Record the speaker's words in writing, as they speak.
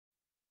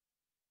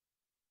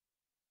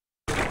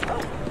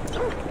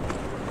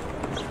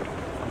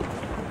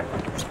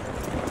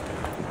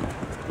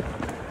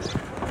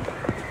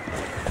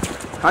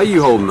How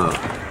you holding up?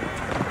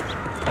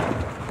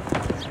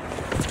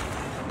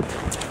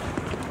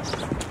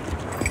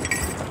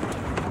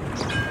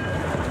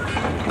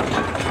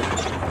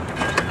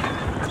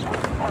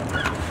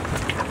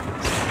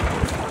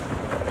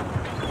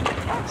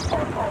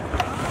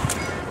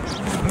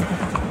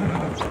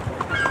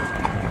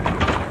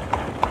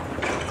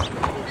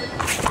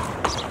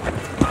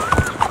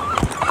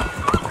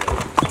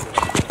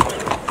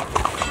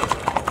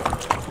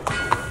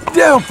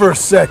 Down for a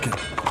second.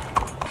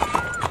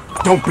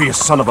 Don't be a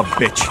son of a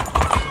bitch.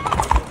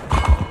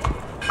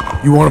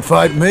 You want to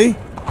fight me?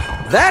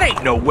 That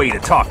ain't no way to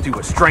talk to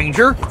a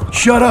stranger.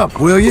 Shut up,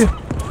 will you?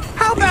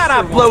 How about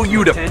I blow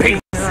you to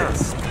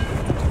pieces?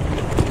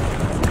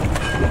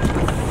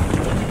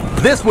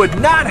 This would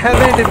not have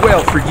ended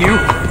well for you.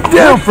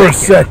 Down for a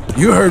sec.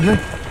 You heard me.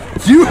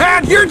 You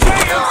had your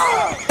chance!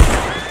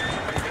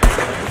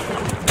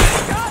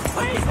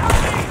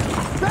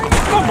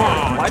 Come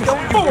on! Why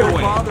don't you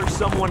go bother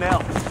someone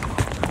else?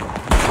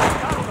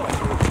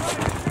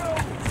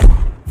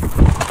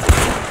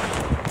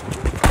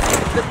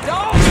 The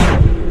dog!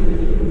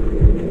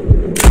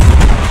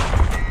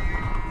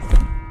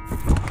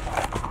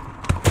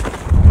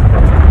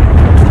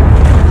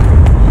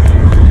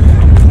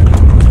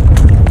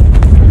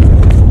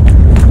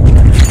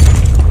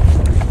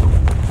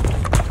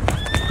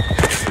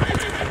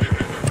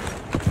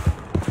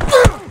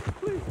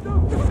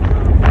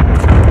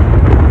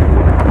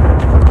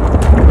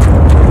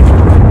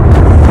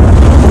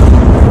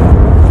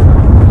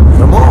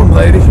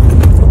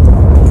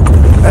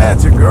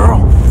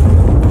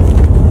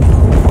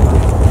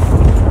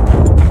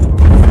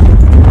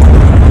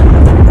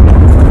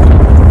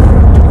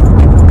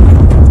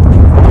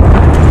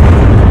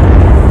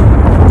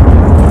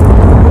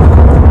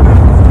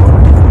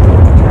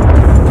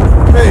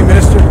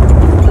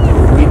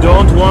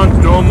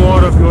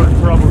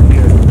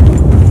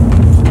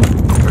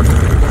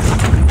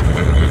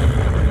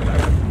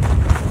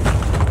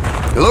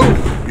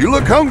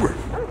 Hungry.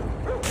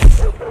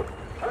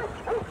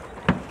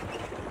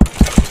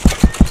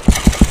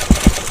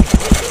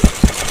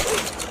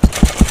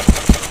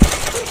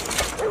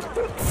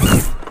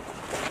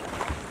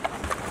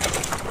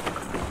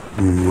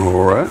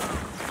 All right.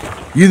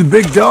 You the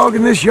big dog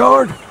in this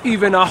yard?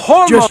 Even a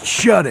homo. Just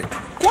shut it.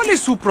 ¿Cuál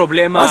es su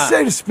problema? I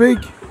say to speak.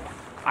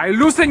 I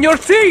loosen your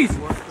teeth.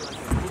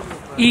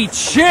 Eat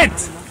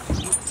shit.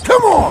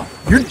 Come on,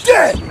 you're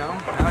dead. You know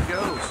how it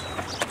goes.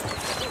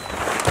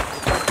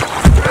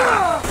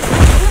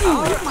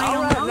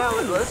 Now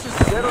let's just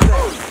settle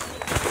down.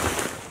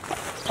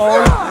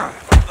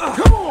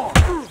 Come on!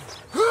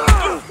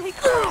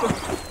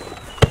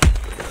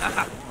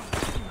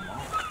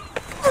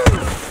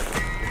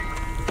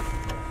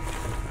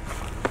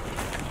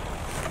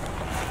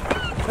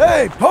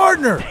 Hey,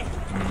 partner!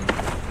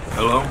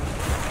 Hello?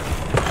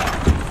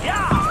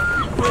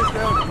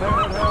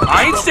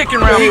 I ain't sticking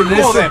around for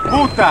this.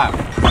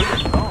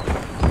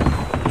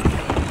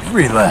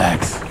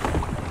 Relax.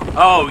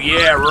 Oh,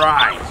 yeah,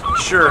 right.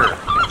 Sure.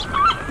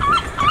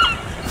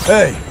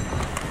 Hey.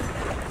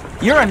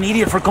 You're an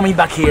idiot for coming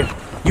back here.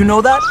 You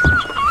know that?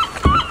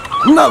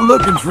 I'm not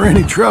looking for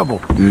any trouble.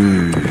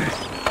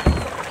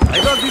 I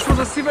thought this was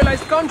a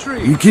civilized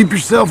country. You keep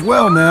yourself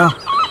well now.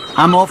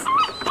 I'm off.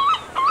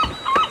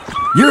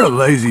 You're a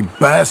lazy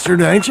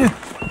bastard, ain't you?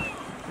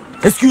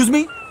 Excuse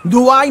me?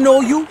 Do I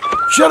know you?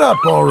 Shut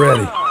up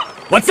already.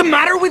 What's the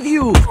matter with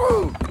you?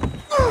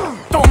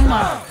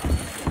 Toma!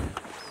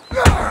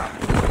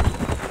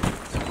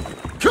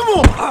 Come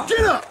on,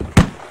 get up!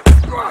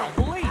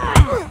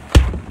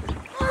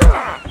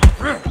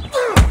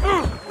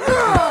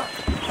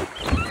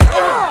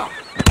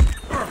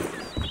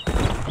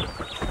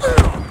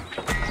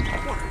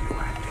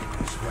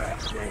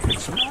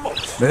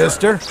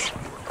 Mister?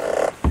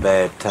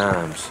 Bad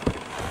times.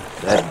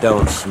 That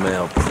don't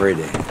smell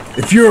pretty.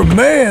 If you're a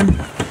man,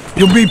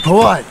 you'll be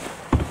polite.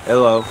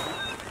 Hello.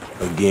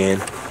 Again.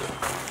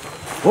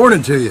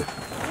 Morning to you.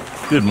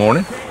 Good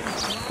morning.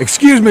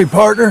 Excuse me,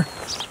 partner.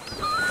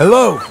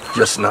 Hello.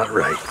 Just not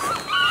right.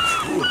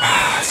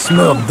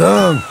 Smell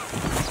dung.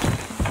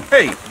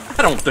 Hey,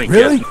 I don't think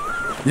Really?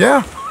 that.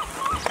 Yeah?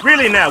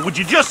 Really now, would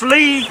you just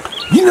leave?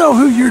 You know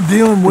who you're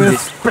dealing with?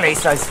 This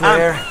place, I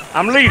swear.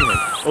 I'm leaving,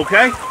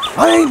 okay?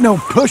 I ain't no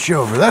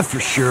pushover, that's for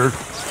sure.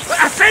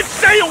 I said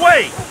stay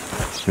away!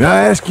 Can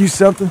I ask you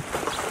something?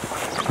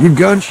 You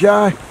gun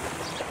shy?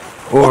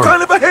 Or What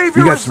kind of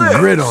behavior you got is some this?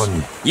 grit on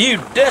you? You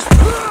desperate.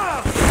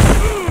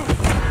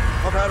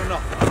 I've had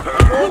enough. I'm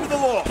going to the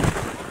law.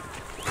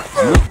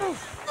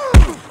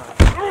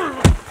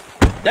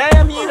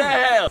 Damn you to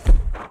hell.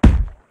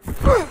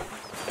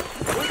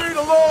 We need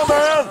a law,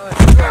 man!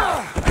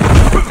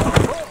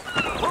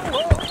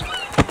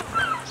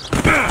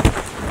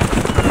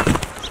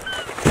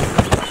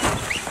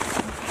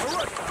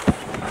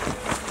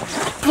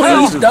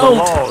 Please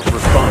don't.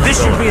 This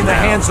should be in the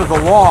hands of the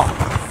law.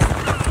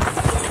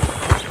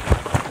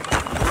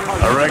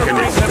 I reckon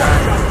it's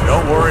time.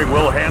 Don't worry,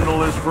 we'll handle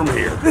this from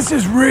here. This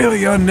is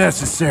really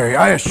unnecessary,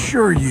 I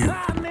assure you.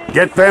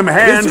 Get them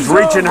hands is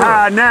reaching over.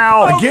 high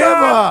now. I give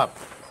up.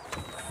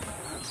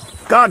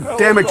 God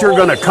damn it, you're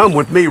gonna come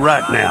with me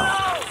right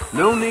now.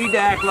 No need to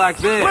act like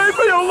this. Leave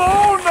me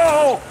alone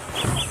now!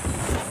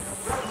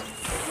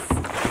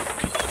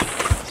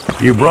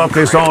 You brought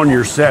this on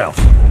yourself.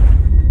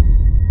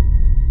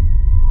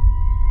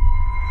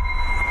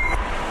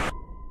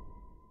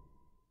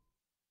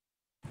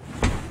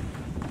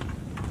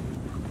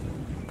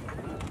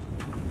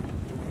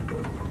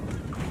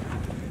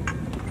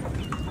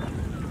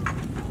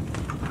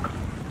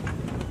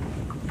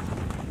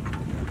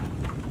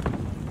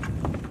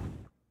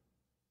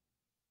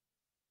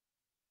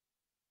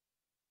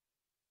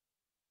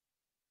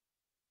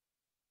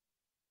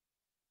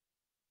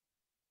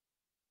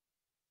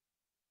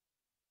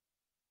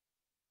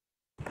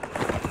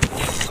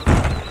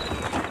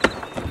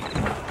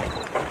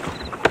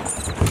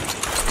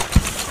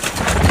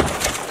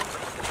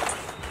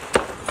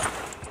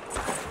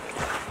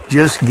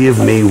 Just give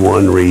me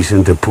one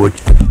reason to put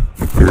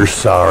your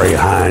sorry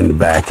hind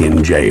back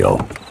in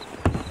jail.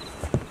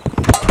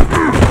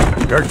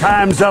 Your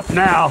time's up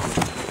now.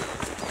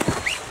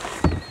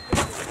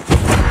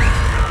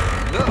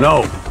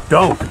 No,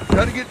 don't.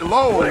 Gotta get the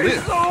law on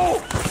this.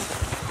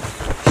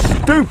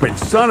 Stupid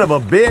son of a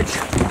bitch.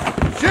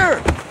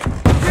 Sure.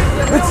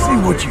 Let's see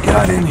what you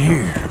got in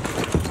here.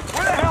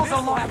 Where the hell's the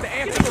law? Have to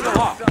answer to the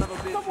law.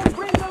 Someone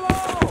bring the law!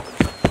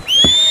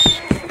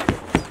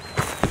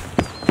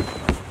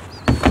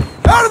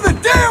 Out of the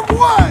damn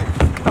way!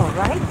 All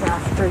right,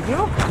 after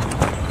you.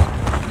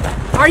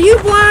 Are you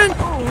blind?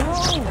 Oh, no.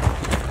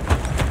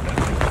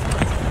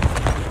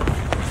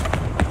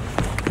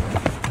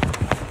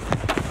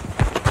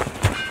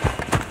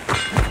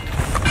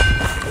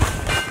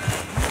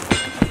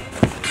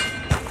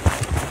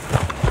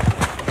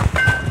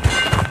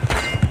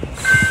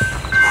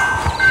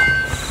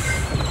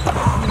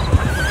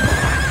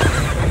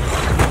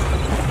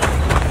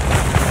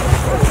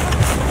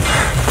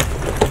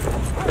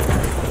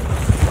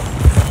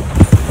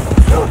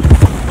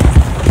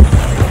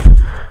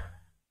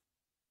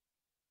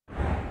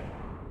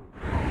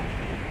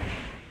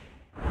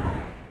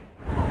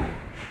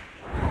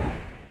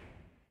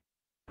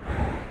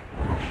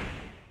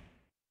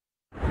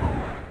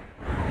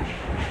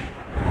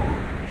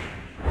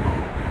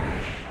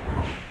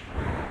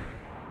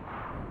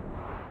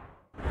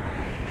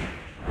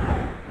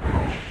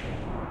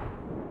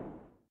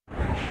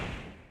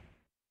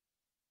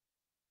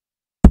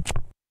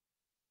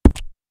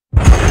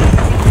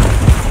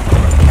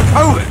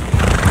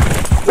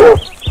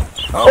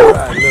 All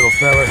right, little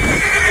fella.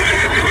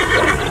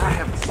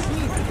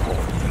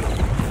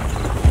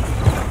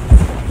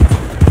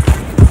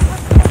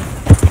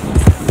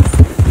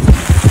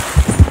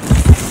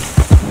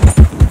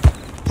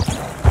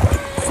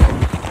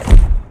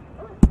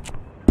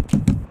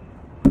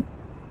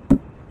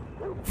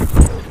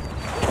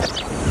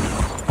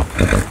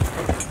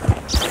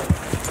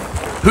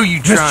 Who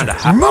you trying to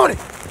hide? Money!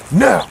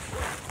 Now!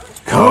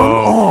 Come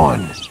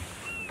on!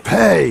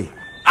 Pay!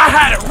 I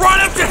had it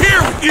right up to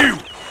here with you!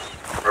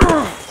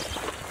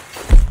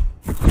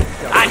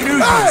 I knew you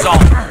was on.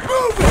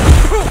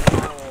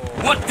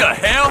 What the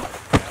hell?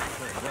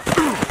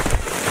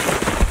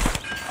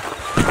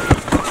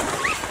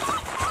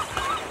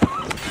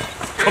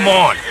 Come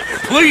on,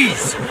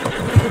 please!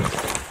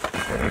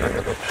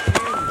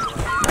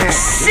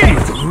 Shit!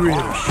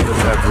 Really should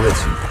have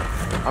listened.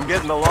 I'm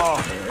getting the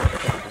law.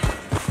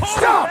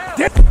 Stop!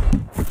 Damn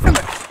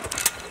it!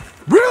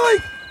 Really?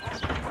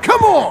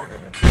 Come on!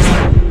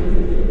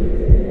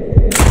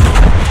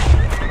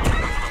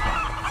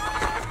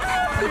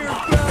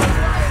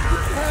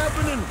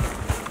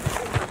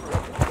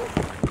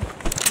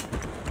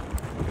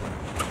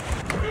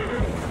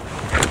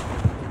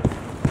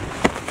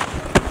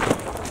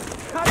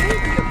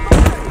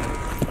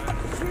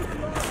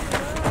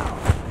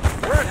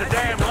 Where's the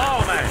damn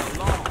lawman?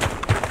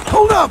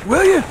 Hold up,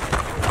 will you?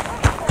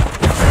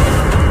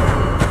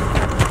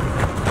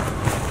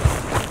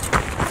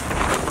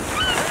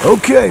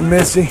 Okay,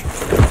 Missy.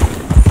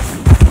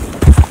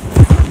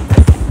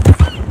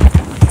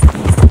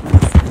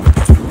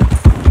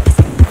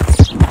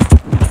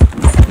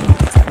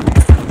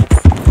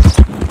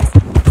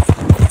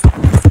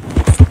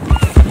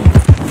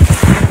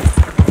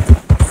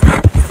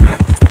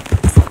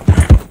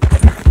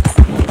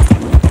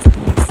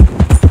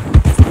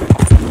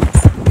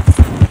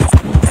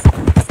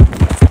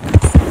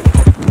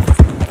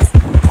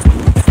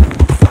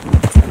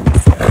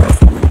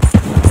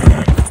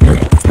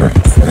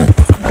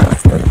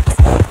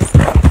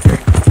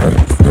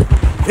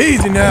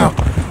 Easy now.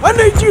 I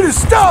need you to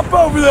stop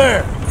over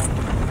there.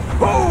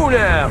 Whoa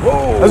now,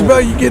 whoa. How's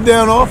about you get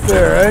down off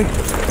there, eh?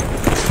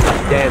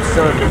 Damn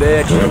son of a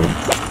bitch.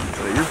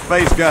 Your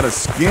face got a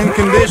skin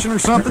condition or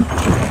something?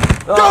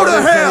 Go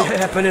to hell!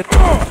 Happening.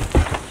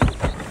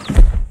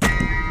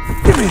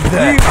 Give me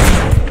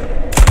that.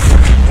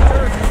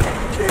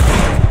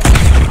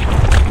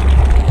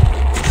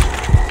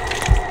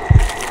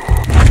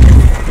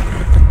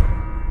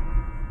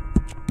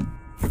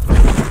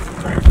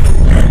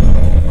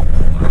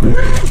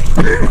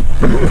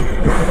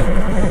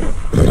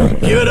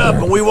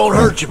 we won't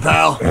hurt you,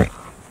 pal. Put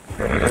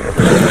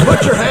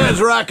your hands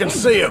where I can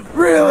see them.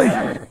 Really?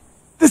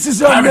 This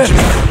is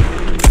unnecessary.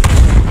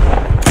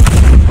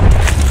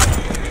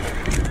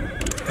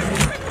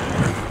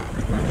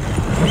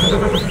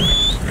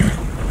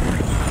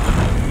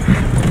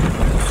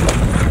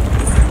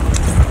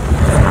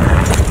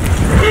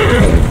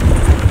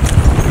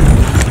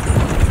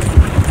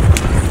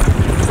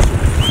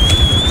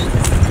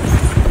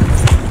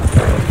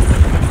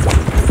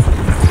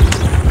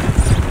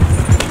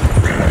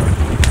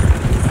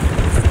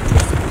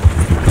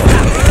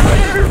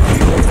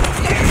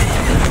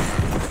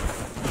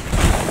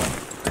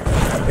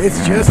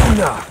 It's just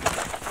enough.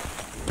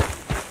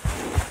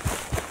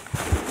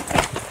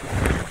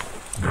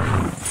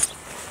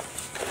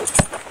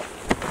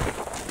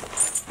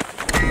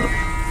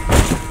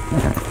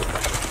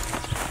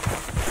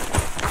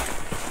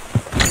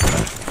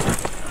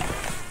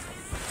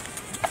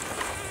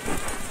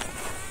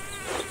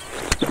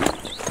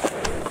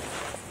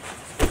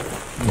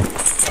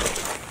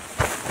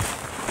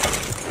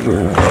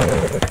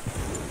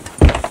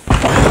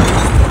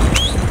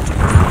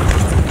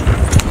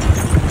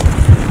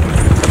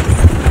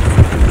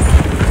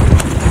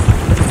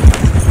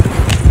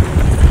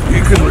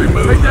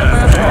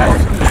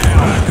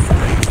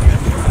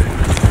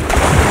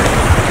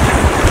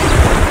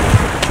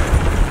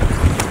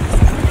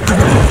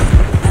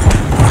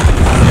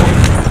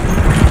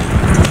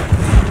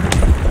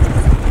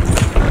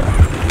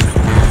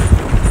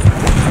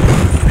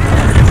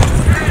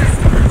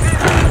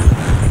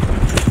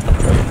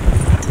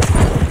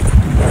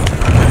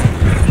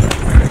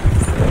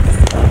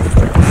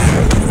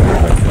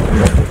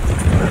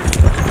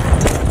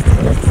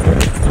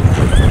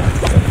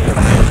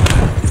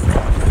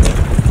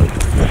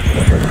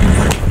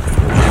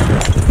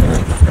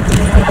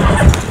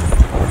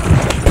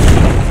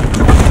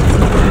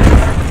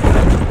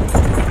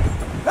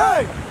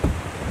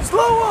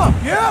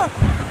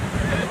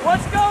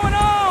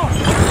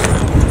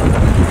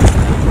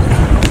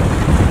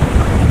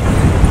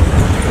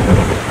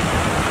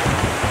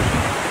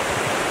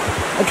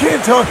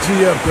 Talk to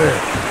you up there.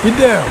 Get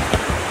down.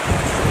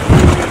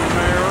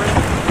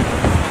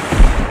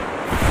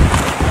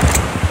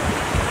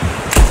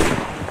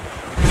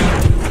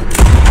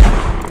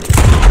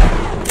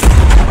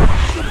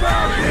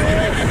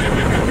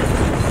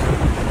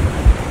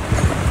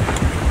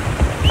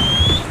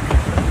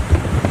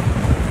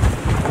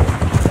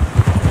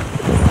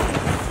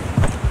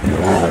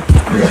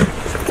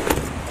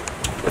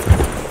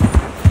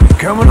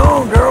 Coming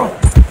on, girl.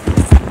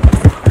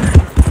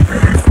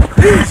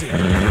 Easy.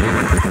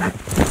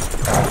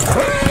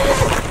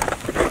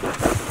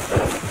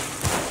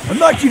 I'd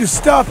like you to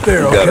stop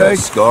there, okay? Got a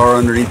scar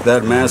underneath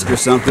that mask or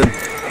something?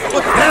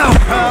 Look down,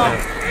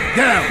 pal.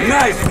 Down.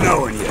 Nice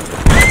knowing you.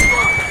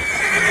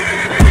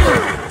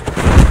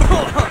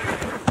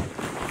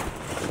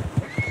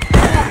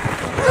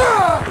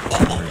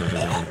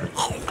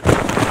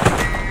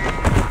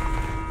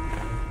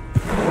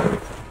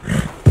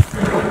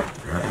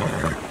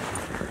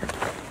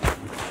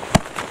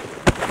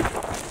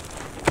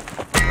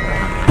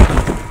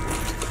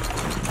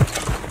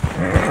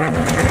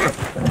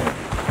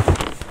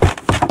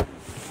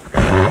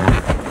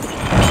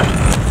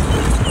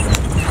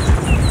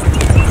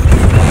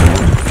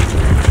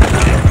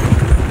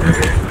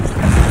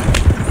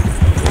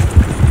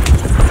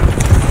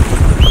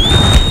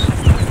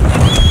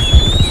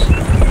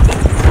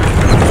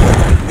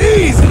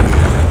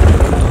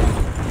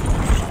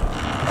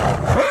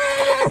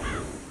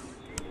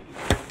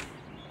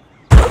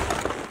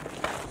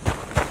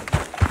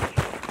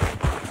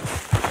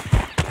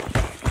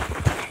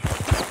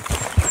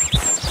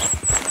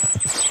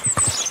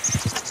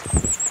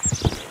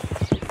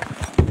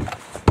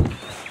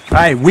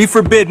 Hey, we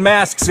forbid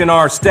masks in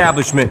our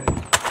establishment.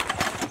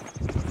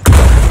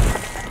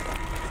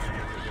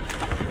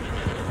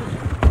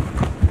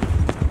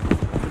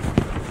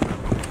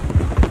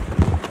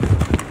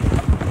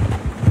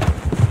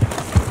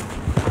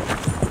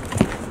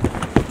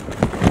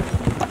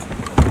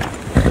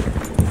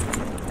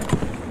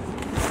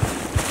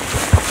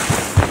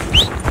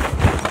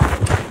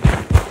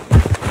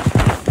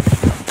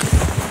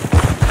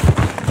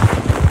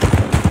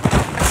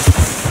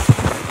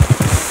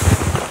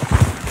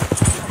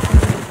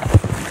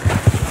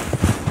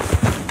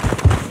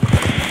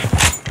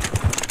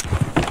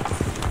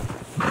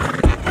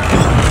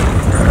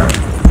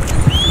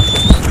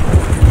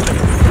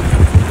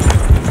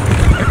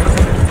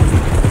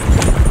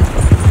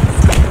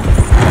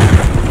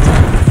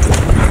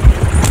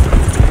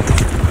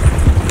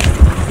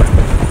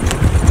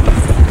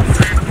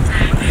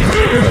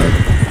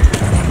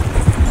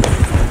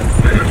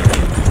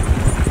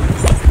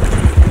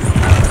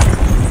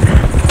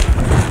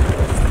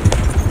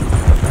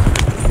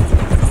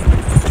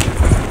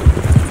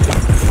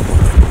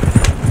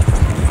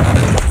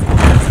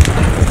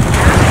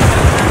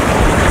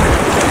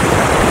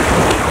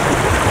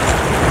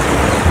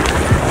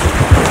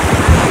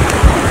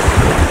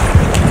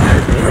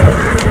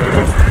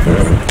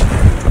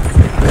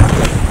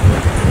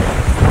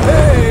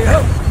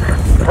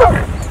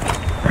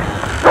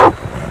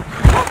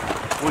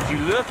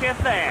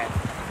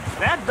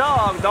 That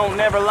dog don't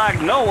never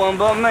like no one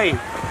but me.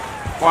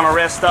 Wanna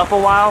rest up a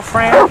while,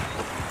 friend?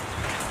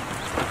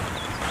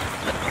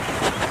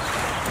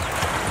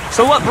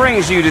 So what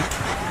brings you to...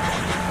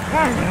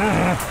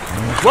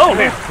 Whoa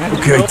there!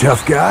 Okay,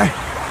 tough guy.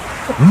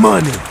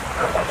 Money.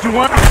 You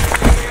want...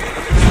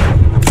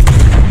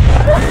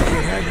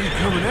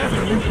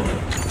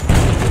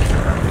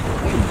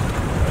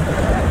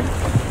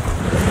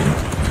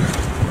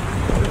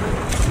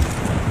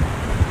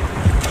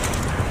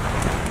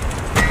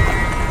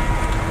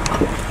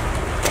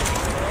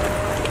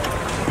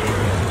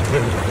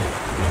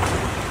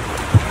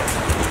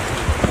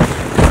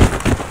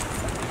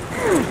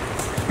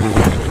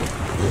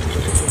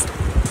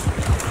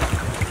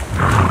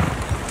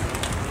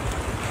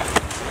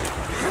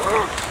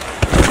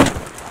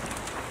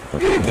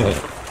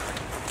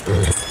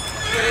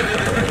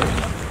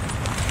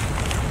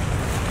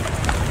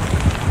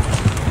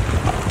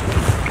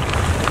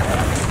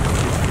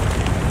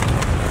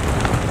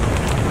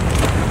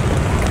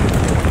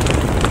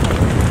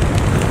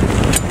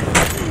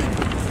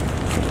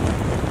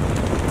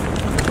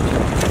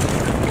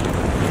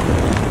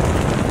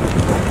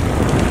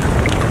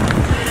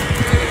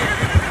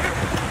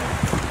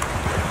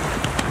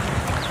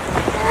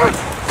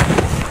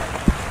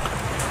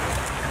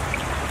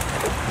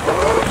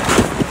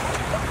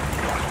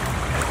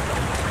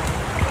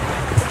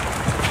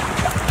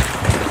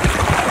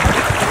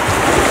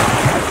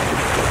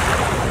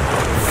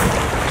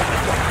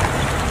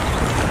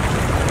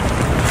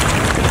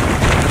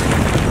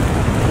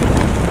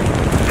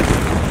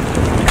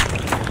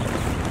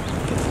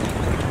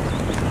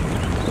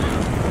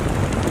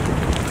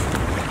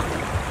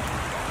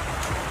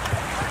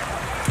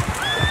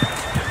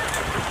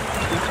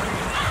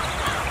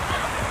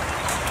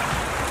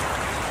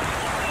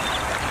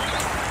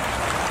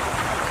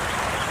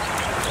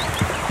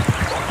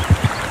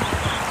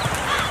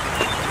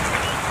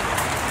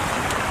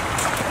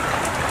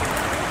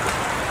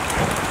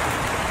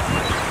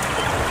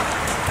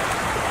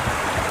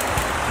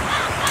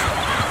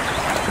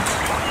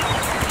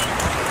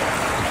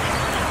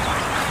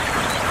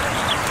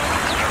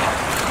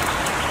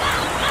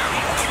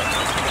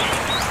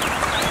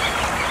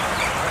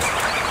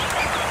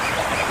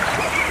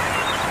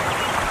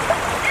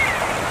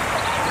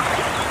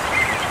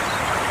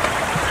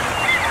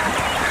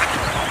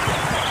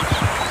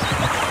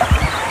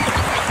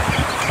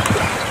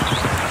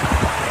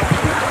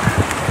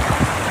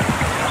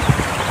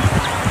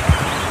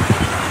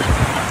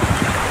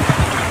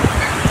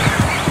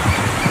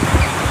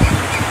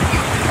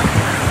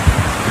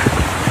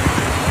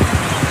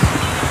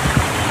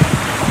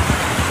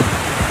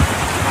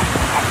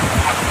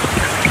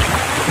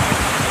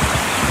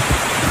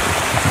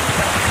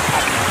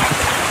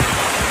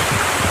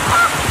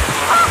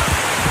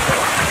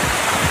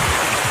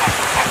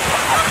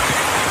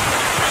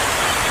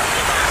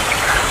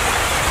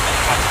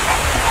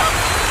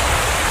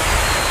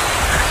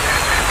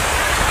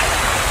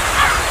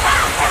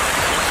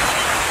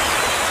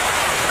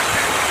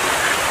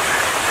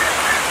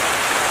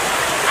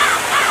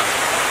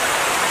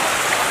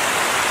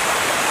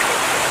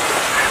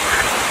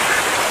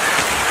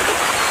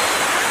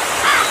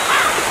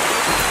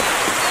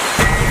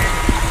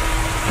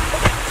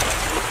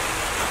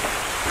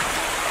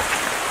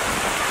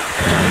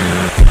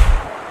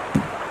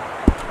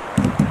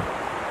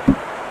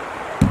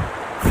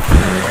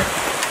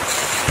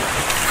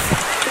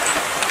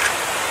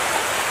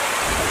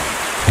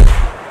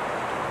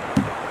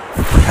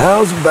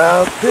 How's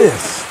about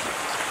this?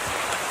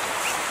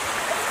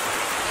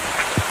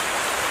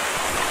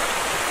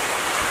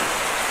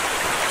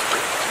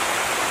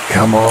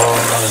 Come on.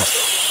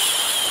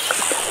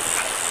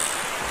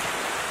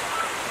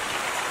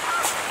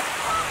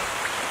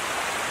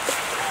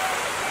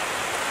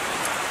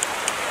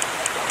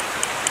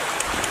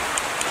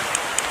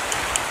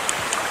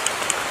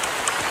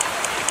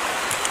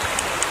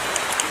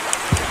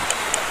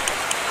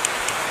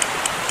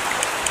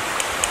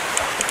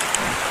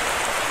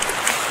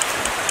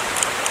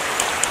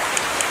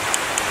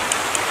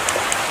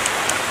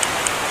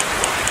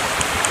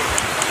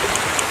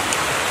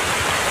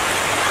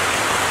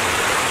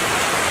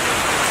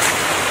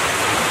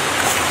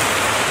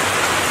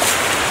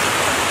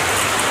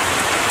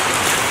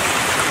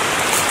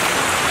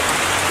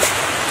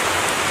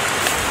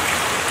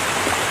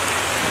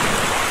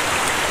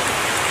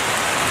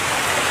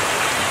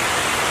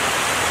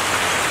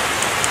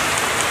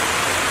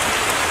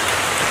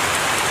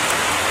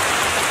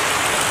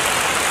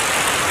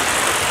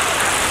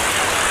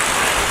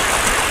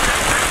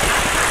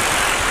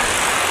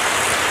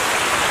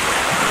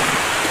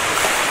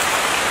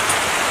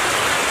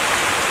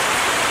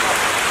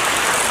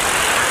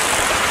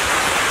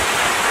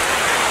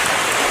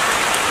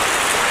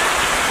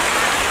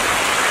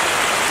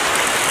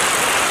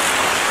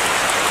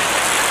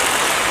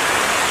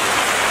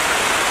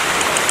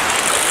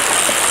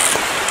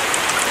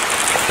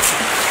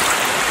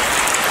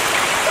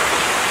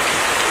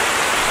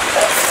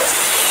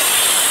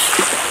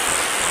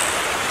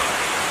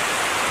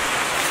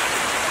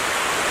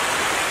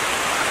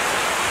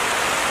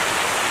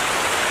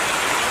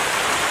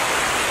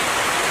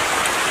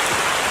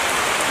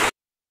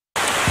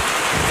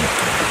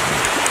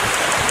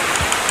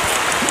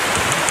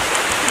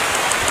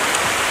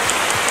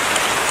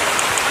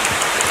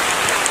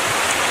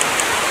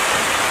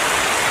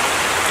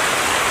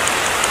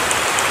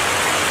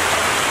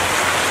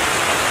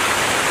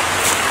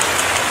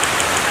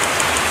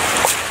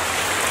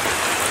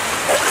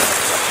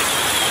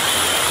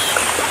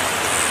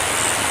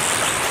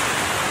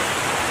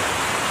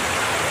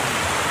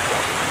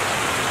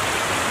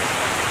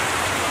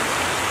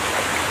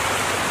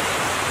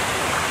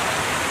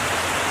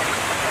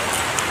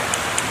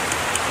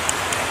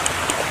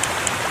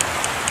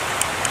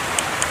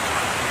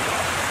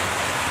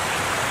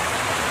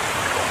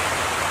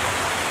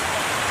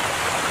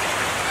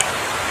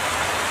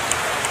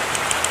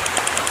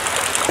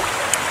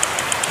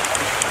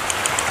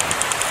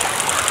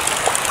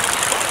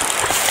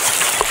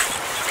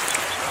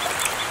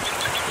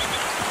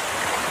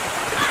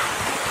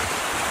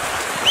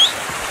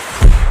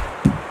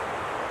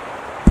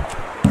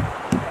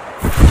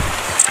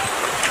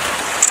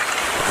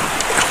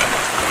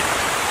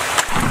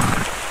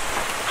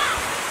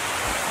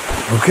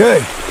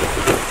 Okay.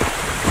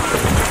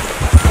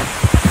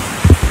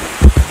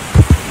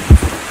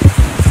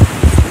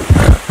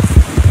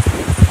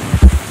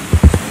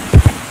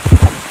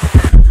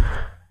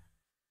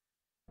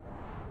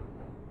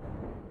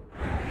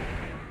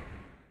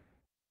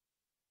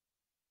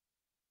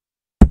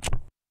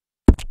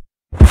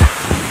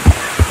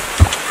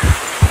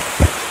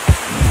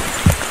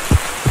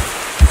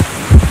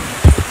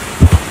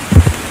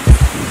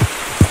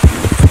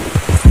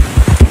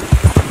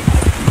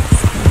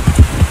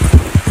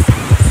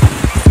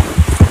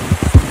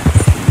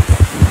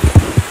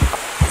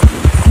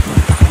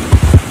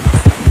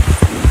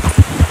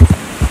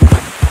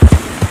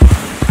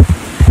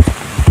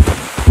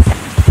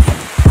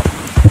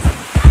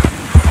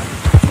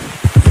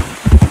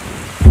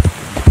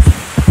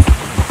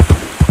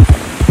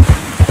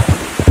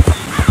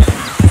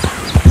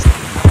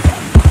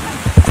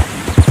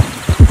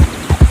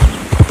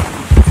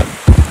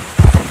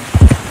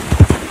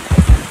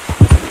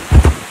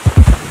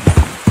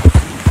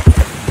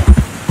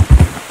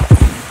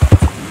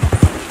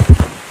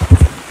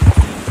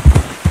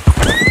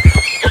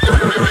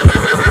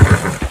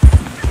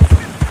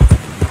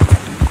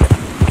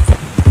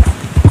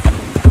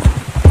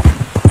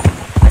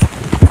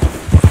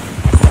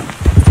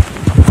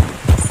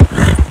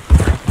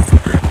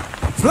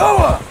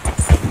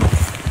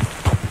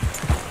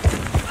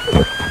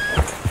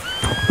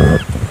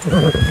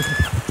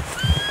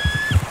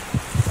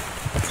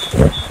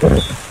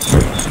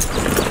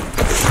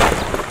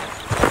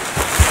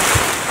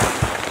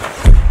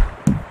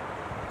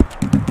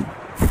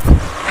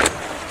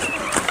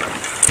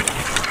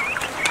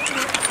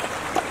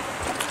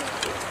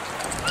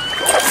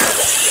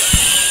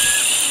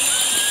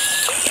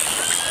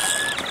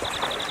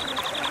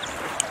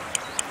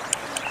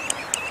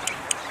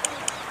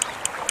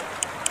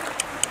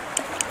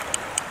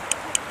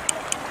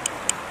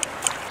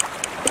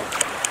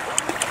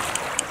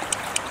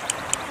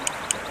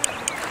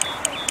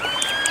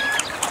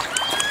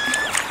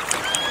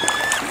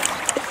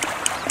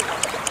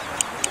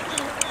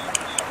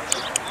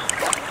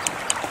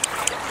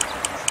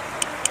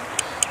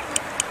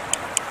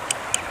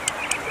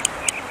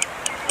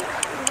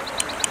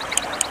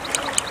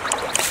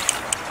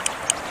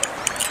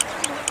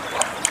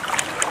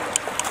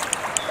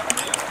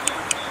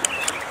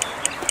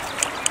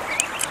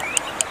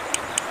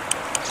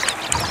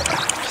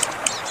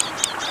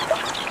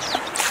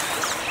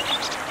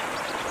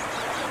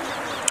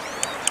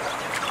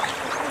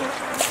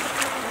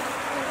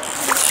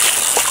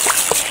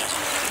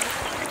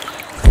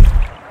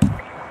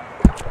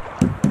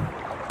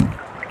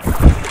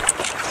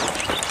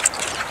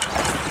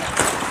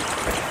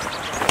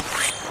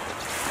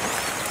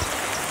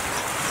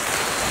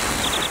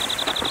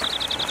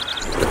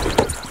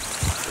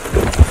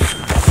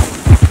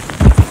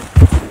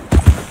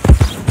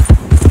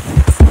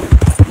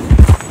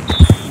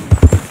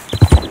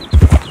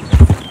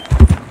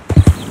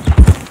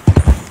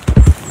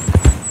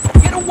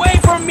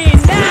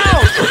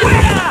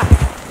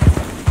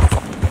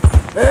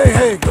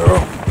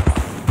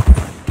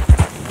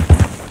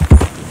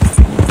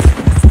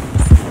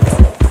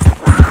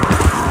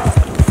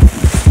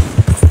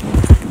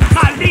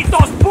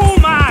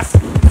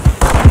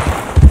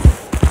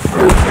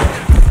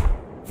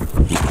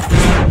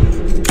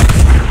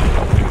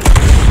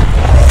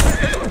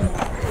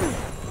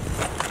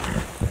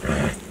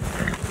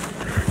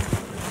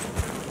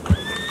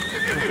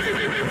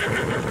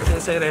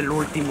 ser el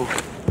último.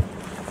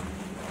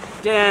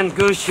 Damn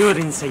good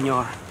shooting,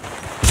 señor.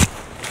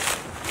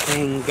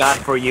 Thank God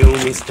for you,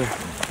 mister.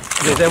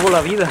 Le debo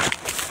la vida.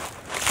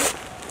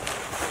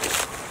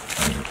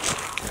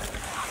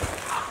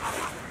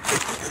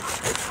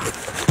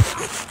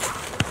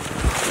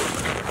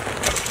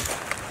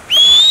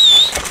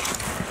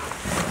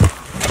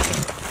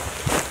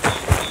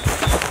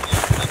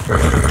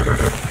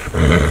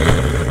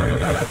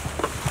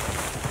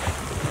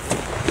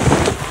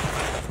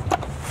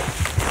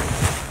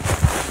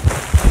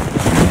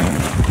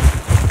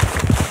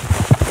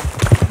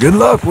 Good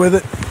luck with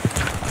it.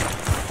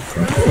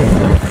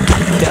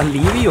 ¡Qué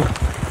alivio!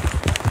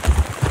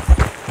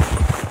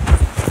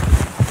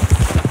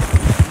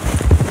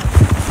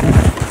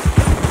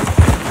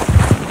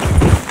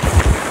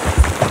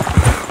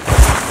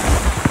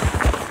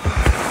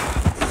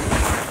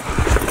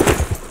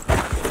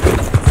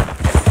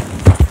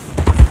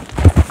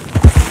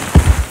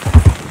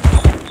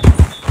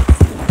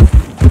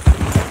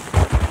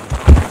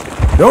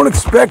 Don't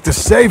expect a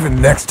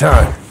saving next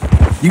time.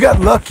 You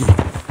got lucky.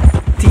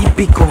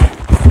 Típico.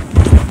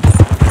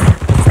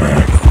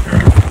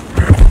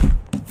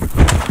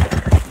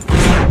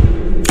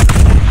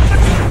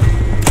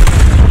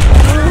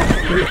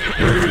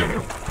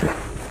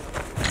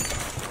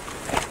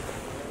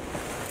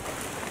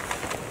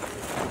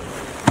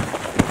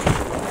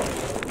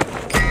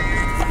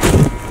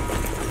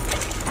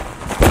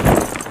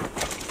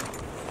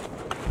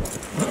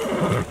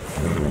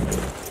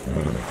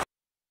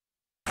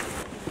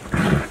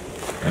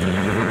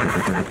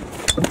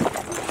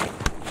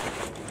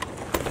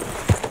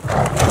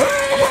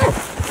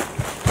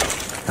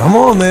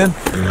 Come on, then.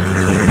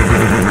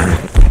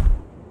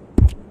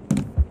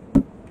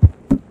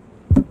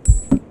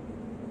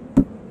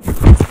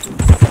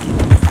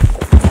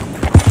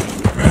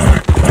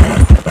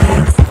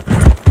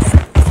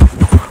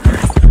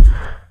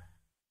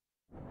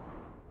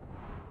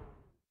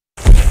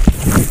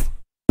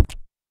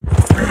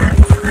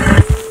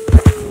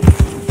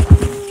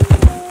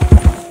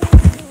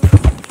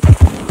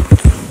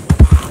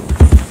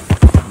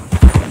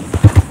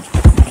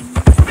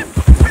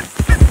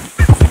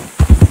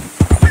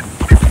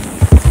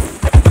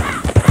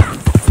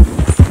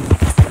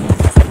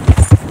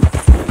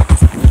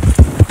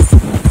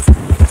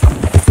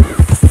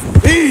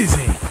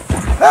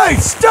 Hey,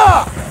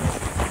 stop!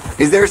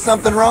 Is there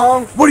something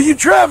wrong? What are you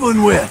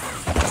traveling with?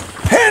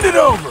 Hand it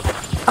over!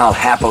 I'll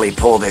happily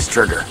pull this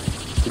trigger.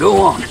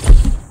 Go on.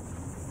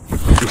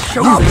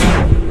 Show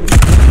me.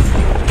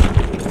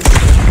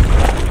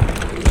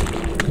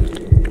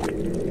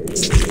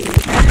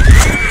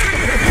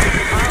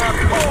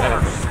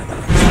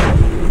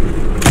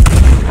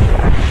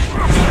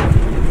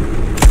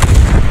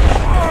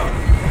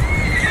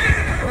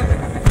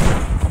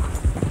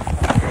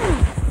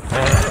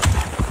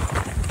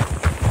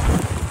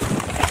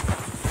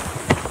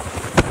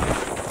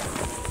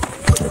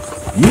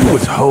 You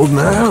was holding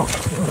out.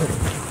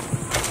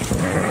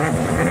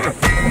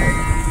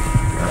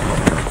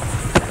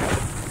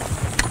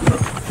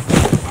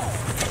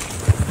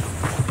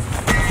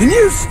 Can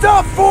you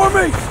stop for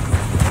me?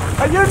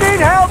 You need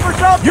help or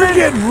something? You're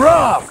getting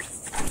robbed.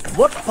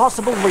 What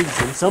possible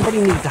reason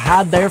somebody need to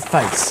hide their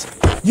face?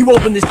 You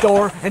open this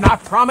door, and I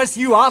promise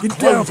you I'll Get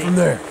down close it. from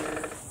there.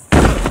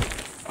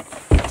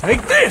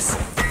 Take this!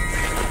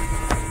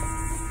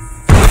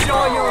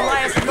 Enjoy your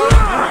last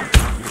move!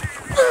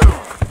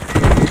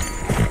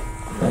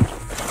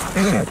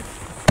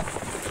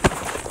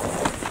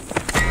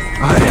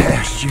 I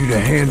asked you to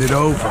hand it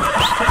over.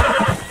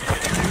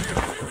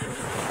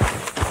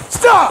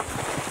 Stop!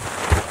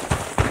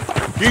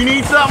 Do you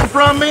need something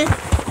from me?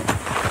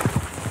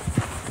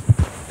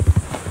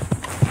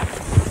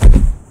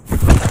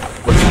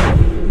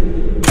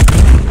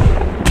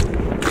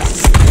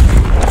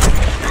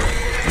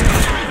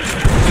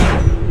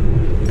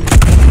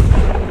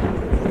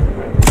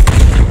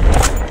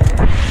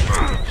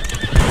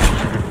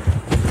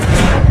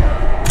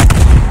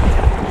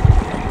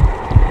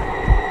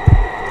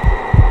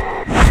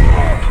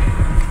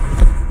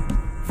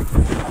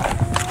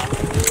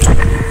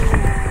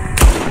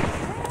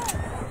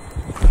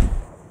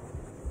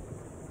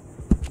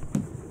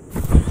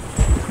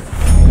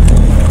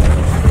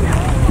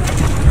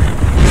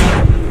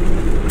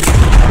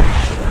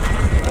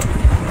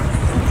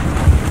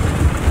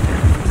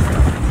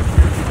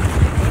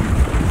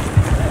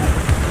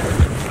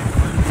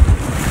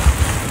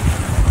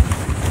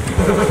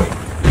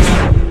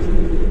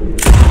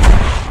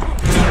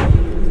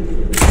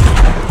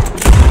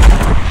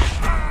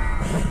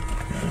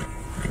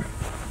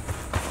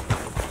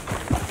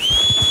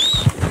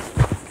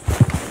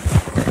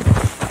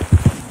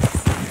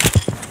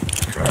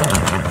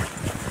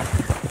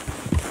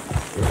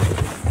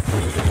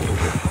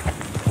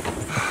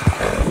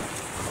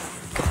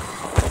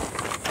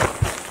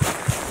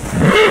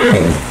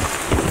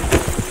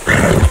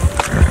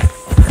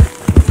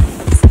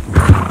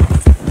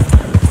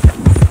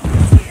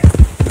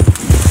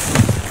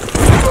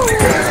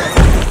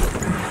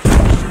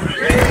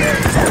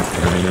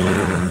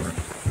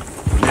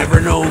 Never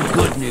known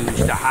good news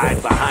to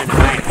hide behind a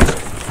mask.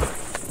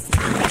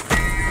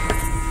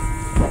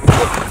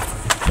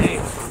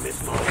 Thanks for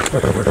this moment.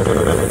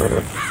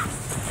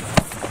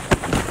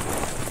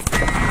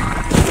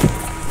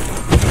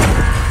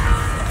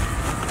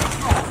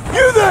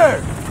 You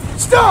there!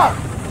 Stop!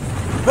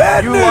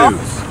 Bad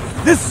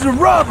news! This is a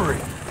robbery!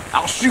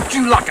 I'll shoot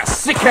you like a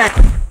sick hack!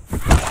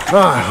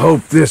 I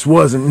hope this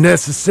wasn't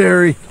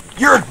necessary.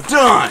 You're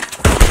done!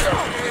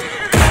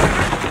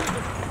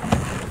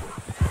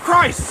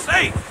 Christ's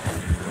sake!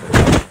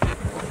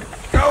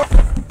 Go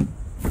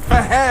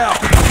to hell!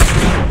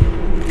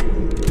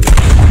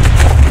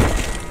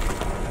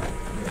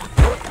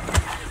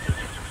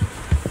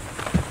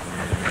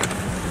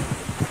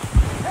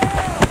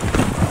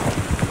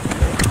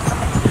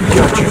 You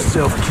got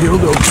yourself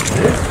killed over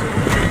this?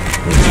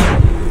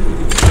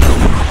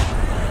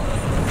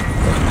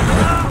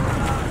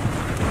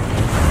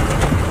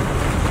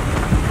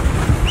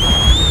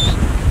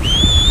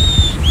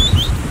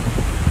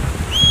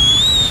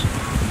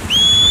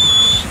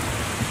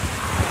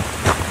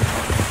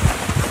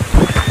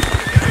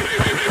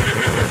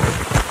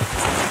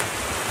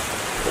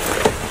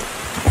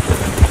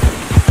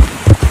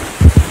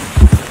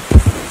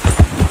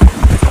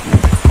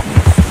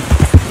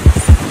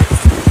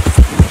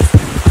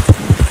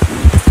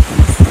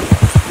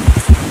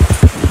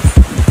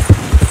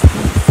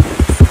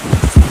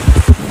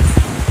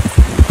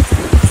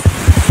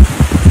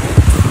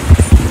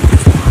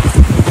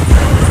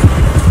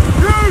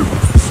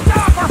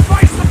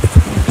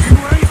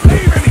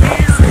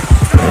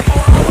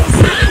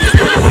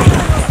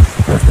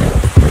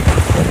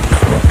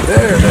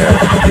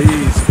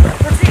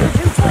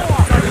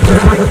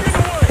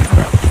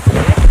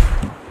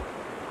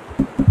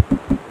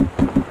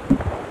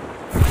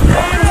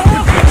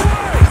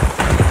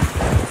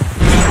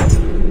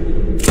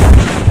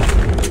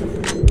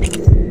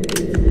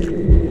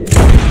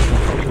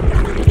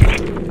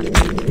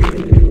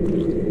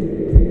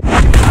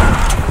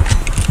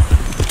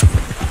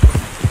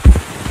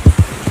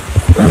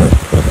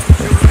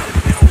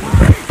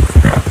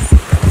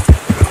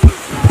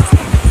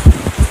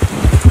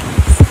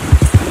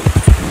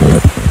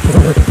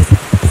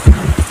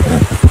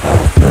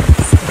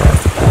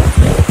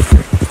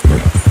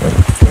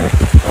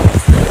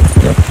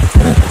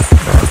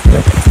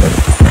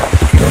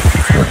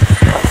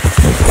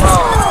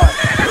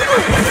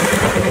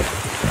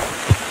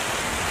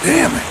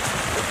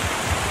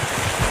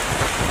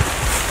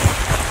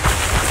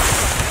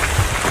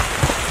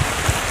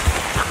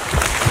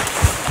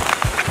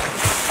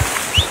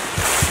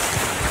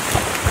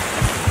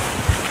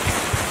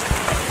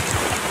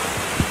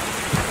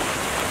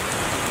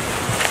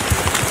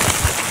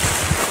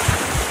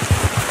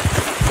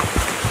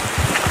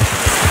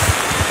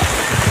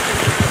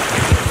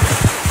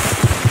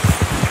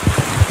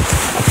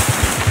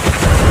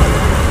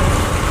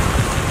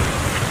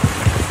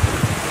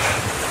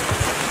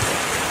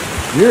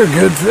 You're a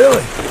good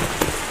filly.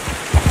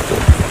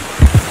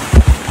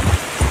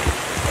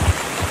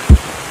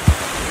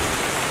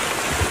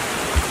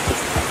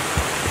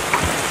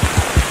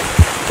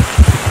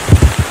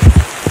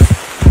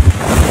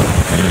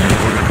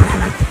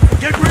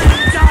 Get ready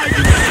to die,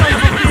 you son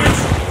of a bitch!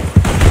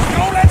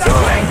 Don't let the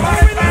thing fly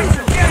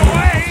bastard get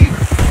away!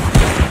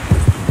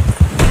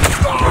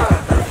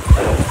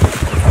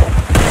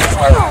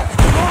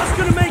 Boss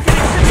gonna make it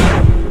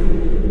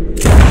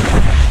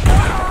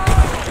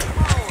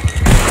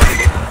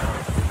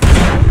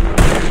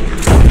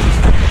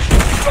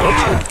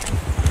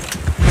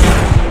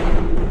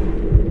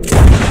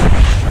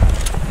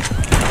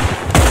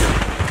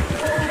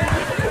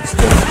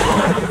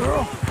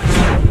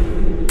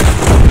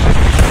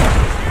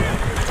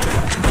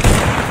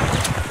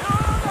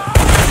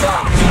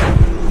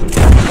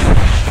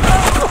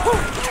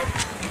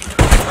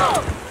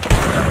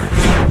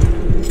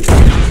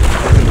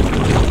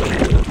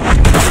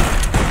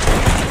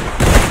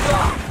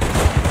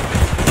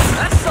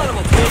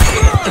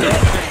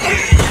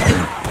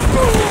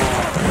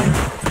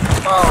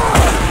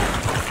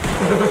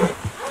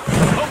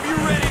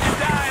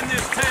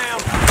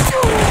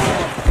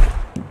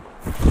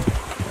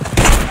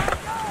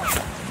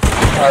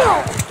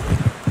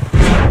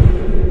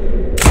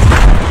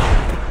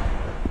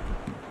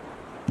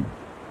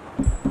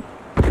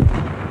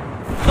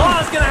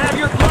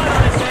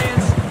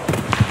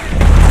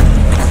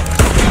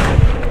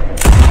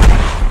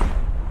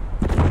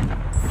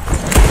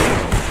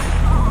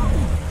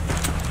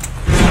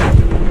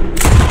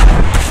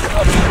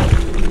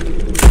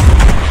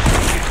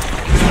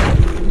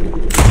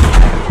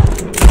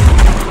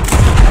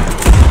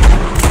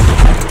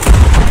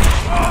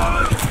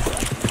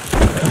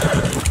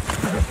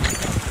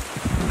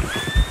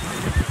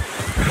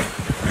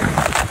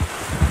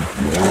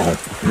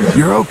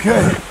You're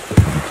okay.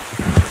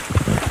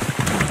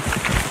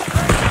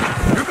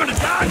 You're gonna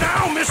die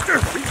now, mister!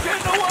 He's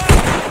getting away!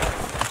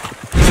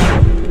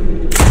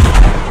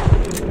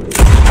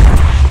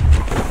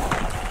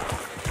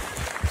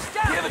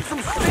 Give it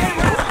some steam!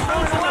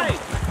 Runs away!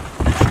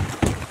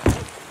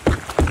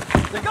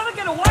 They're gonna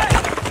get away!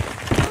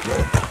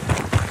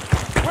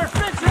 We're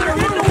fixing to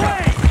get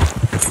away!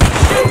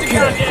 Shoot the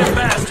goddamn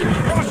bastard!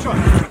 Russia!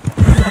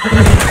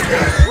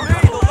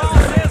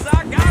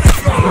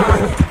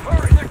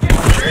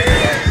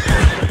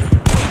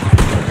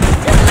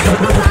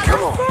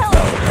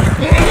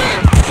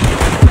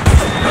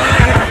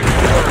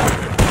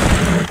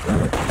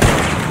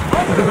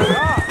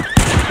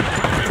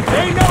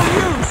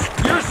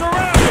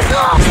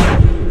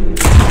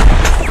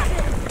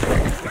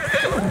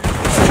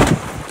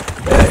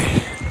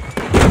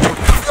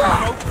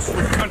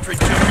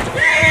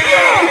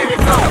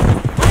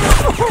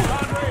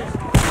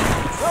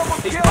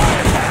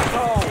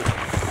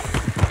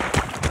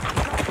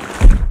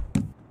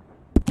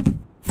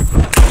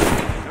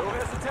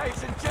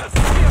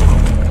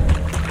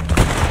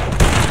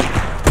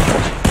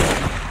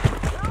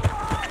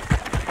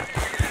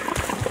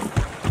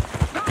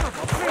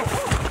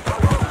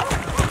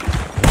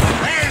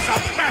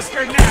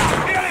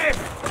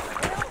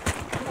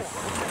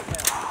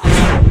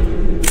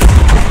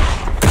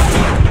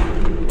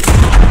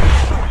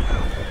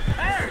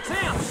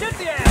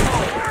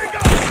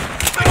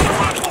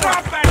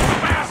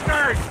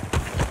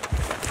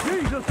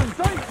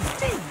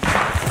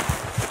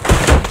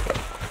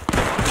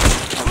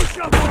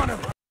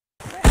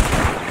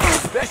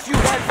 Best you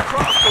hadn't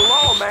crossed the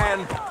law,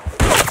 man.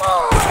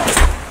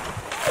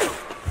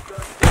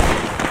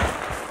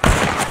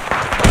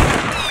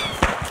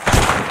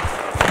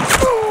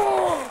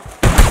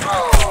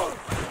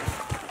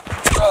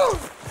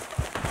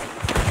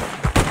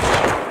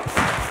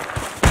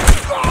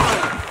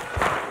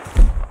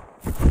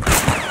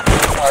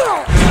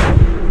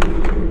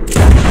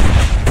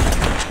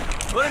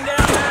 Put him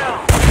down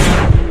now!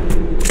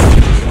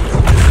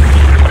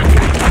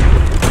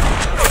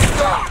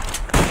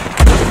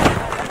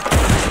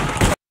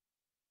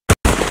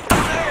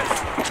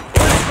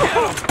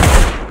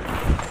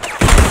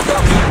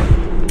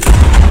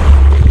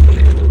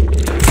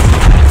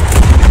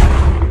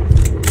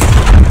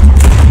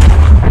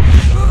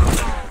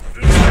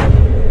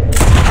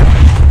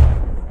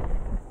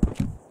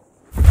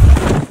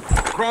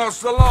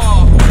 Cross the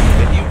law,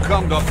 and you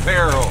come to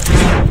peril.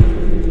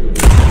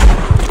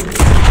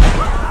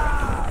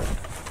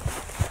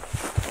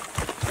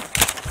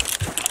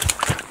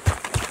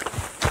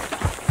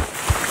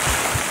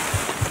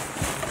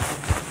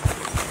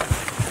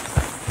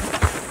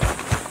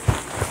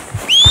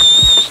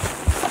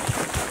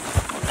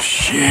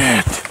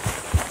 Shit.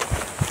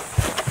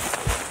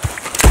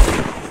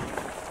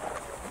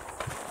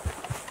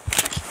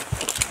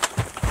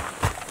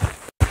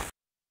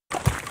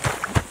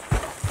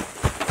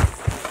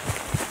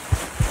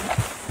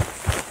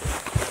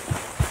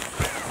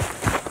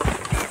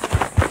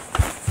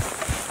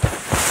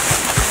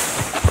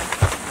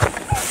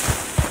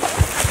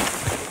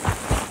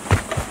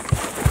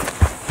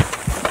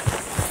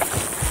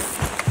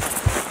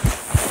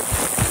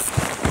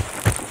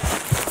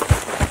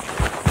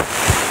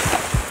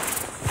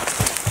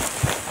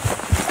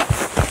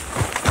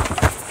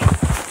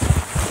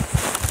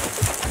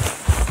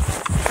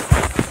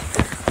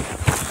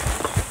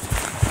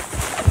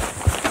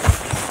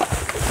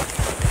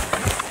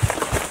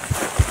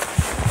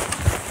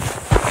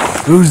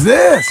 Who's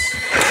this?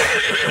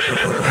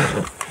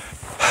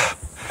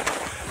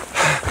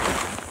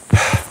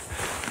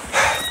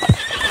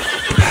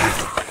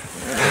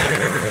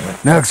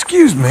 Now,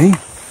 excuse me,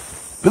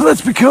 but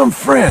let's become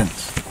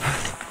friends.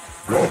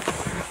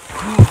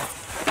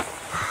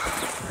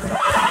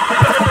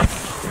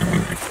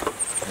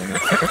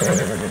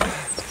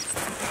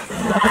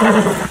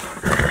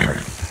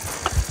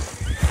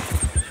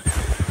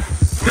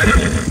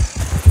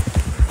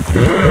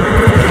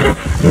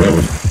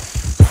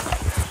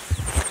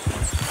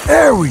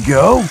 There we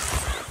go.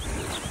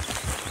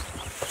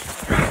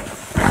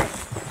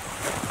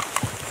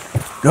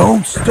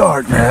 Don't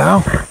start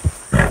now.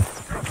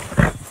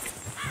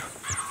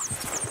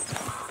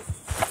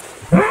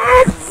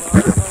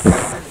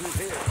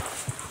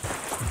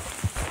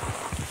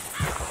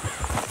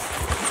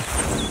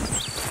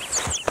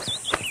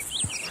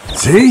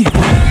 See?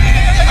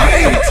 I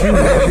ain't too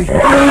heavy.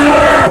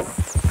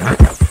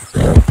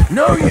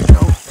 No, you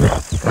don't.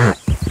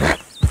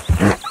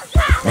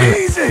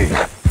 Easy.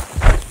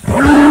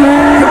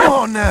 Come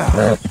on now.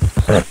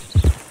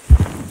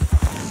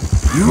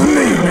 You and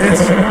me,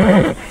 miss.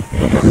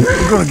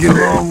 We're gonna get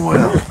along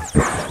well.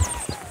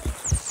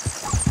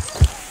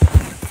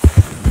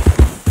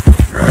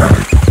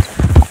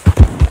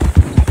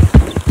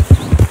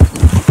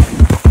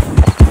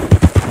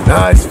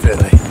 Nice,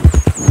 Philly.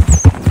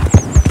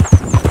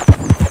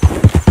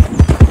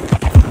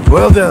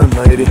 Well done,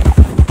 lady.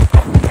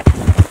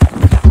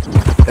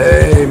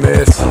 Hey,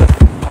 miss.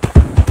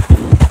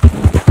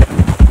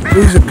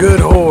 Who's a good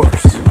horse?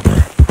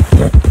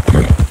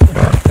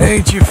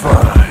 Ain't you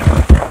fine?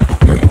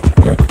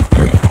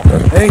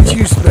 Ain't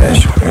you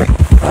special?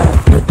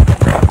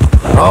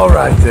 All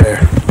right there.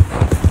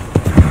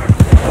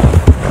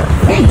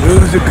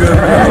 Who's a good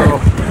girl?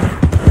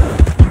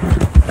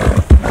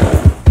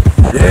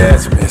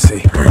 Yes,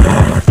 missy.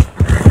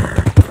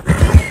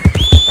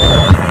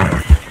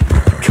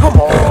 Come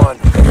on.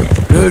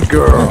 Good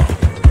girl.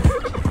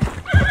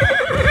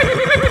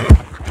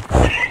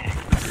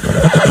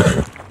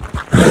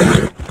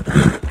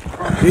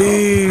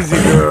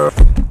 Easy, girl.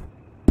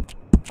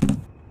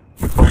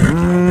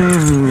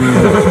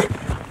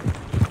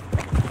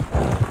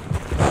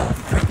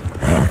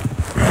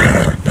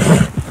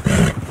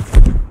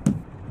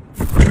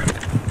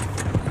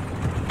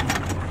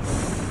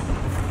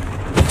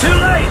 Too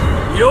late!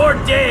 You're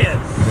dead!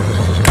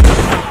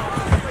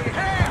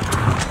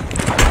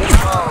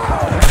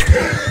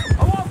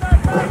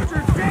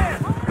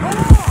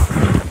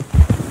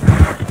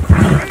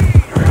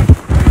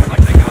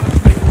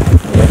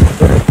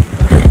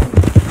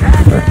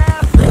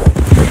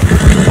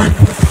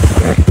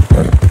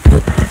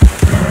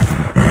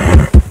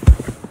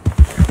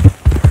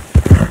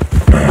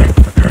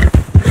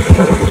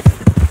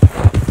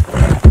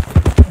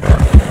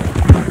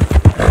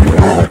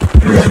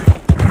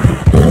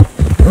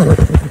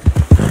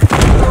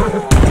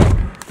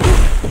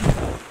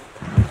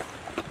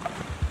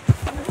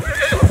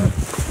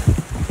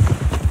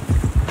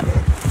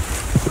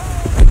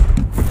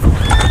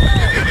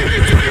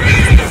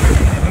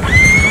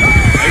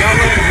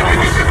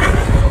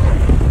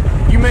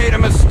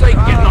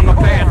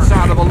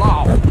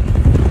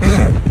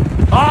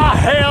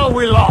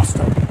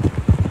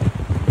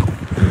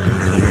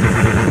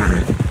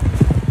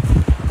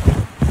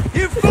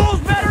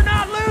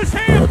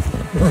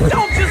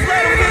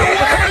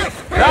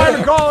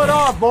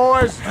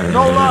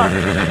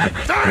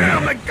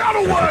 Damn, they got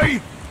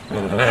away!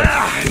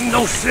 Ain't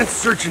no sense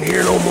searching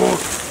here no more.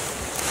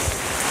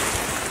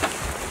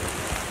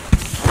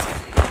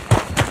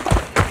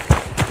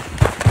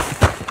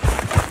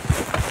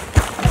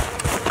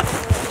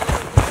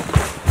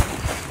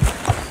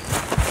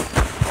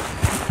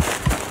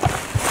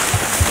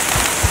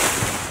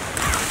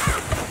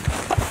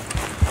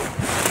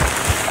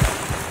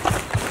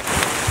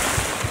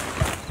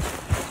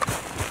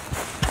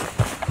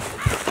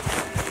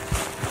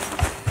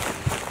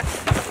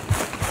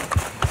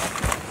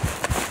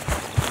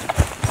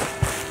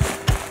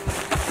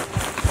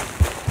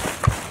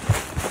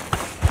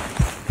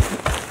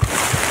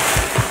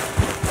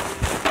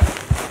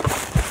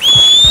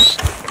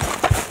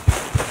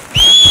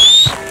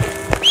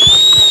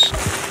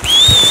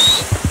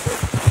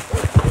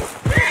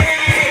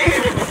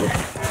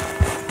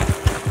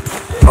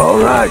 All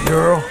right,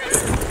 girl.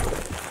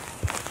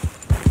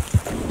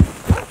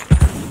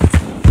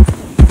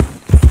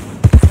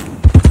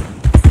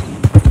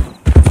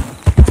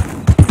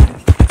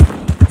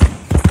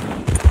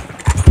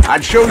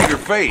 I'd show your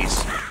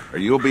face, or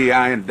you'll be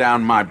eyeing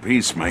down my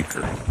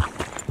peacemaker.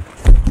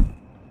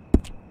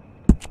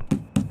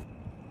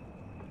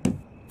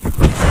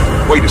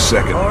 Wait a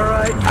second. All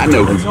right. I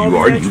know who you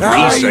are, you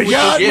piece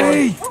of shit.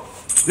 Me.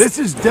 This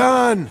is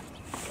done.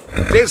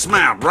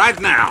 Dismount right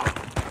now.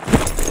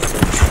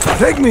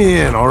 Take me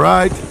in, all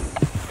right?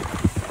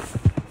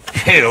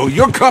 Hell,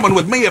 you're coming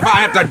with me if I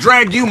have to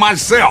drag you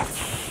myself.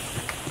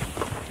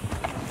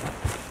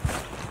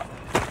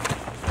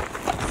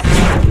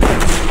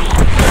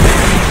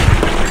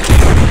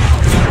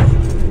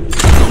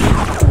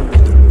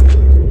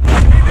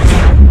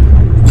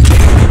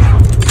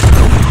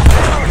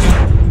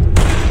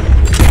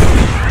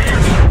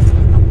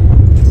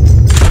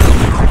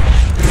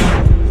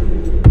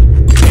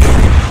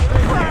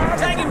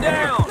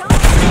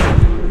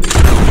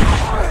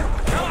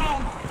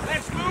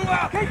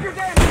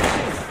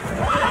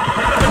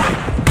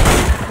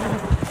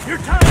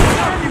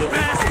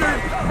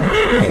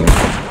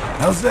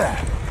 How's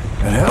that?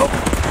 That help?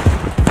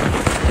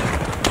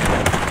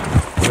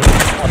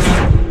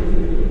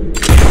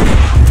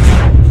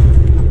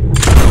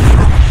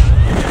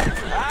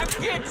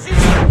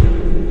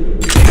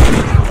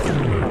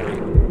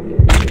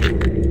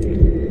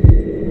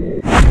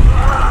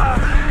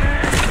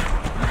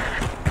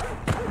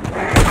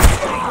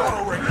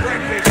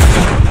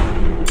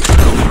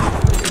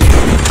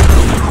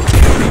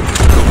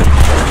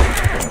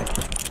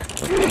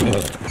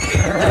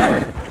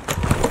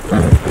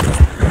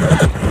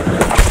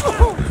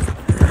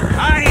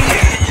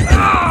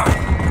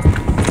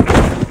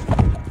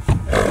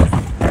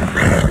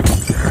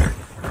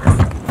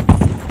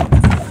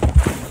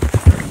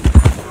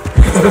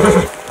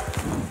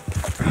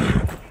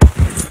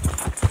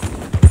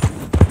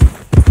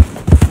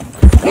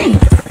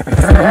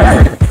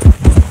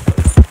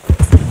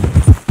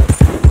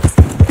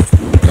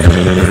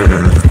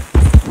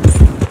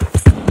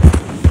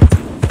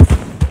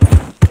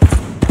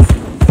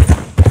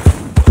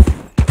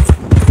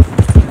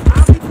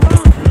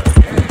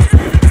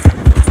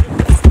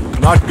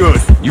 Not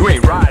good. You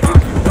ain't riding.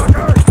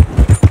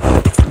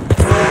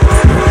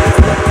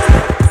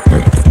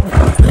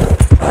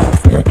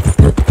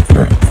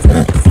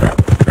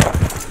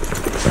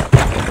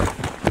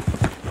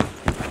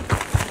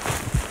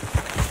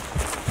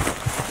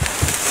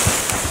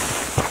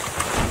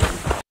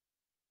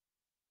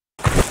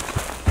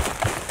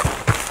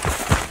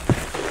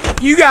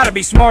 You gotta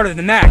be smarter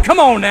than that. Come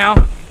on now.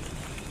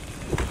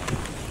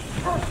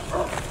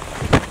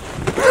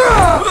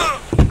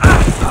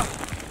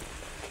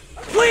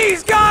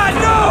 Please, God,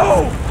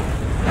 no!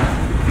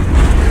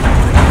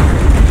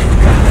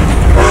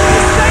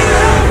 Stay the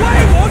hell away,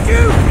 won't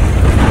you?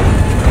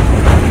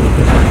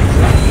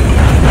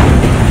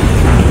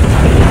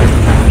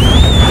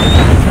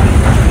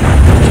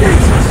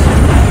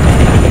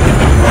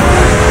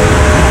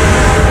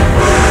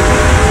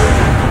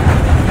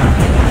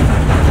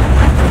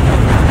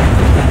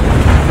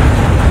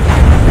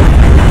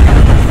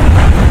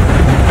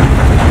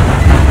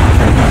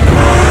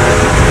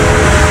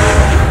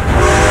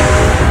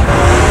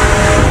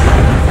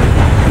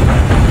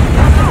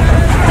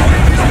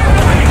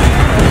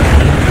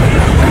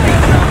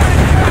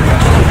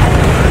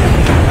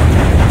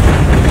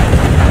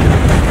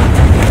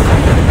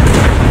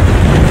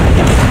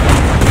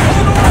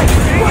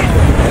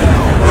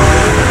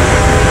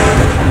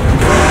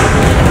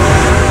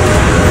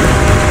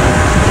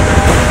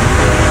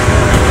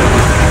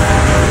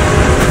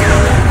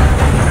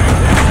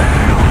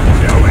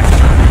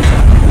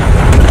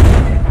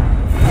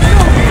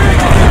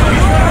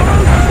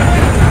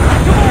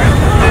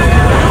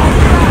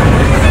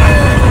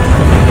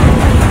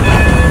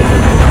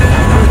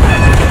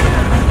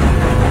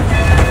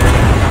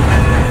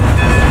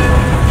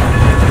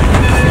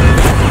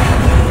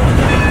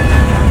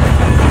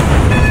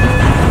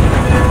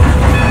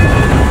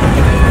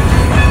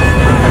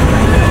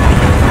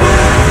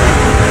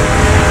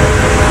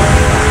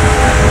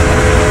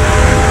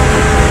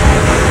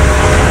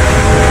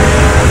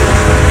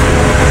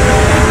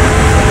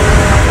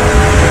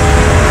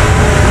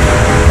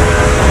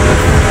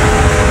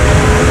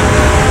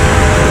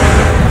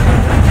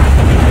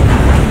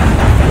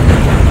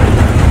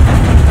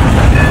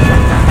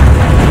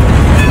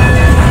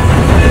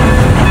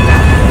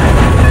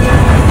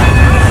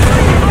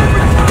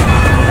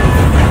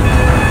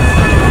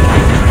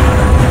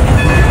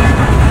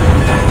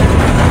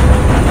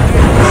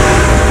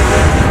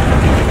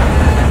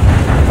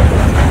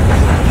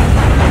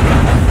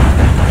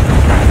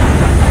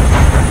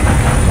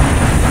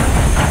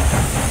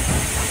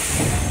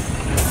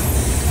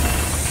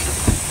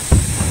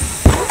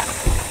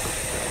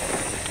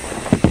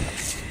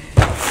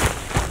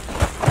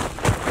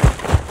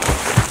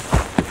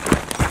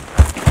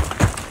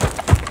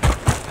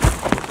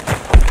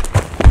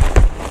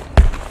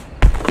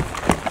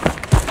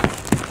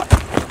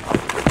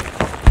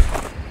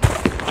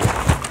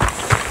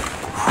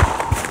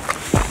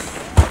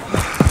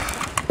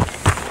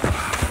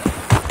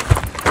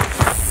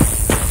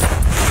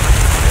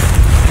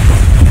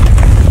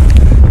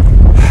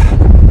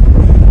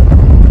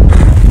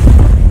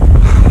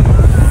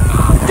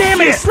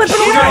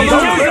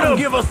 Don't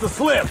give us the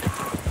slip.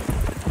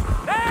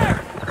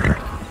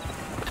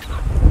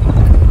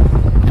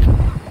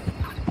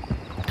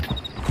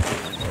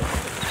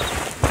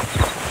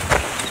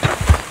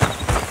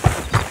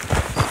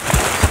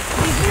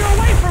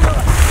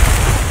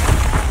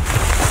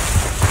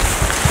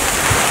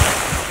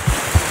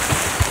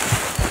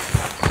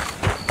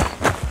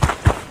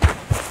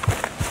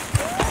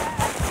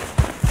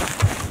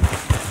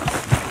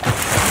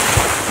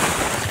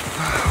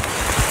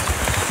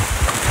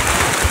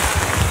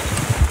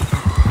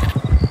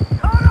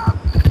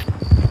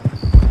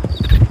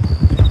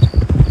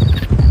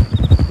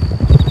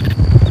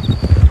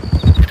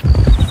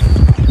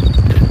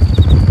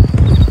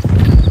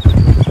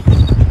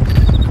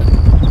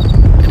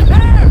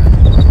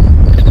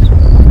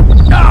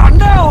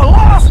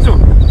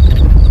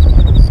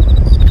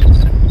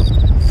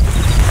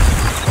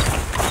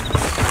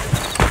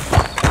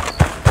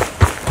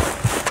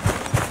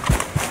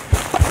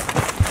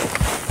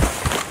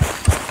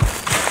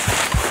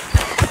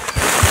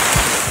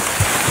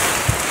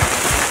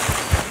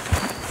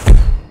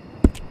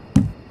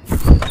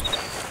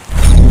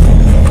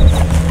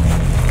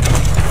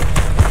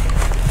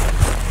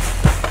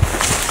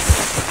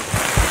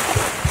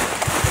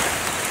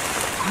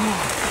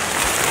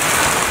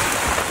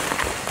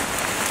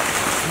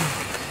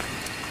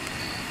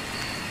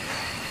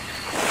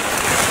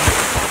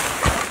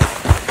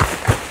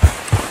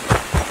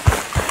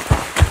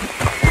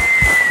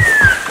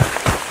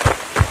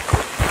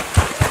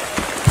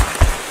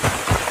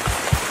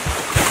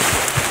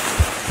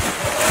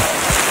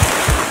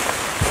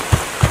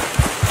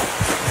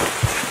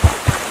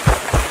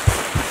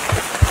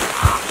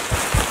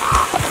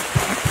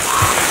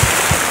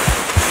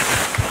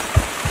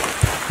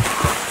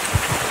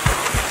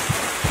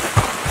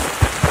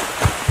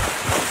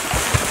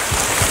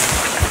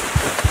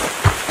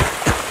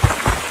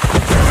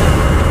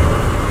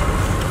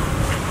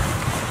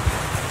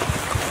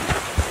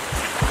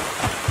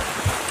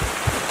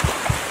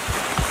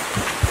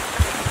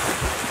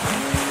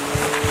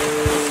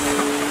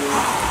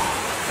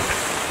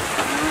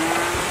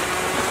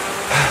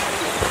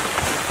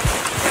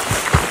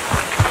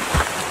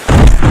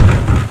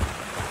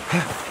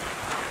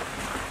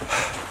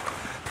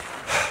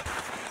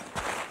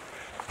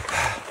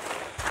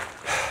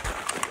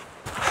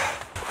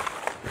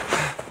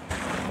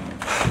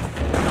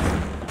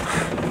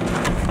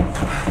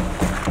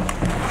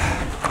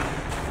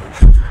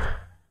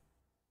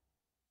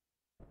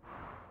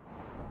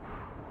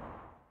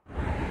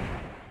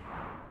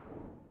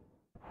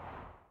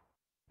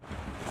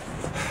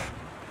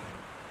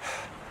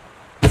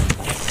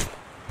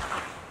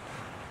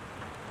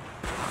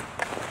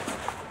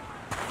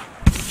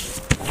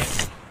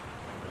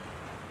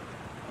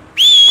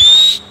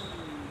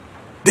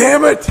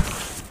 Damn it!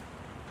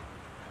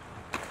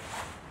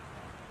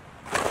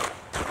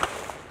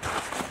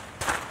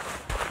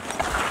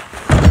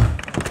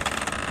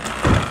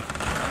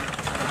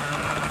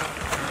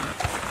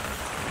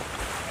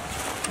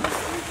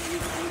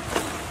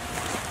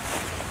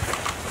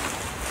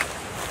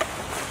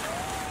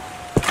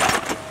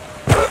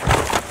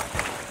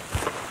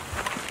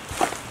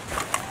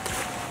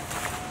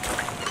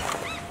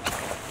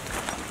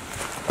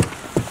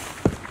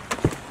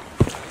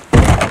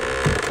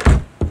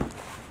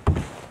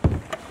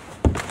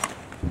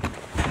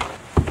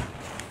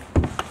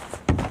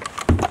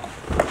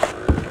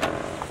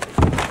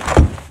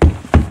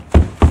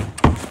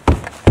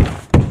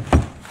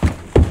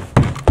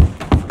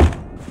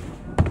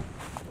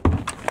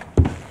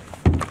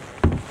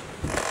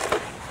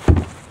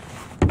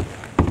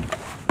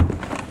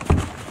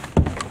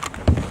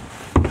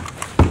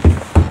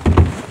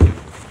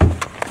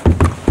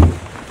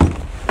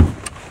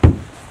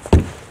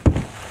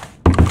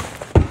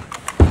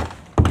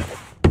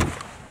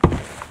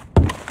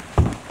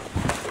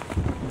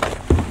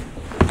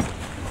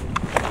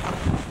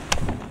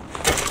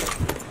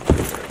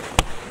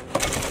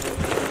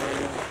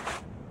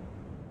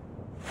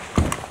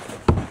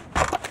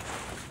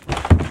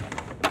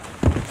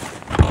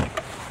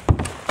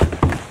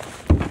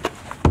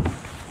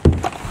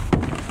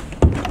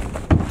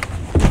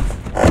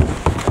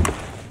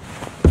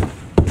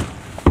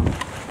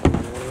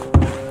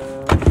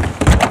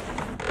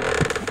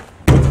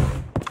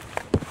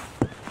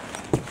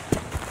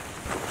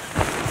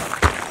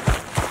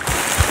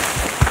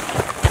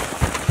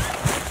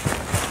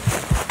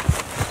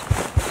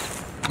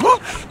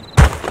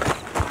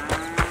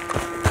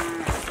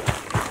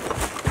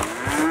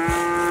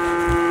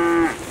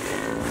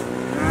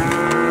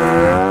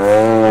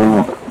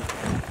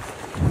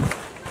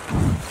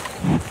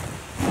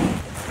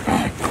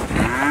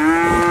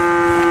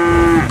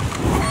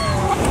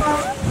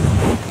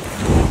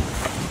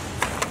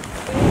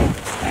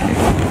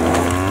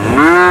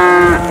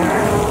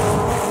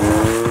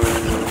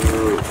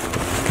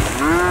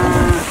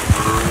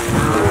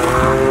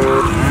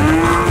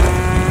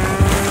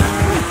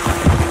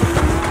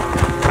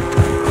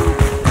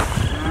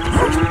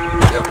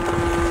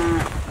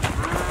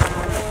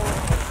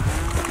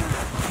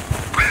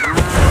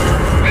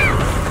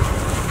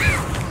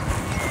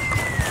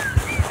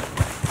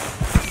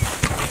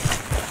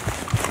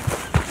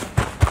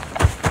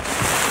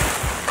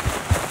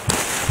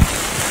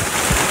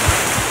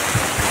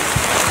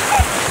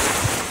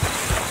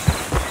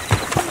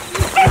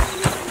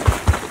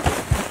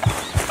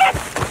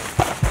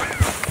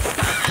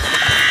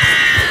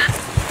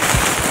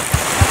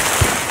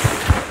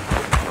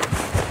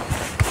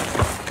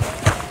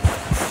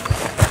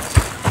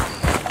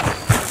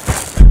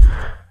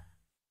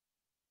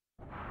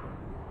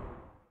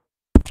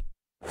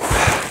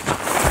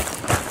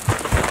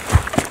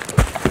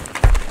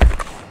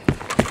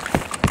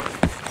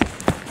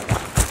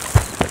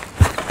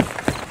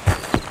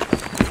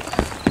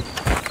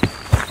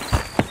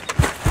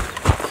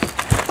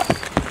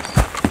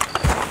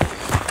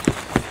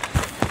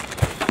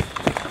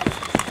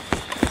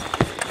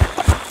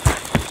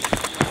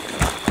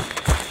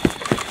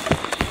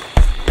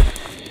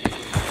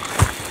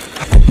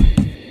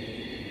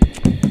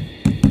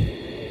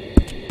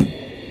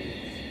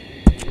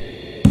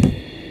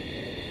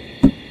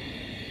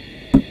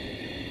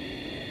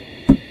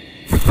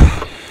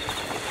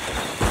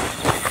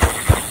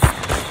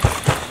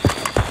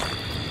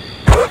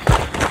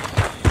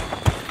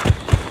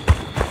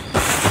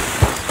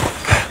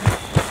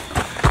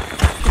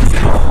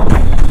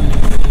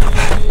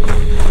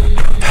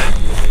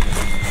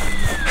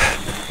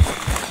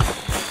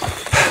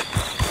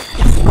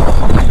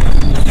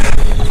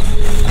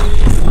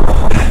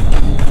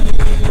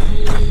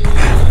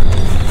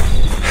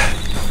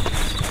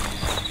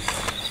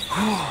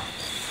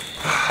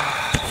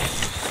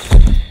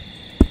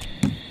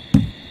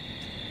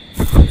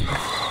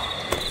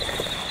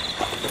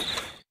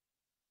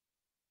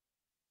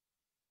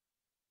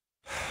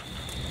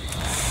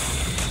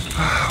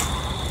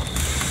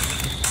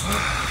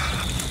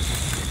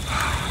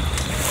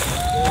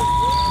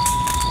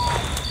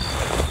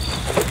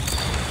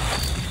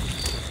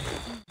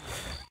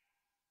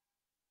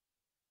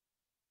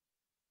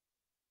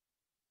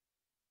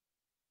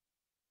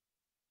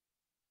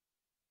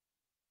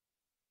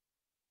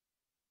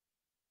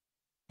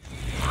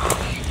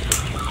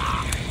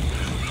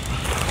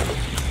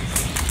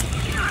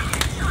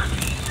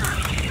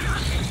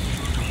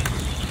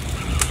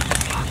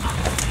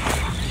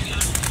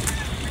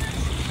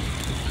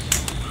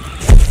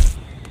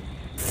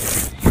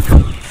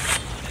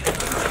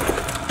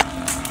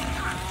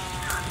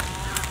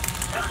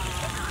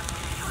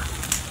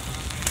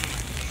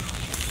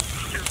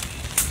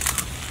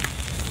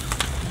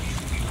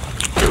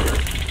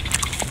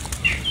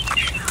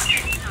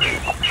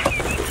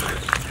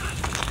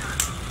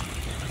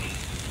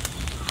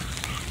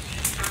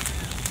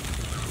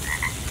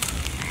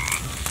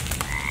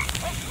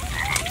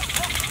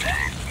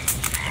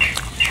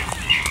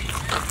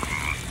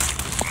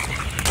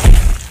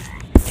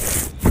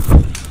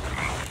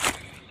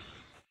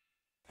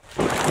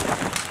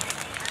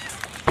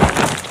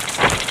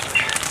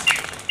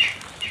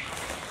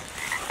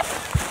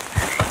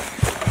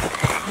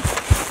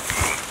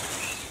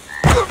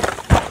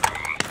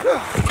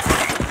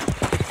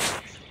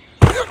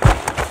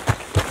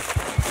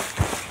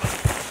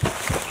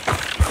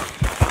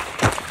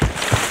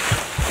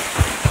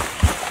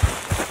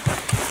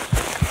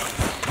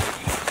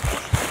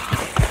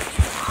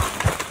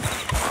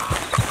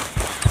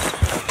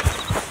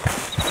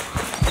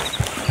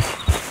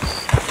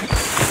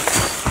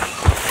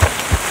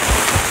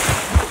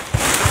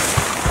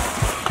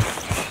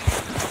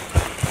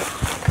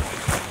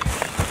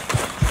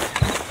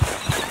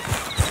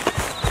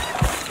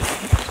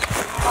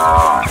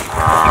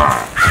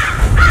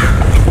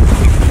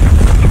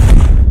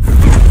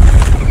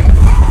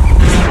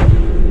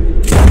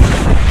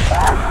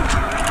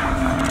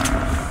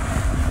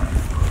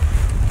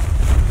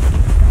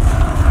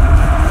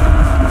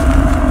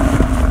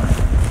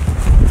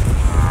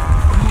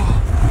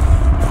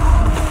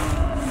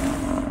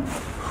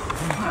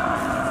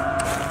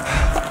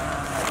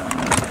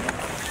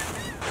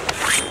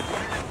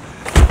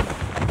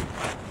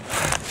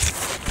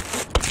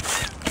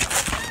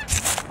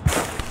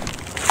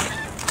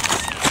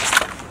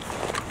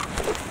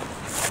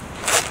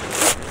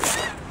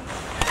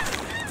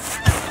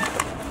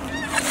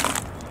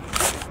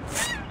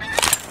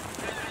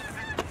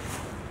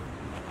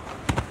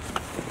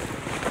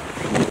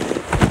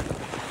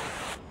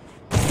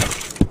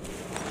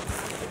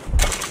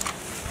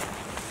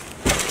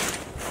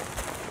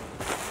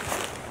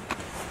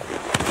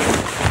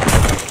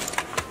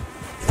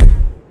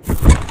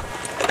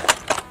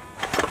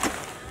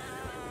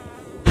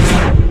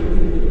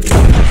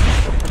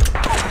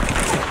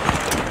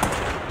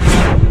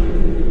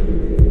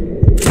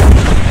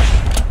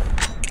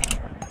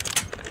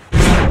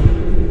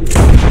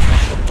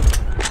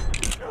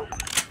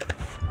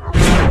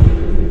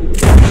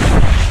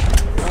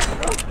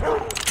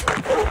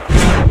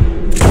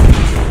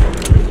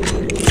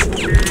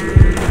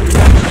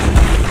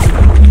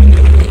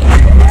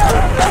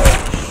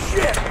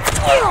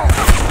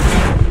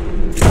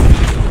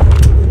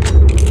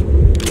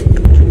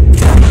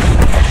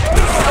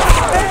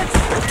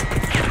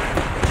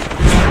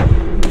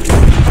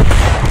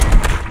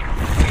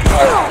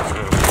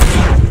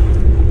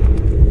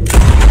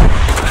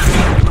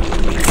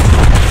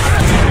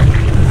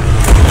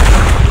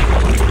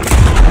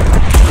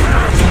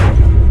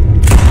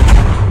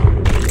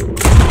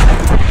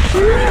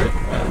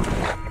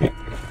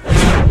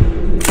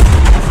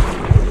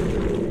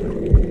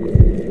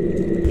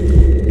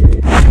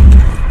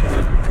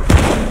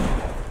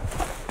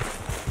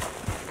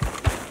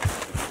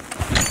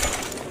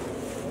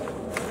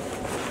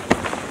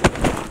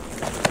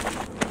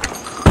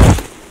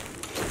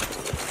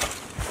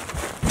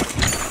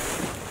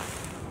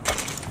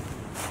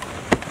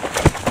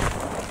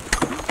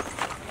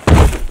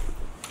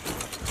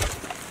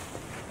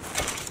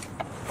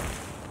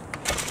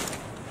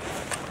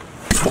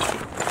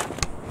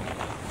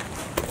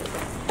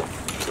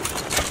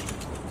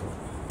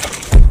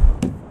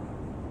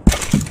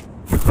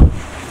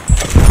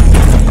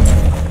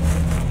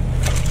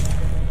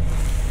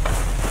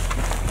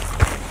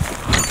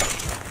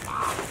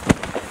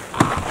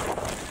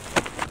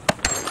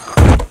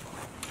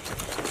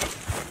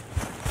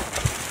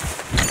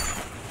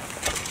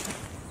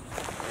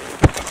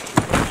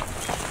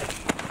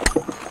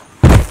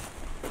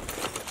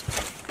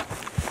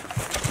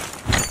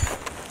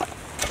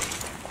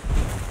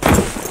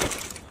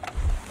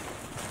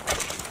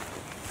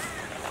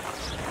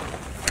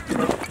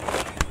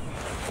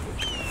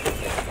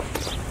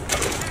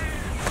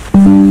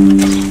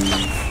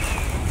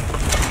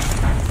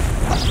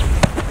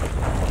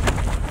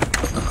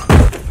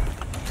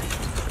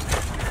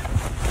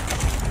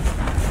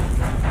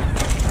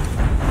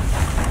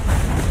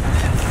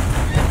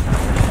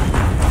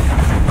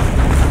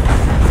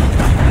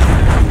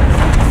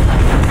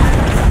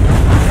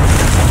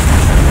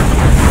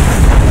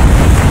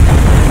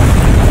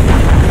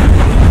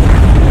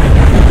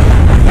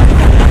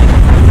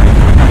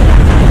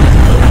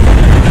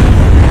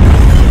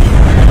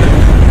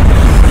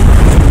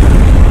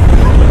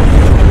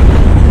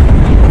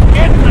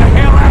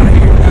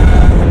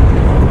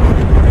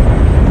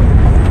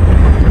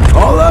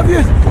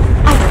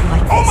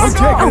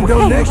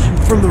 donation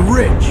from the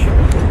rich.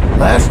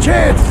 Last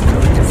chance.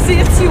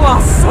 Since you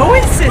are so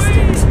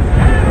insistent.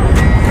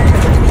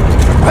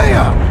 Pay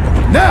up!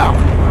 Now!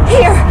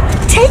 Here,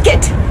 take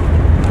it!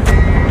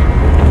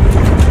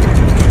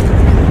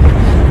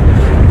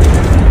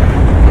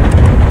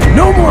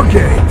 No more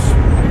games.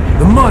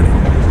 The money.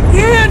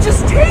 Yeah,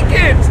 just take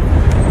it!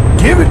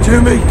 Give it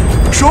to me.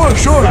 Sure,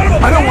 sure.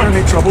 I don't want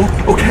any trouble,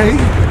 okay?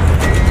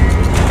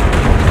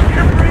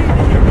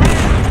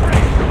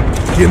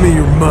 Give me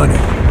your money.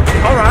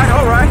 All right.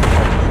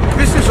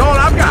 This is all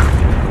I've got.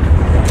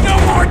 No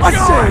more I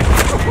joy!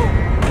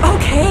 said,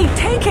 Okay,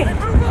 take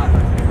it.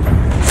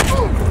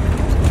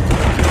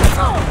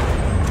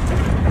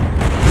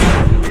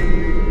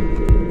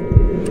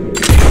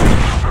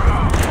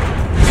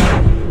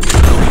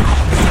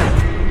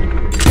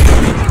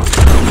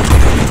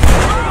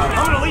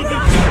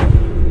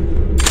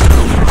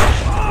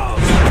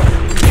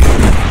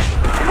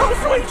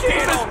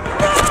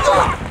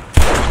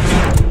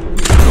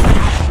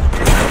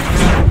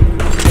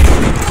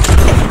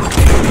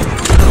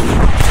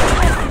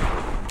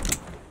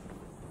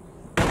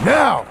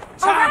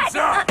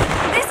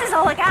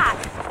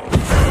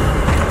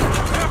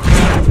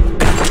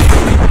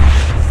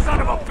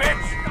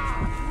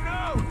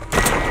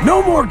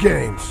 No more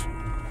games.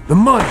 The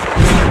money.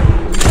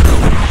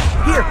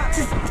 Here,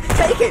 just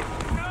take it.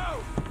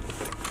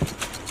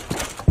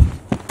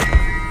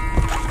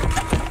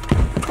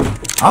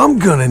 I'm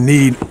gonna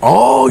need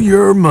all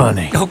your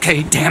money.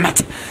 Okay, damn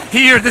it.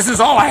 Here, this is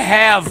all I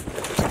have.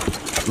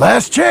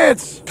 Last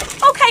chance.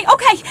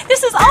 Okay,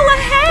 this is all I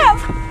have.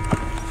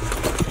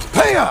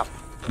 Pay up.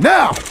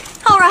 Now.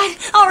 All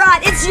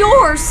right, it's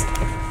yours.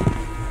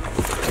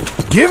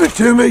 Give it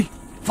to me.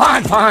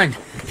 Fine.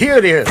 Here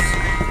it is.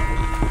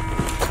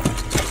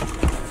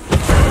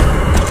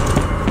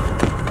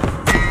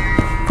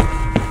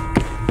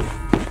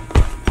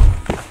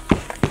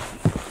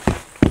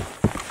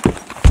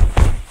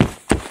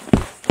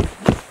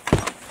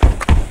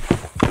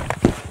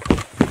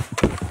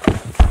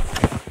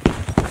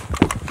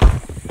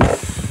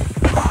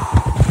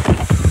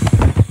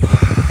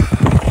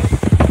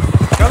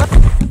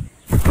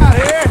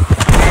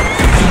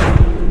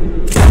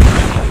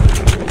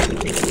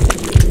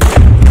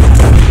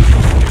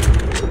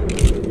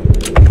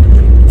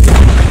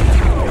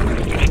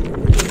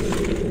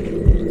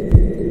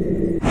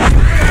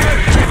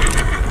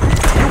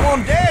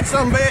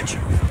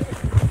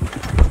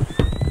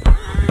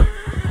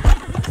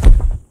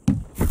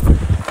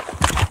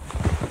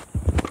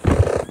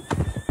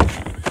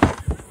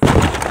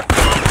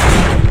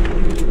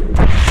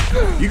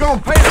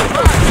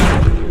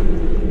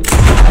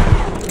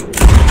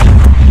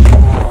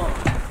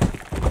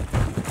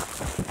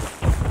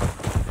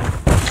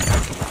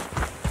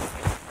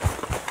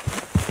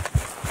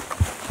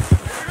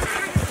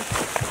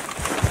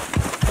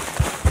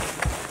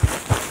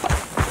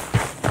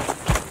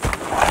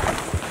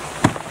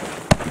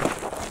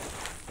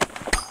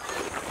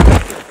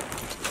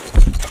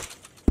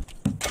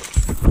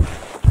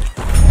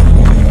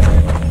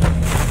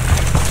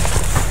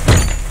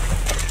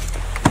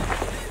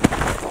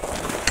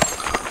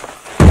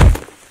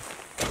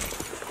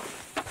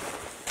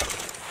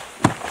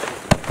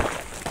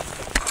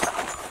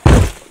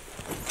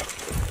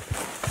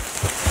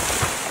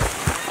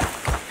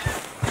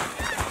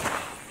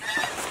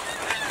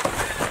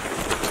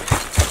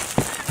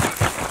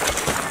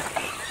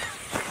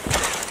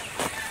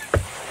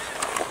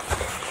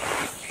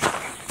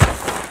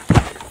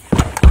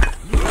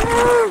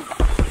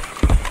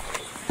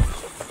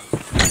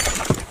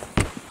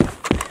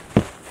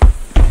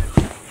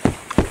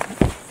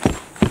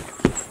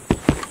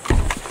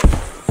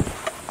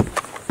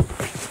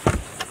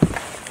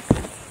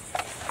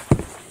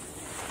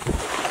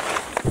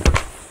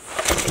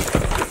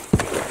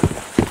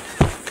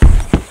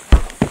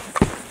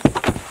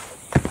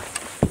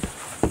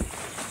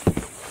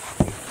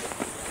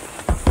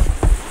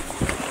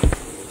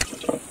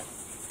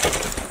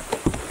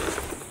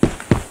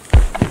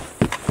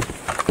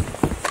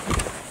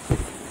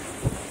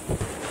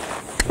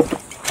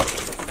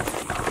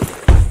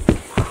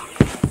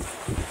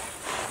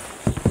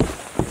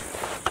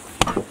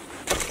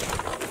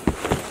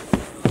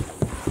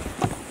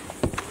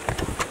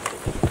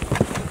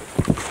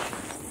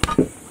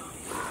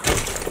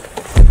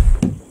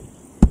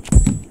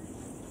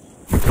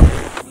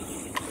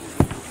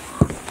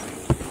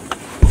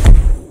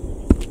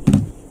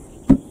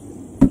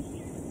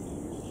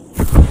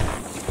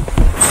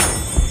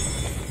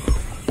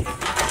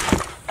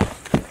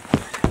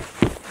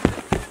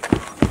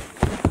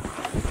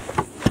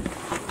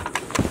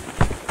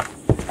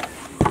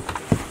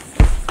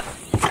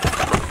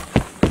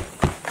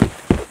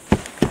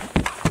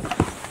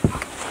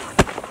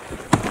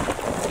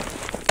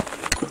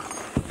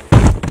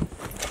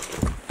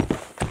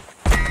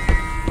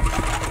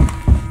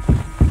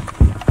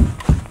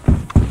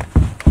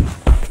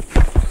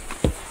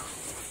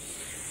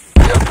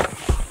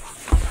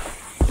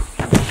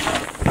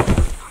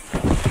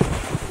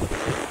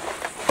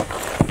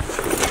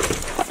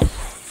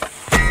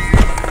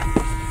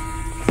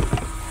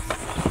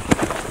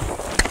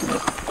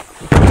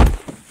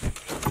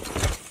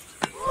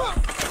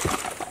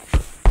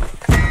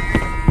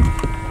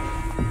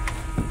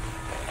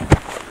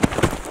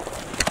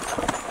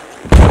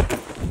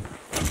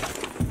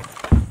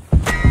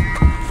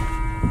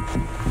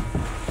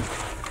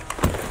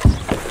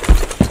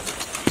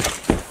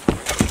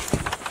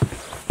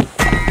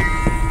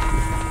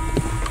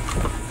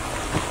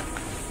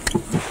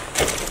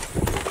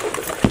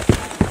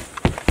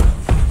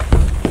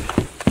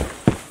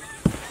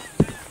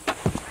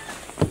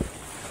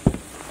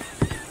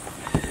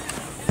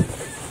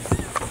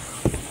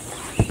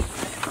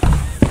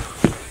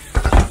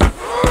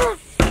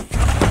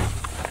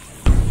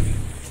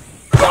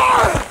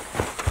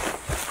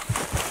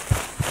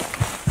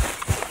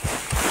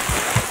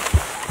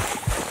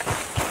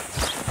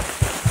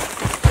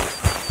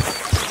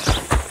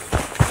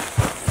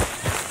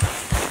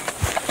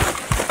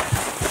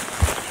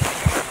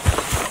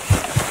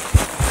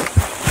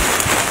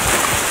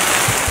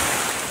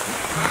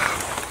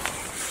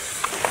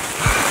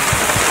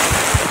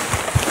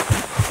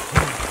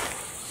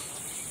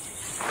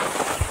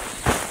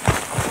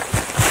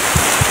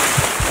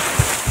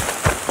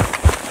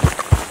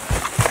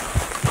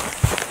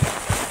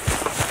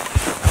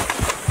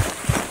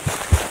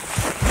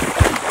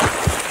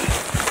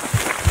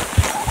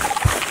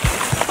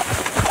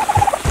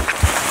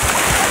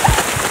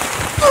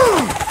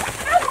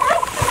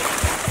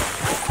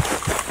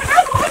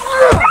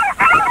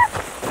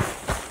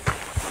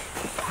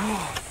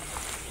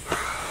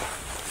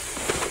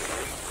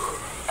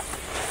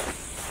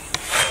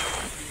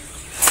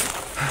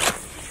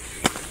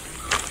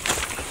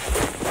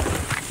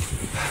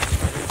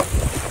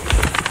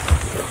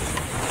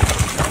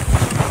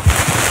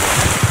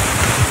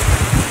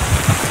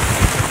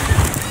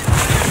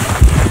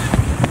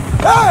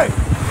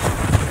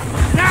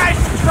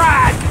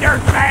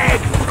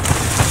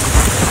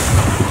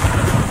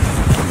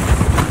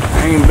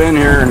 ain't been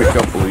here in a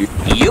couple of years.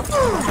 Yep.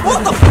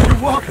 What the?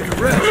 You're walking the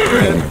rest,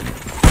 Fred.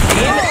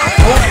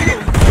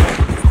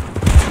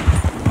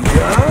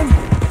 Done?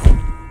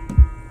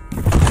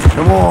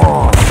 Come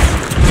on.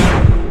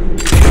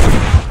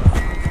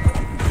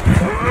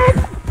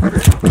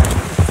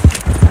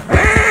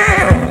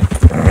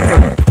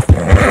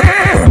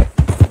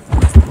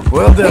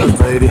 Well done,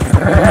 lady.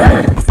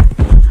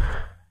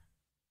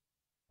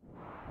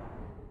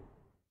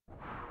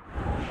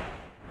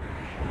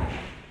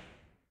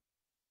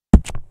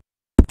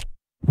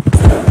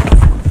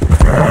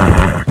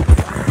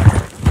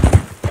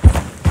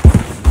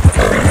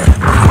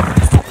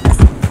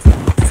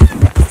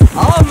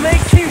 I'll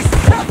make you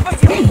suffer,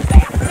 you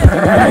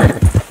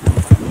bastard!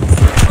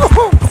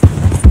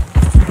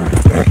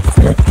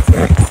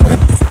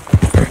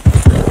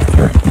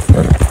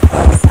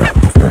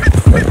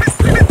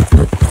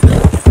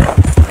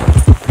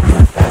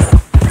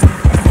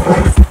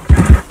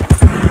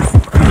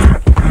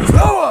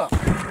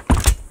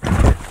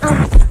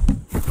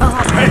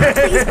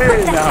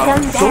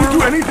 Don't do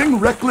anything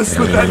reckless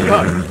with that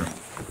gun.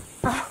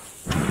 Oh,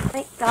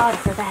 thank God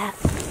for that.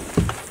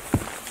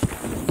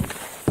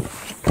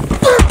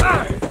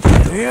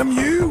 Damn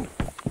you!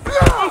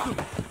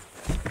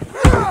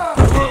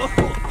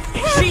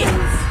 Shit!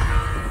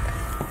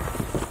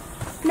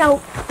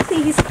 No,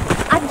 please.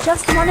 I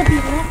just want to be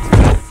left to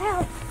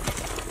myself.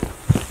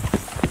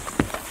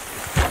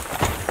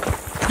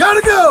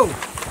 Gotta go!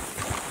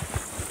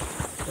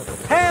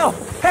 Help!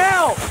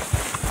 Help!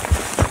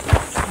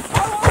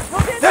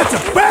 That's a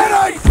bad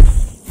idea!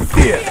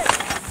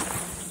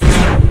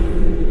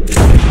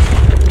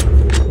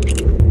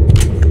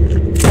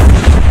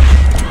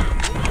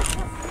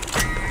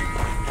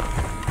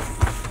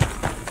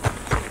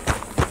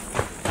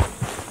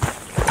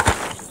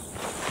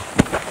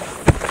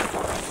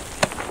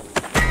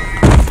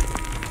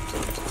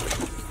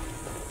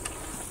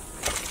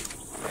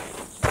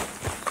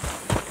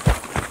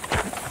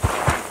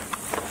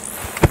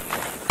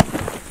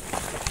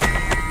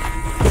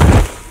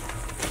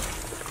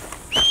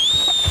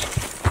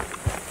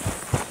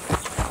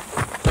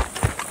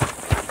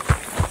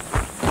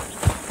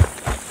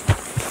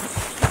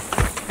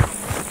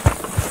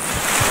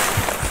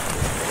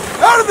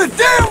 The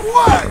damn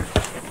way!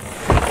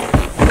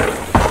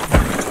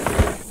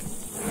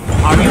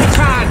 Are you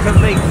trying to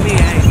make me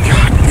angry?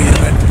 God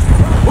damn it!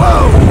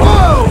 Whoa,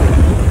 whoa!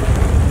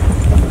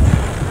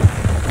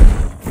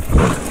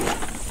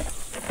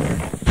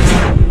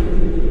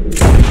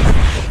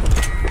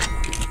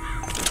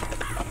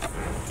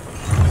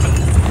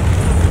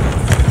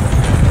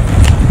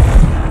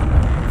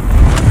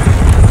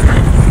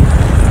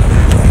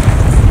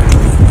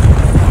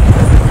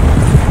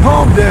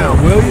 Calm down,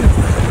 will you?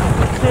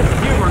 This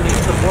humor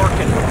needs some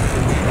working.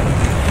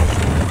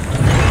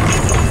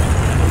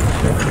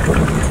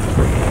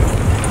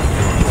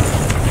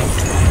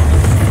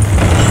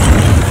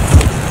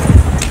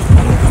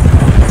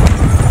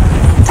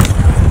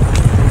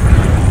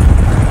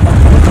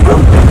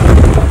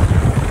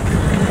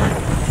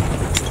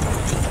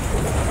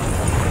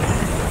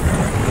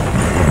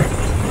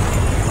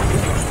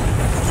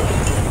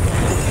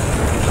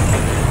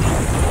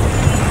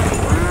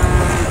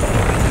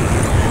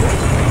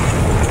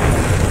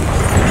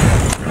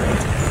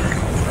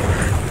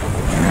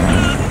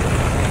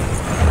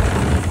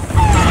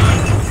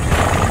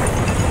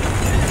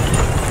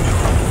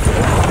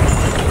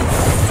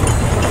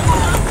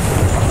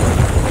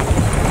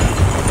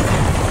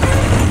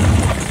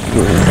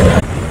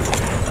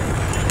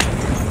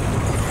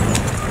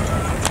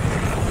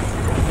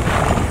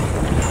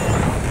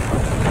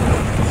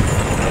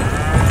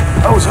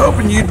 I was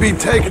hoping you'd be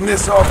taking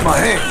this off my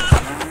hands.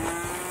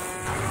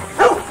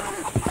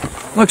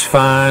 Looks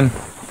fine.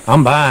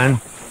 I'm buying.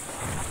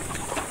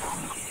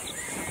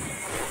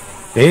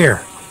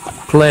 Here.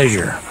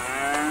 Pleasure.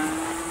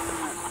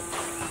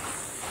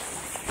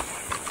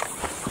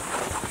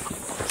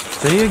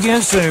 See you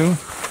again soon.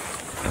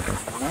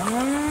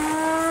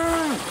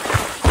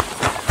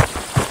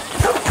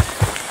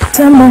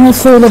 Sen bana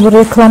söyle, bu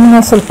reklamı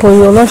nasıl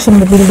koyuyorlar?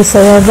 Şimdi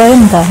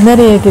bilgisayardayım da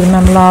nereye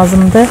girmem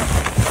lazımdı?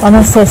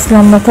 Bana sesli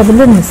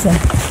anlatabilir misin?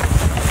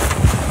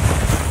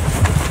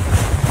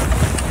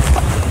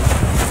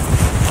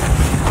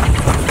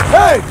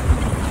 Hey!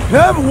 Can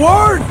I have a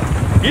word?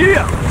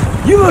 Yeah!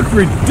 You look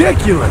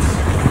ridiculous!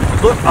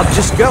 Look, I'll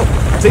just go.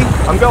 See?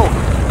 I'm going.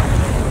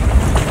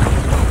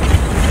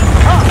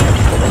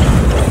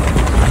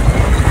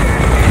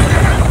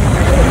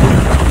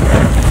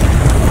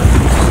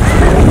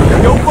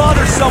 Go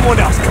bother someone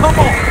else. Come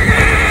on.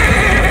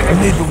 I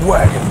need the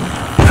wagon.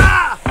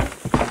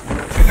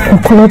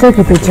 Okula da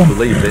gideceğim.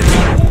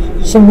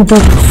 Şimdi de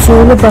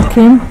söyle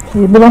bakayım.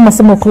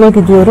 Bulamazsam okula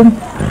gidiyorum.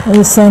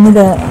 Seni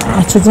de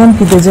açacağım,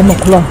 gideceğim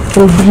okula.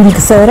 Bu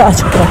bilgisayarı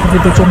açık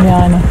bırakıp gideceğim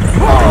yani.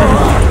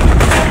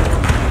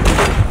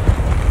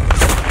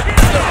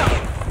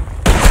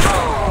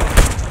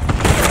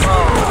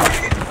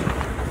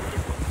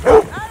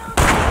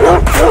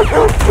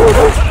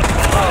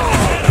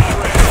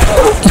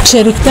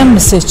 İçerikten mi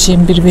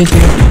seçeyim bir video?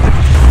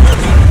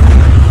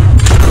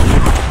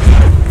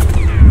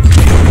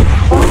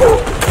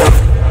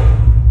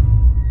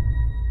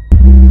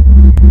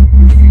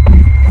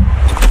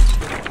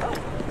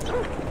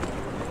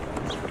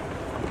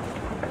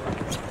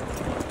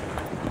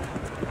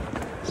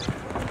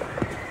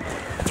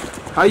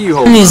 How you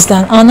hold?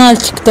 Analizden,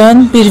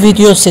 Analytik'ten bir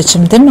video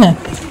seçim değil mi?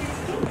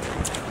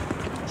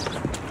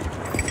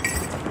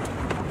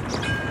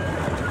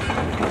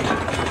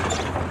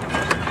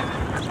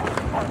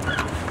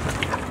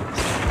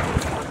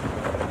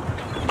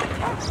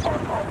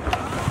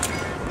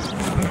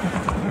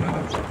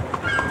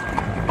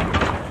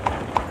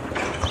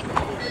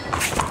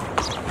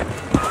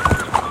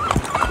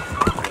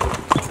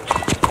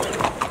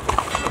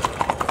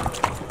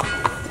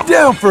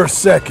 Down for a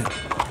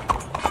second.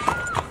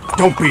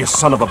 Don't be a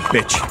son of a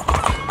bitch.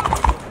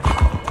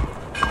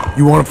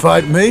 You want to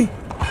fight me?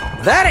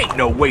 That ain't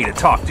no way to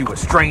talk to a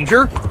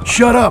stranger.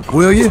 Shut up,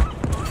 will you?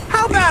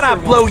 How about I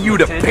blow you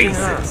to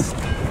pieces?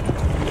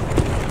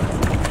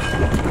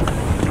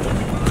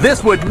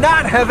 This would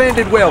not have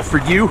ended well for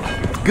you.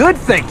 Good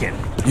thinking.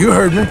 You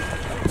heard me.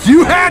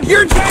 You had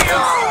your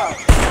chance!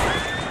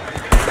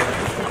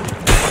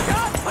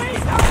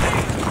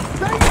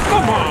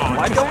 Come on,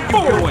 why don't you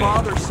go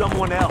bother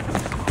someone else?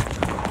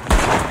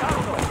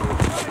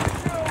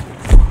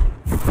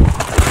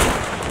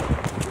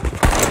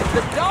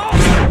 The dog!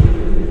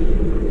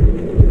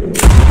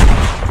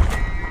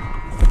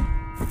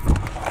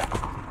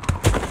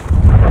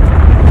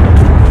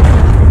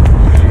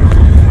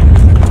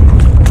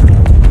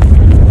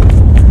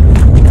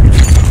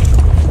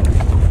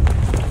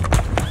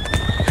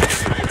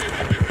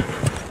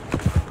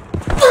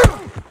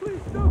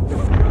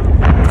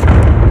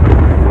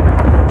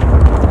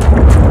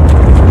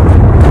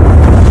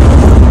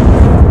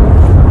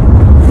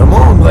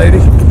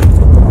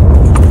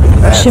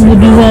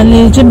 Şimdi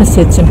düzenleyici mi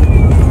seçim?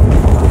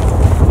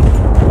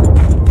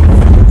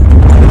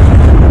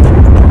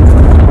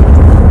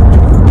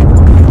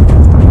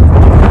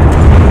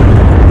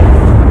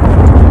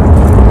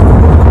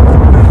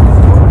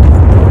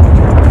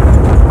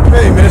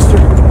 Hey, mister.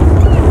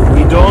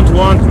 We don't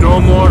want no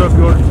more of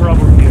your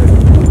trouble here.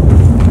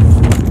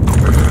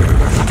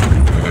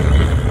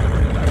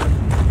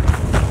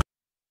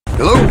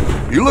 Hello?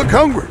 You look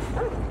hungry.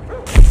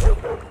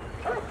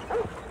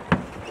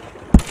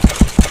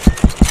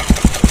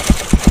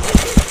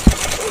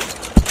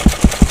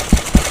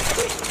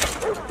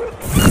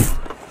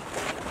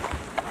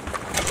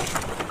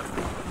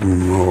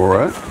 All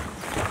right.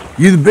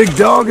 You the big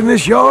dog in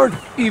this yard?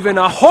 Even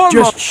a whole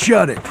Just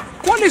shut it.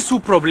 ¿Cuál es su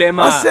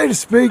problema? I say to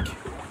speak.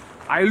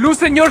 I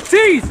loosen your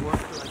teeth.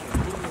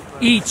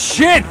 Eat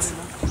shit.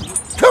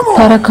 Come on.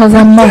 Para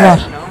kazanma var.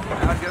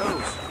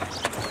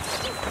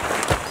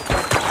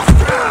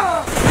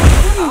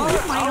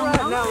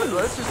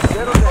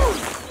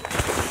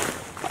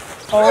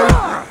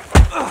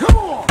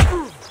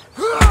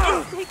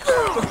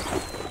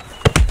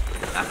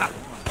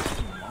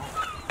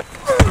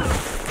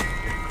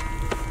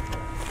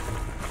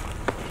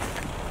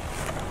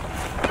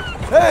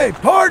 Hey,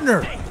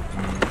 partner!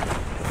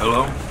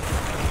 Hello?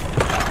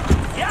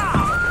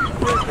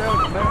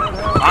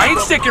 I ain't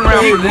sticking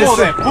around for this.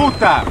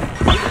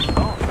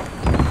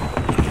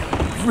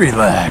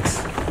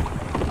 Relax.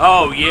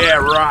 Oh, yeah,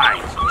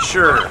 right.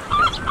 Sure.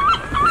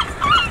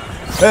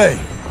 Hey,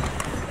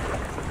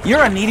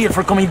 You're an idiot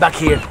for coming back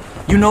here.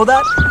 You know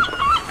that?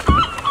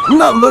 I'm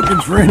not looking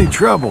for any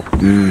trouble.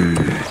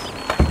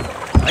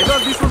 I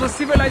thought this was a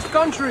civilized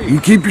country.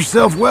 You keep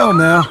yourself well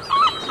now.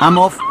 I'm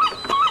off.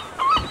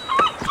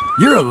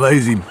 You're a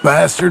lazy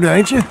bastard,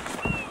 ain't you?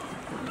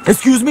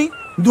 Excuse me?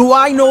 Do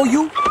I know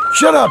you?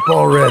 Shut up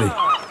already.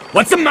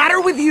 What's the matter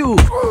with you?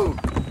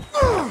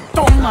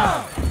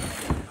 Toma!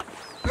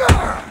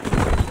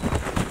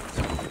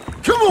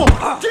 Come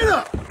on, get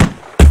up!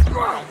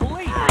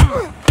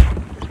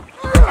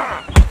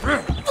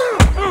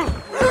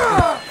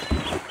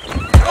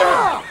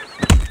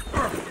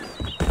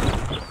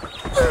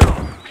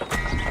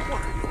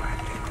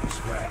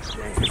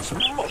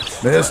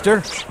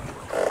 Mister,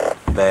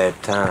 Bad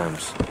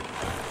times.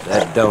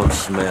 That don't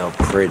smell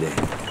pretty.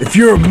 if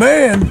you're a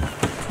man,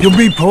 you'll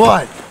be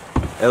polite.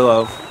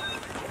 Hello.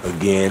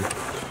 Again.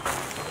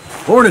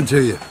 Morning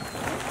to you.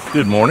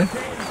 Good morning.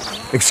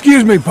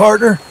 Excuse me,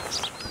 partner.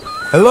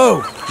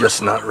 Hello.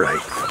 Just not right.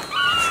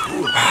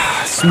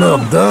 I smell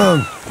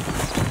dung.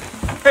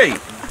 Hey,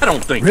 I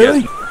don't think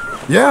Really?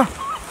 Yeah?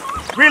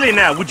 Really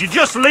now, would you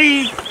just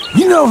leave?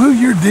 You know who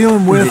you're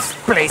dealing with? This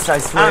place, I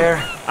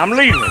swear. I'm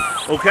leaving,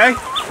 okay?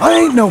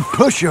 I ain't no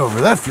pushover,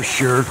 that's for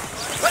sure.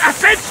 I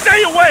said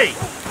stay away!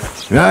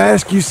 Can I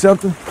ask you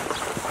something?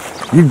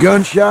 You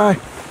gun shy?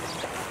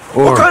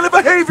 Or What kind of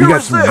behavior you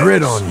got is some this?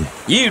 grit on you?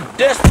 You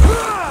desperate.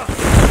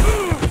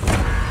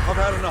 I've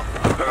had enough.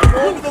 I'm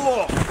going to the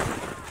law.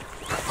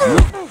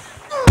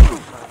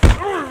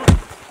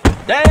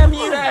 Damn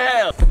you to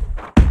hell.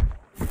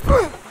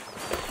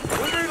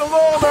 We need a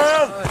law,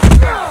 man!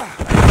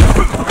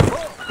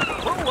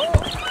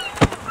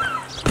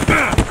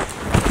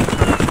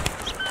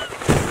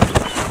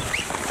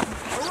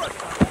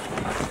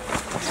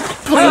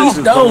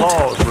 Please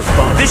don't.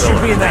 This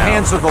should be in the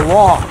hands of the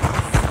law.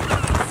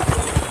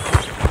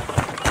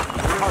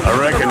 I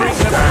reckon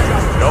it's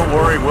time. Don't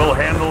worry, we'll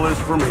handle this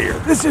from here.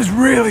 This is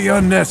really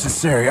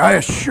unnecessary, I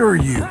assure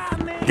you.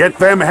 Get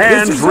them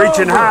hands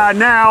reaching high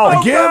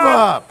now. Give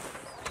up.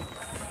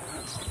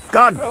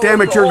 God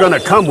damn it, you're gonna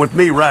come with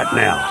me right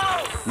now.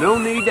 No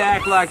need to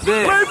act like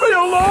this. Leave me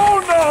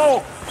alone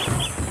now!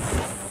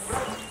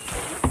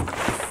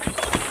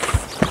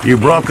 You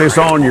brought this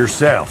on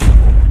yourself.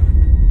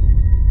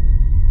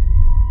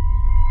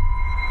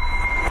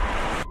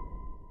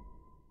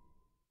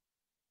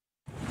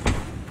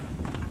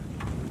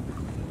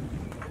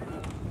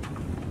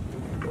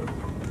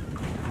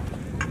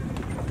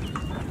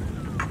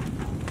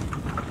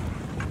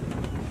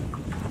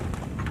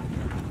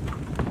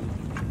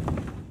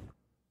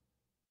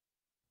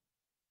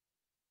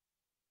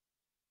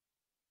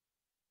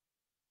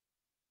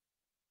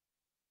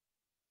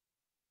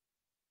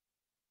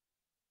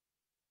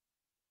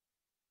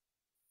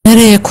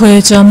 Nereye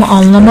koyacağımı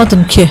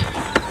anlamadım ki.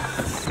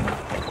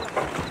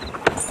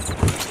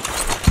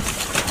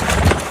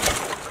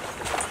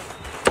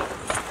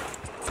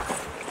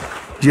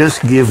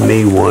 Just give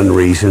me one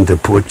reason to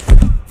put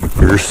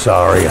your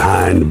sorry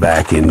hind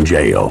back in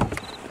jail.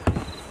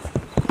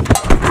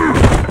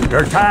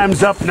 Your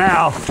time's up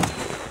now.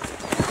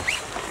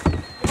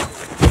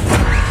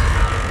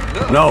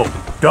 No,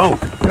 don't.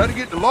 Gotta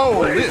get the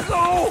law on this.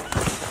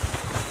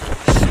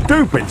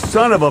 Stupid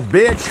son of a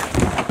bitch.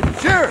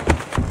 Sure.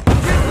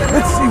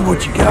 Let's see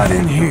what you got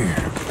in here.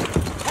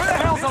 Where the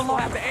hell's the law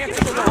have to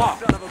answer to the law?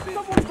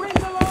 Someone bring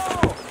the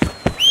law!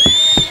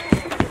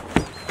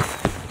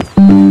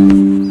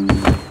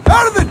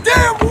 Out of the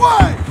damn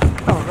way!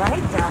 All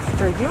right,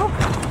 after you.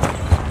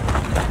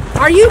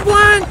 Are you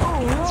blind?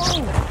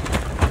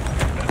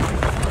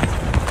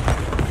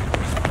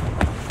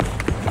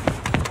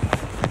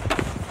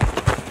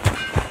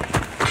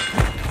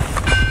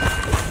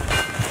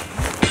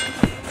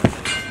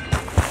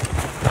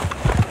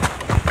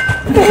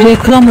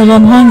 Reklam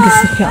olan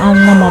hangisi ki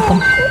anlamadım.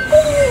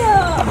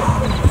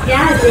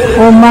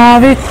 O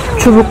mavi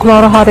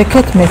çubukları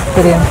hareket mi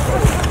ettireyim?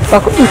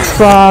 Bak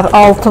 3 var,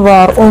 6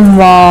 var, 10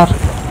 var.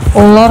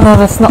 Onların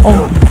arasında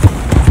 10.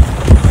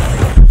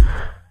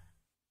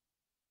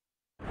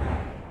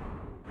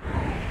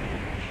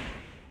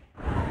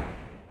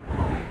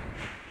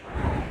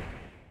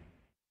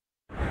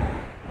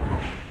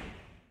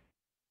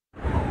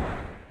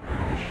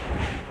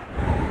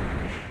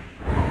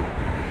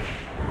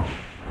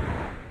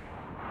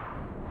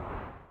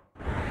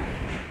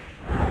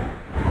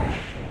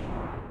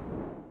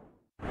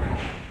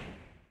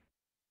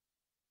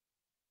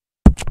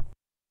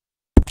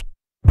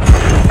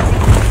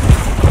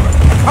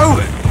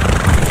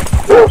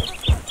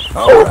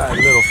 All right,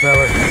 little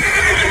fella.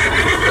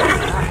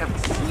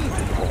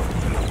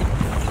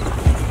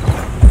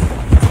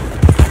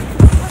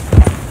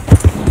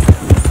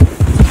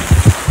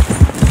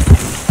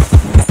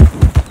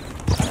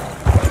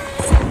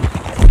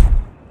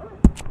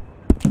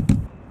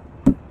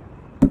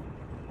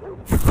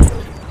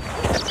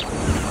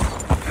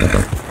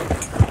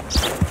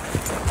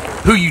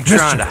 Who you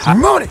trying to hide?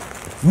 Money!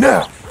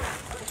 Now!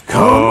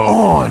 Come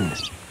on!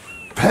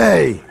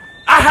 Pay!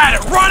 I had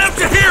it right up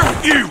to here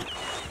with you!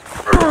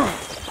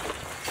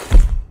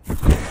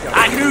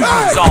 I knew you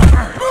was on.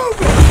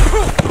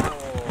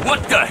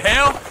 What the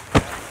hell?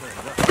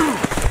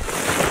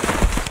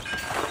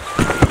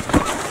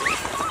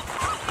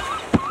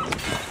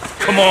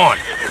 Come on,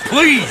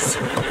 please!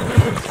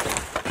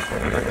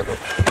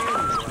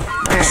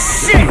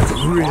 Shit!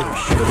 Really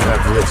should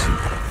have listened.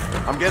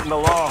 I'm getting the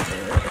law.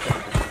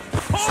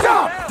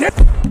 Stop! Damn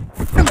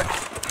it!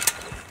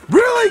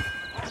 Really?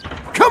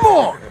 Come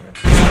on!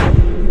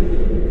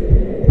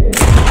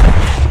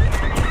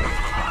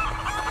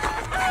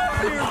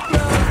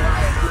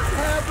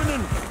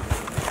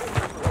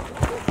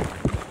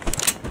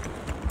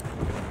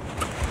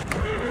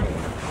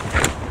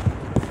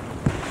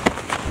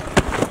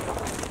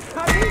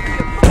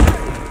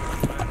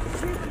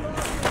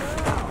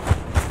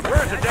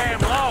 Where's the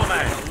damn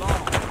lawman?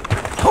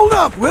 Hold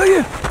up, will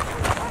you?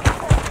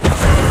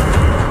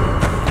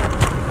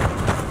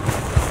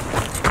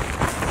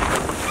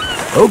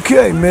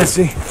 Okay,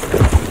 Missy.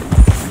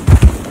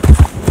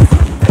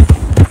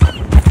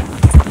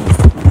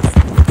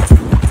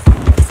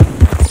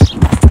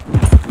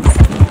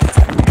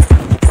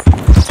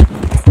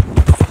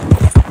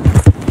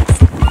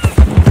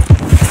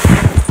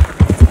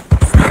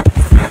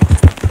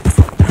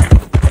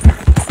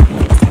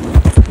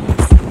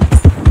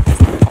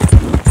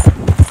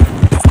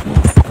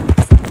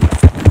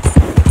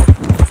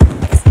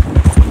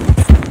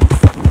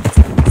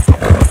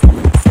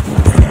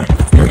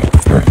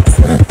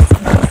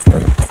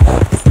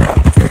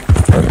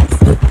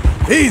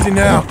 Easy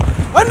now.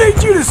 I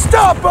need you to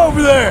stop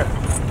over there.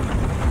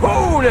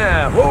 Whoa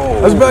now, whoa.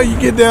 How's about you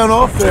get down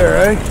off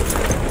there, eh?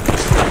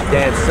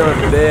 Damn son of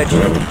a bitch.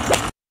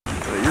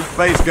 Your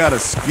face got a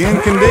skin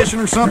condition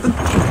or something?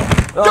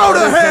 Go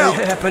to hell!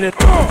 Happening.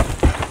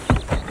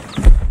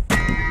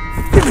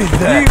 Give me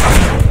that.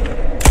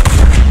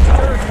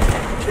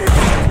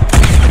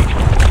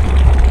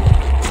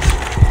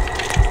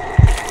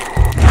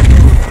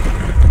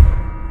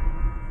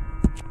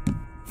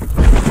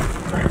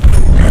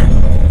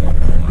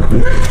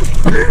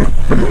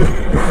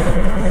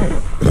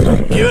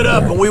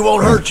 up and we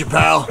won't hurt you,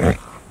 pal.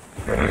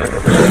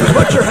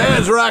 Put your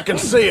hands where I can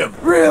see them.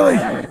 Really?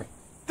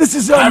 This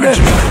is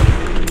unnecessary.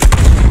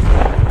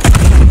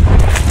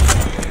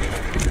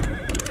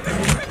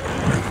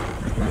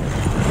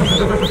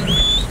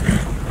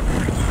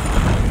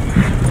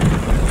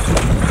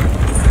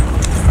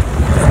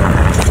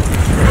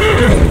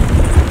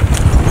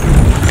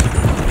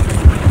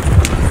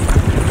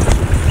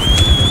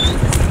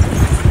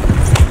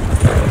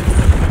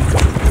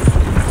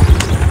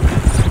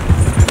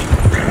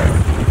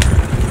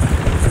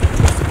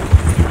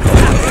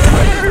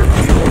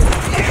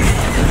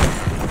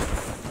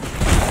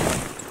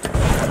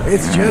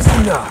 It's just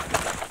enough.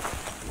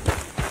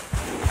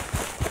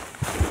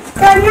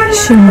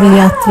 Şimdi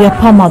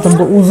yapamadım,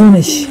 bu uzun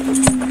iş.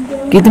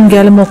 Gidim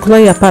gelim okula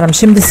yaparım.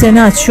 Şimdi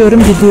seni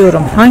açıyorum,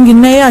 gidiyorum.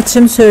 Hangi neyi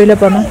açayım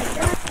söyle bana.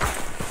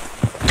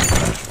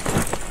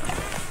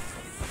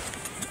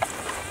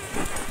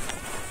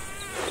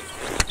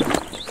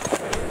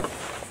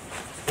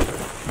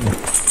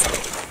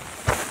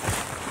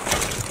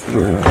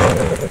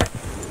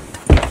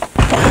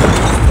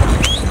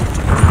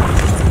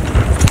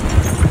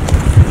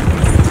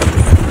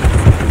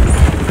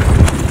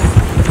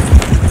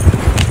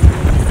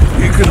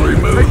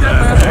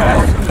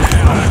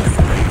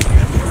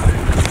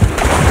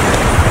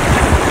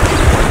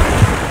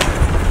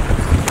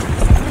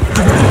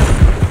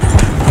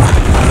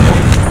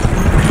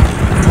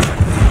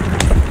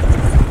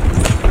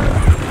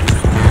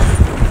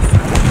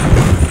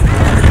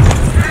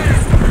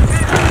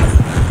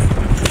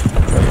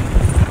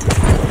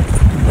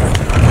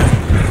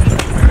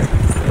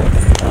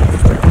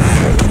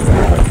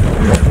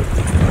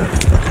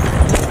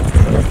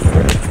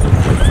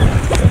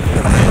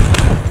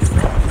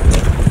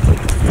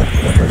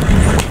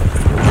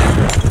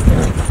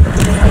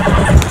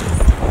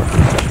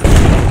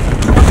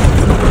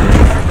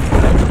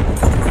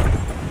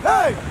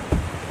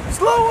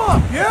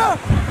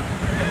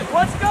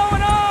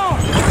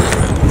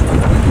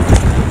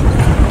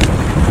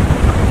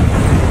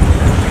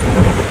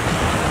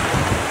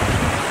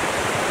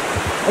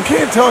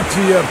 Talk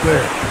to you up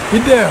there.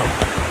 Get down.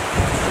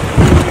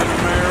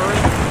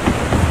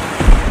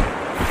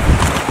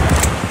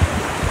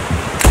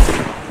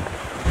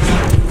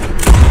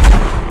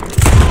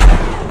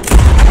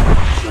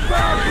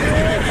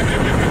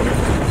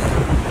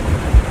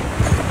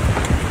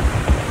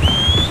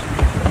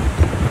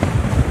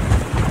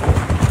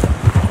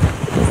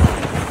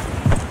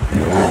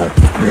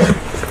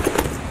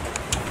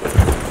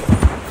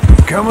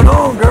 Coming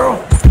on,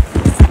 girl.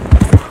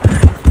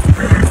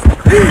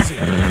 Easy.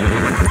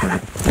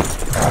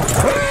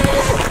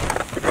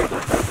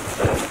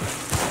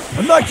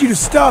 I'd like you to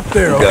stop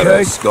there, okay? Got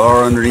a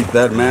scar underneath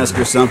that mask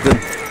or something?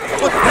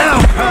 Look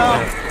down, pal!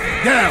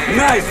 Down!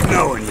 Nice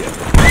knowing you!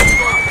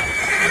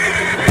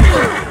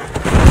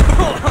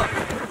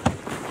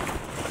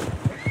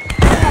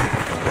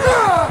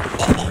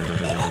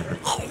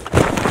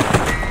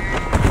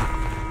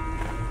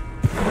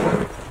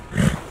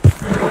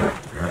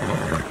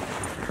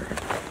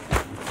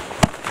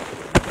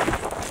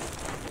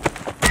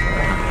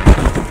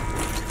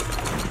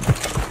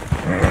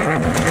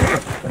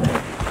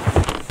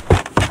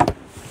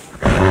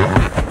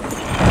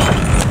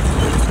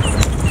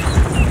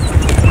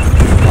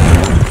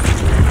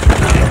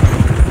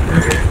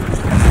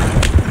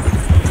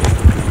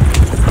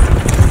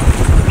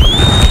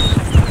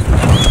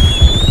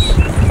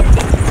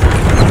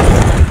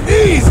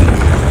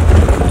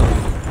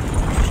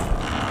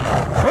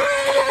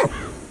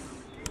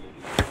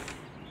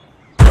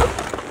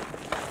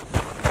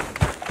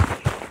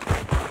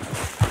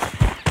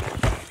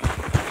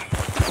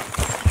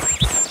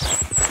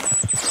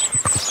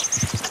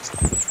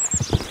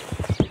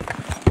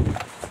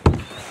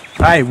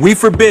 Hey, we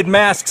forbid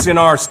masks in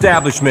our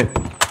establishment.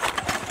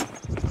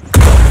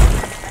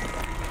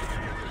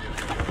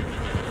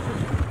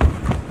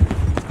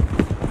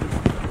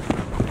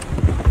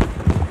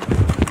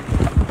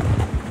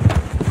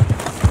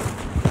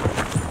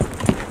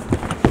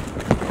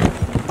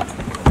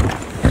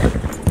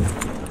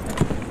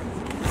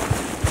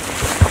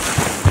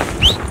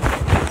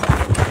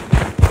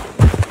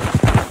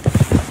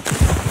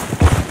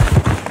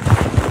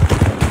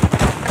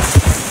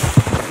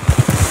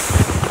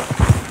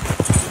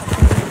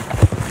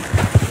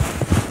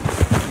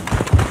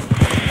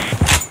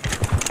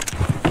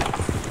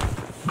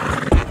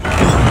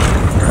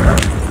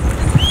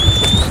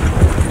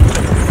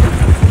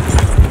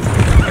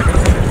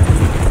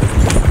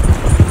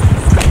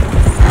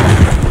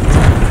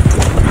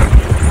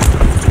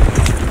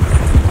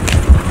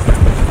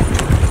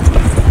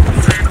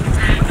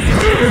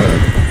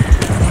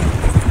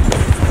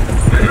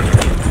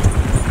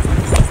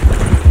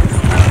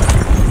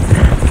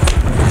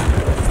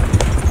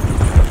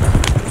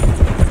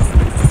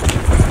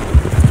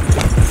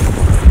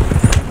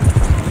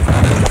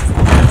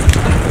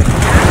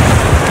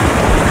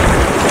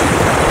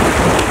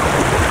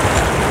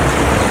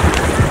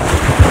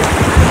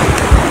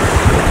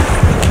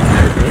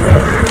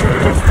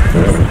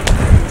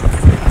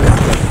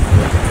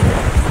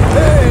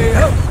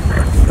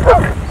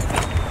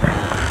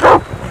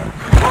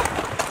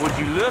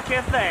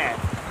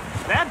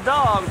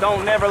 dog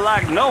don't never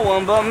like no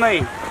one but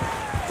me.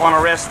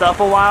 Wanna rest up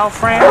a while,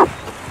 friend?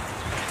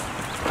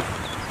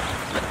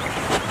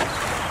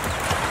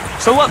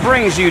 So what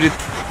brings you to...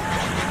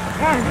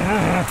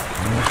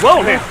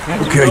 Whoa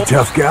now! Okay,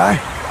 tough guy.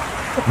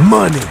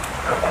 Money.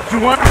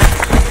 You want...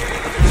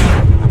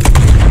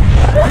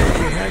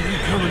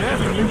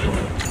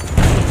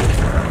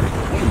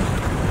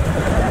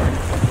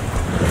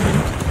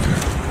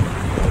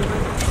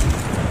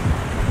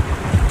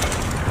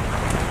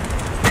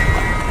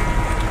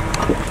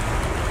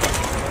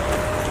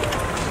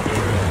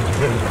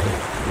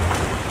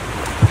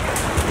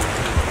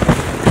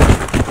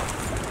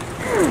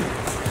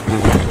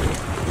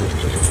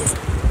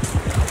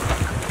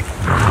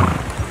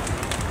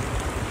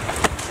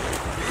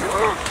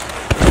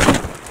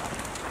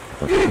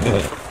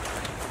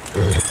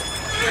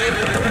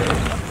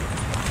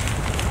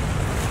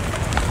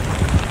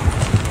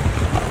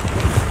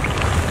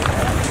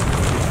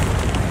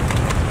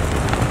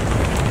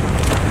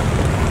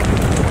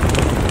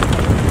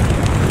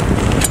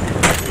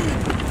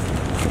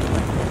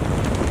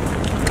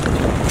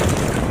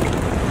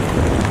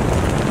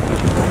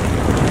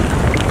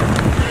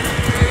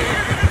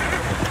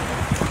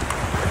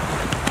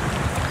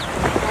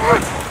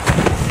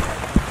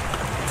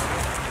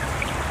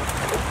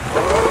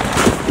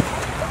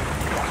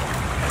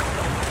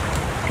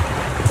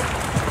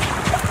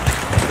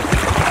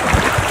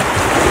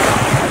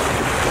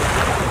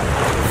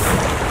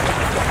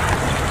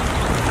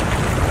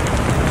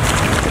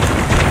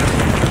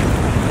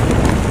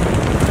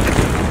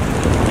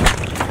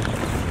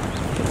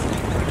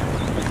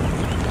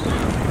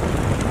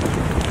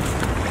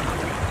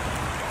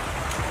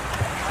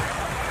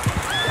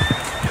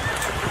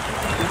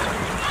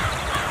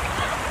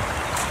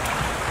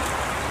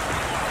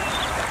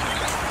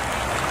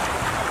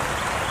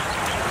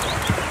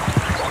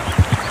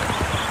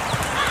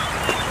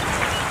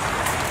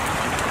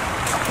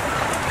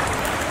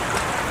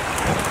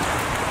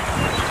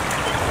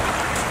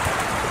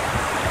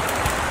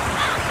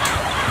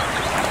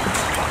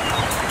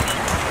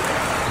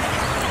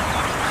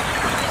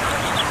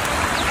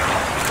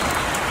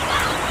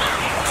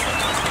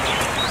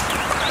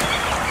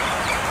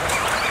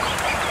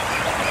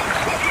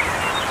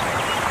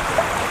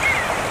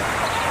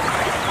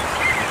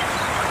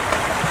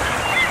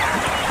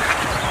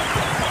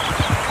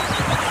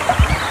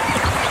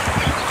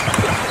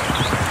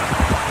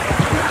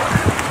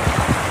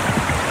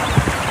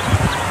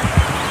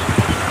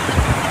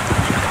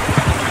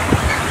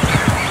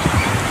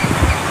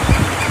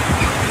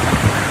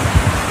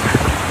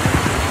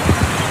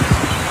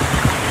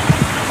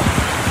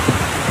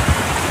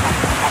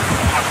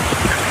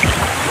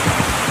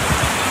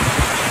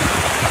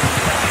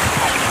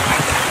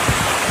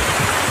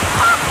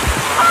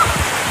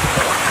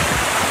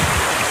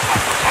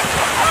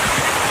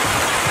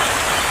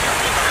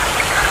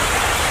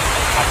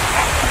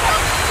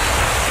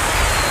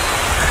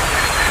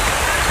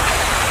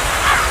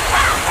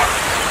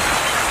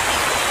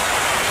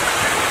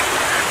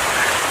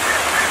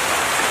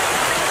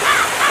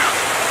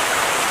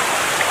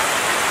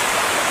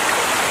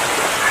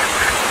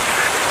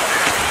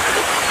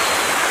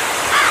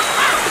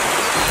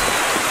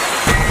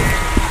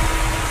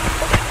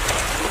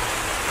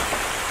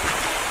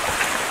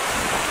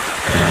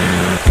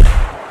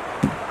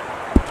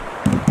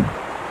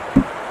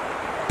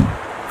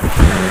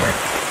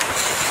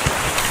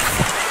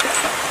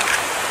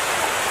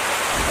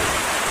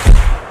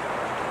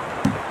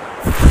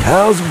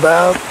 How's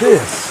about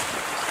this?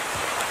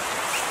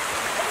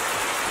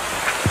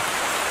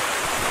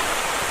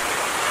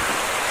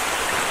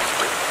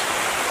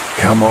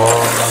 Come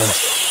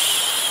on.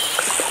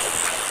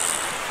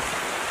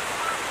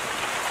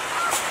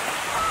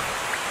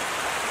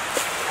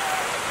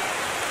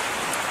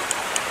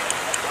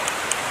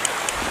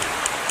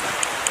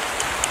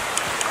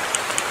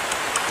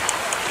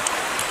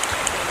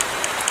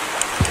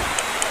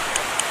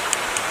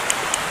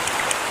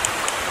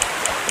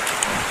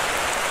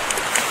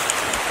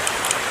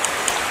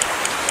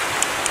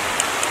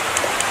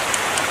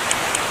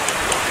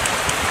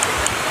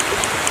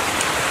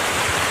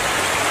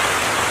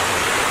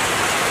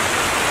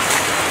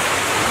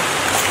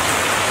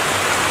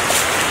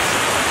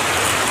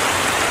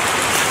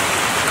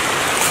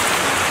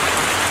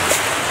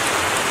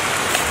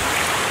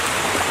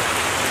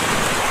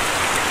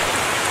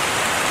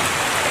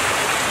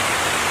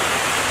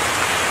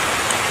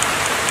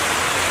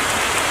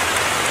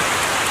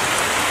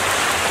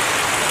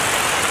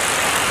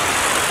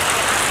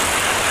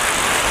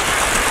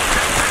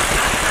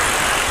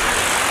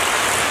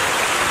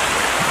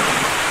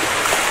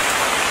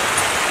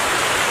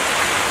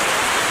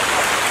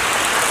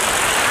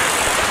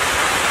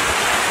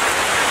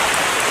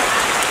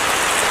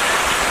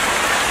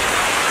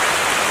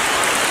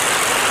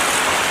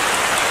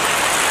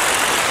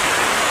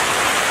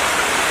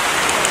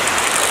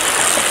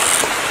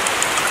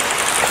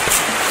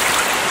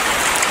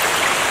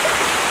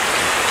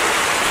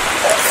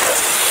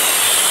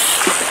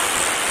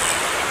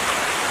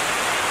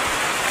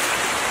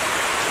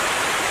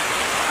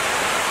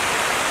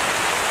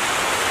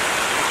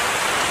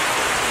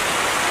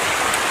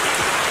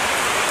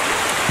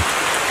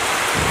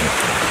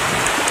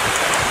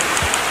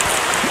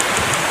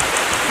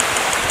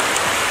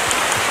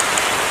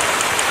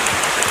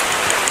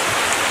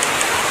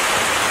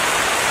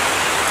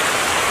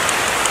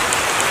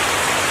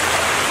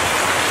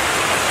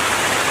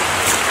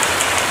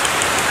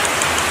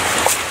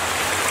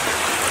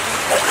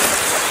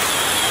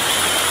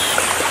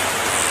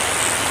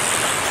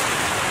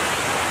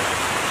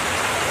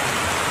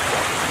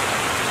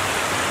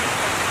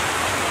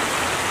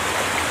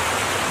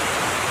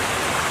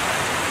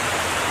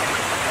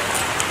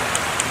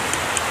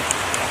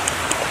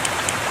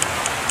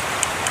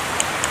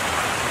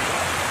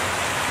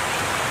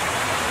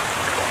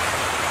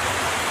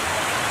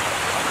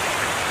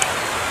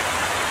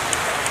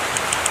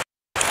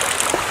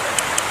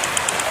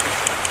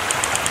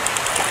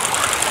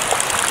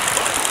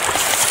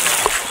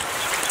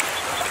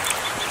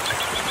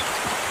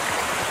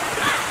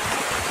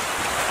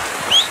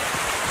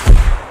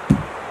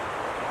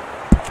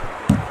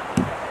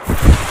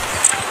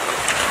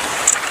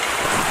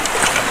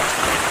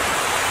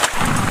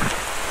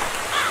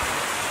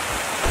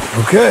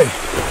 Okay.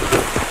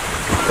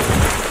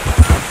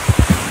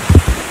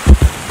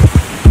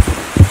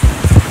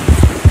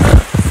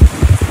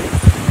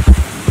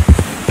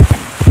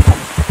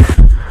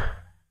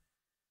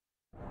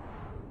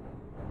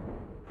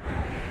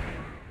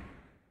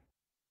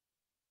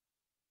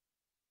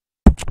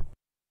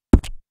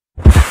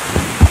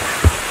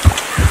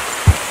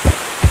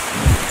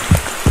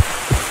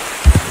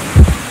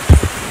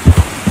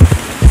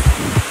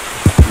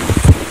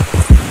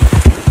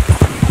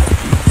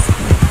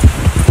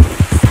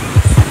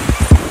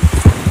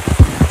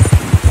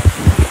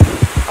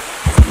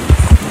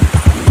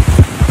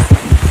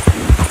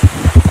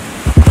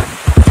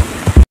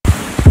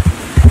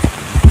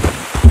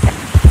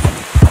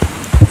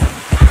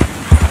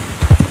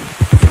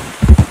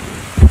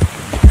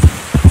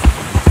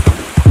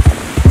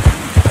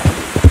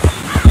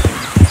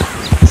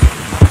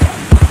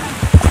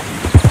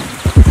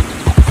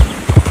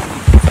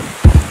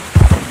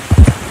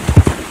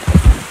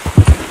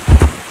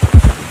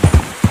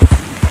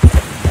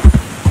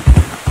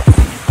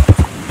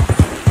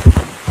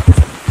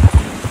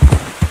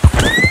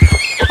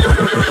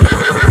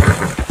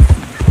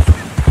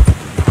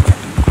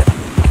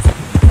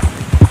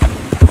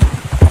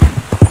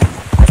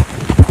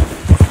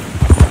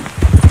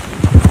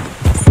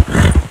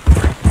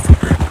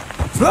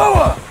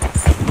 Slower!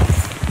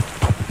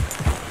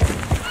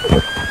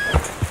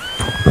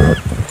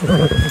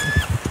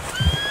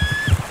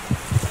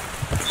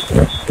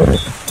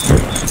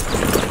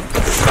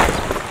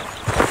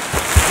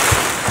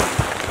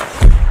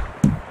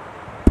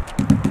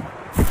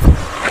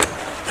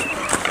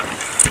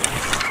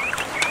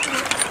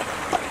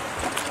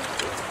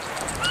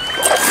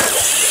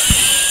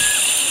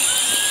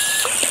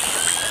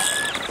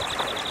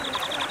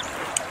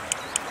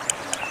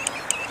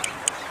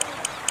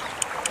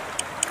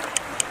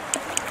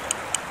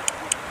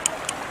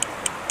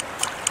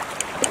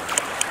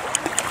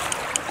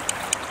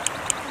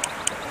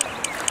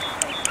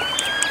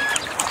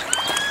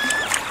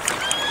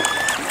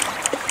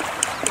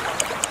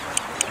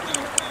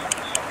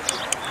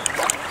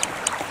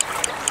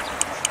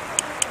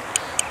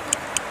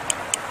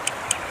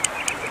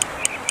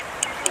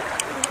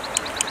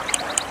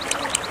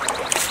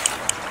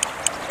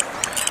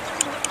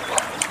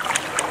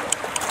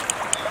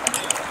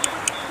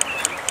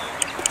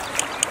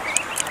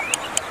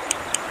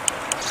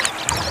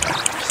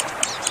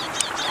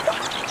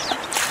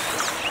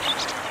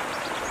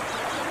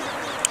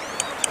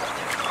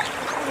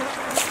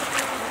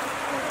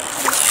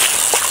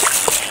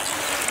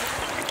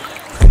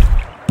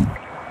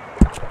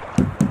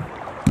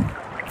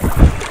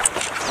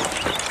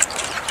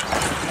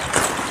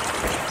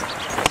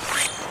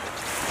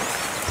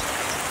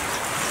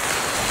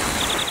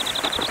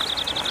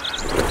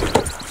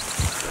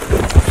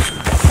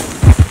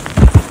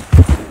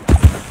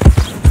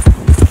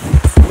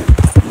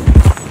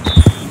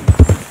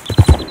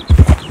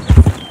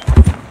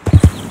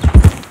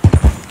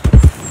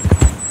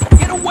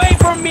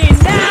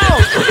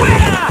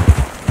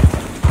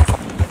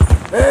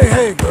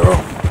 Hey, girl.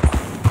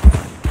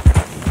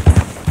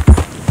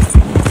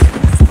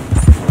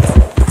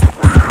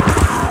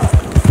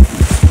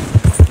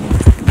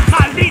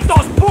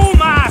 ¡Malditos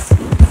pumas!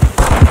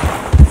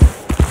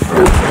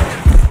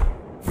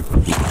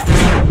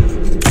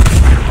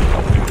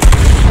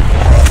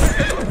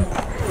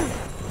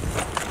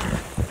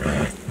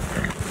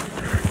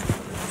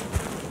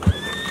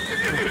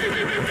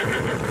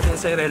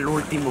 Ese era el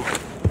último.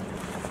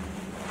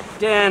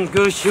 Damn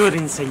good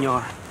shooting,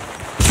 señor.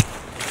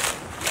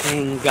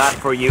 Thank God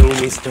for you,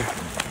 mister.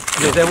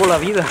 Le debo la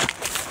vida.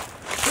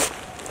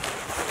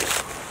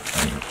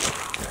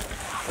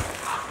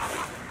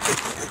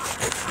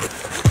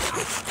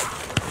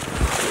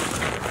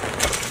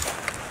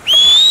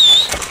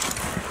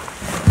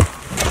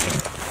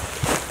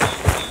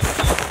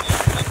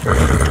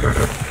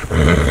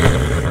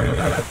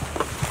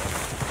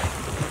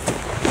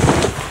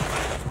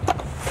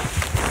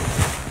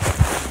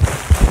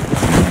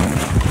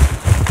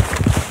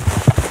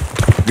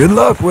 Good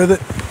luck with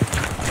it.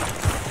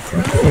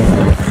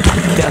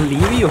 ¡Qué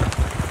alivio!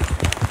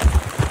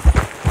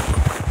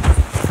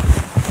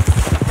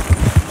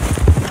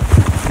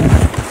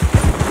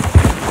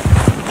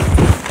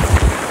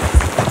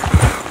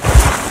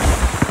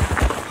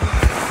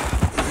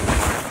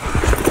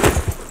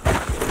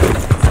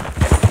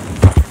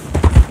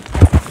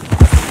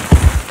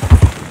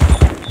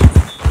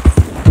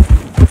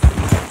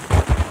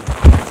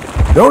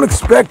 Don't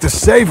expect a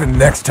saving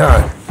next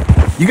time.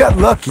 You got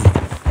lucky.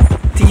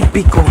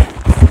 Típico.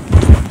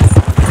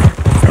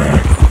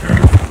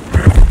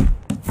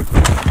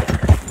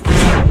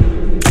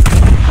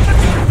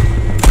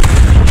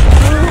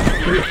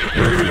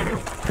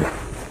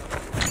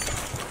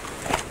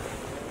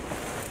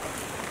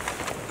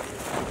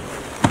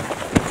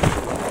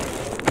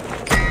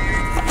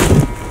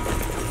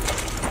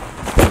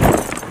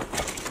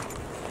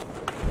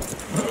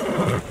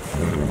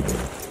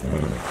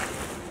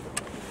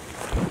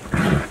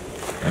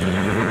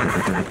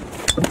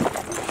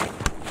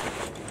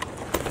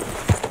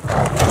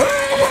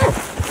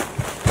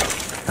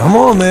 Come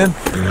on, then.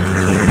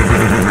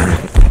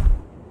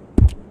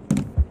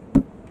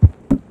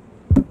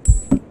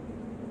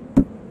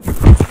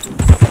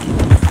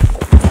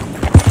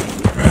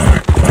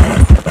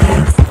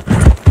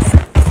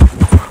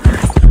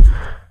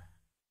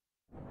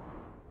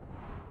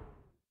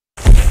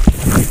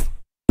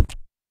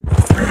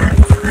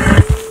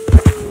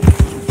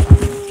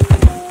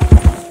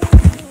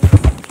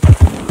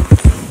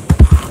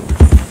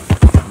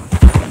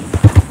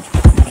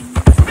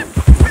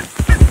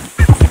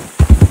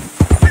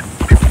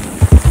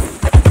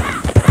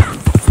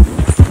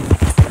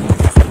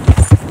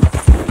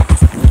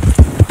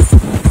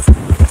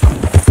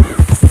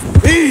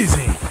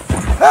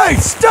 Hey,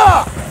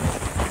 stop!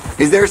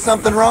 Is there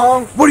something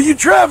wrong? What are you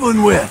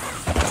traveling with?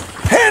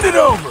 Hand it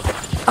over!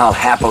 I'll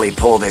happily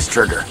pull this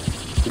trigger.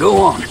 Go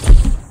on.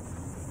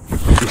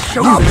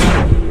 Show up.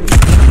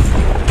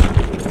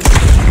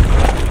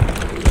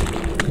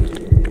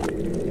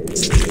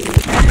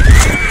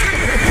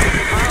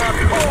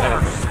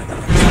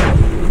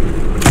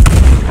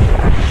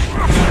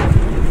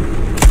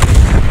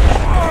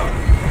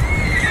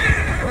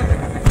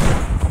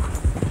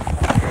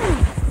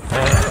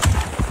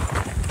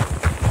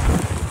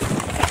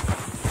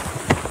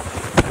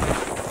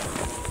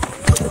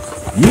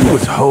 You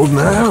was holding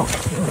out.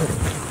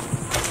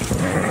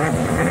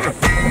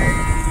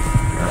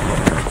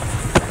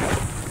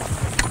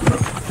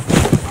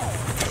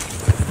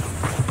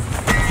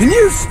 Can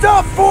you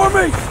stop for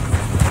me?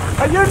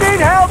 You need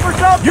help or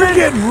something? You're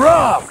getting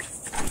robbed.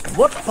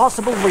 What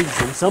possible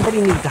reason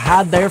somebody need to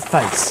hide their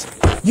face?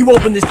 You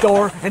open this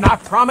door, and I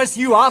promise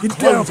you I'll Get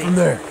down close it. from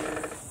there.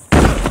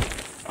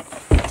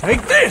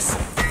 Take this!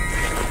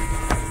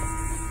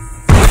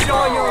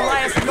 Enjoy your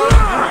last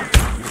move.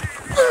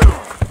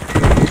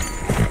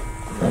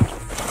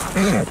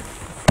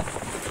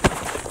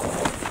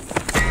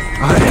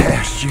 I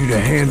asked you to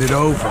hand it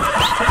over.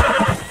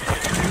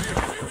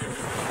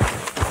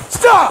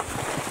 Stop!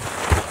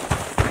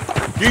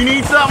 Do you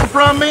need something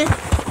from me?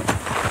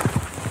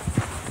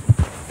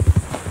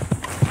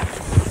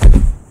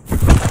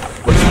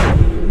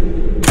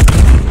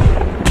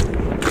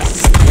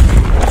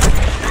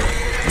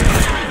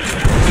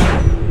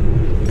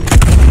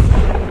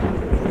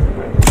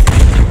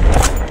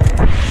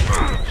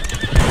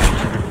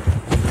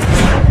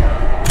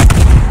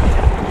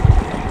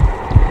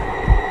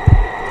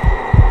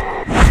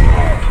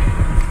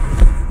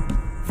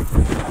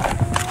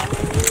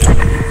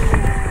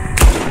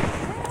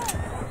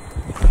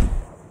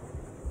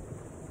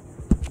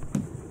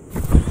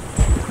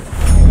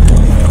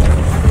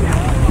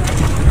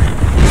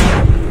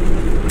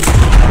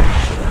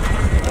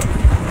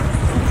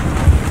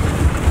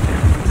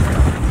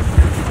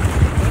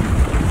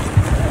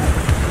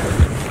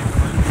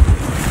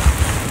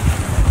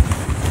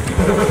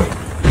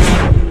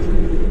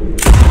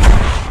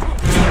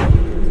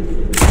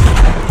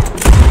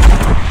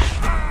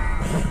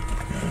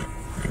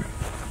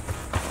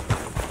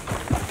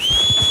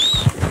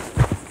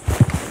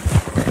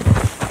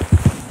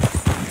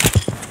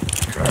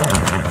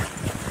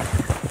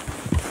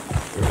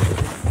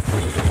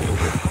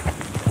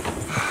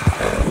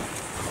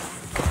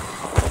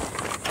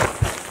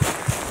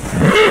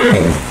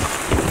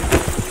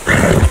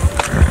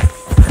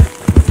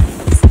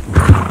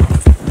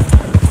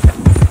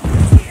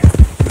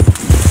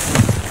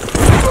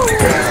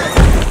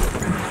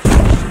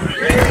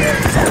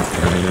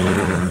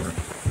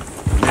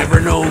 Never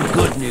known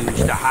good news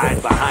to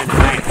hide behind a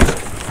mask.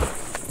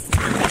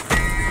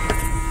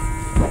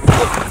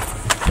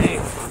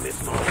 Damn, I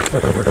missed one.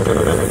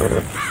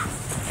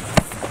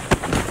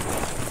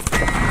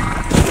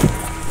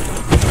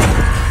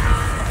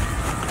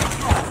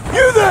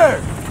 You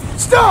there!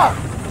 Stop!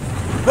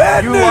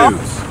 Bad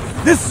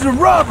news! This is a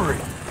robbery!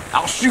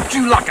 I'll shoot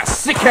you like a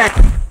sick hack.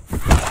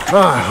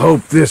 I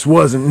hope this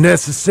wasn't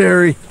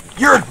necessary.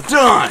 You're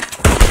done!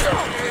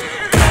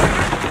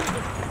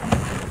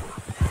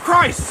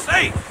 Christ's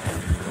sake!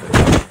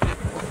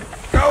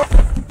 Go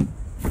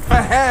to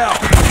hell!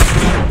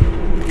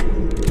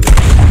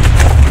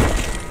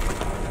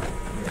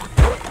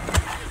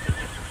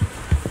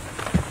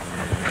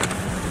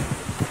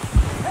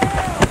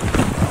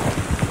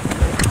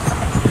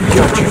 You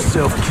got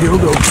yourself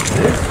killed over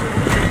this?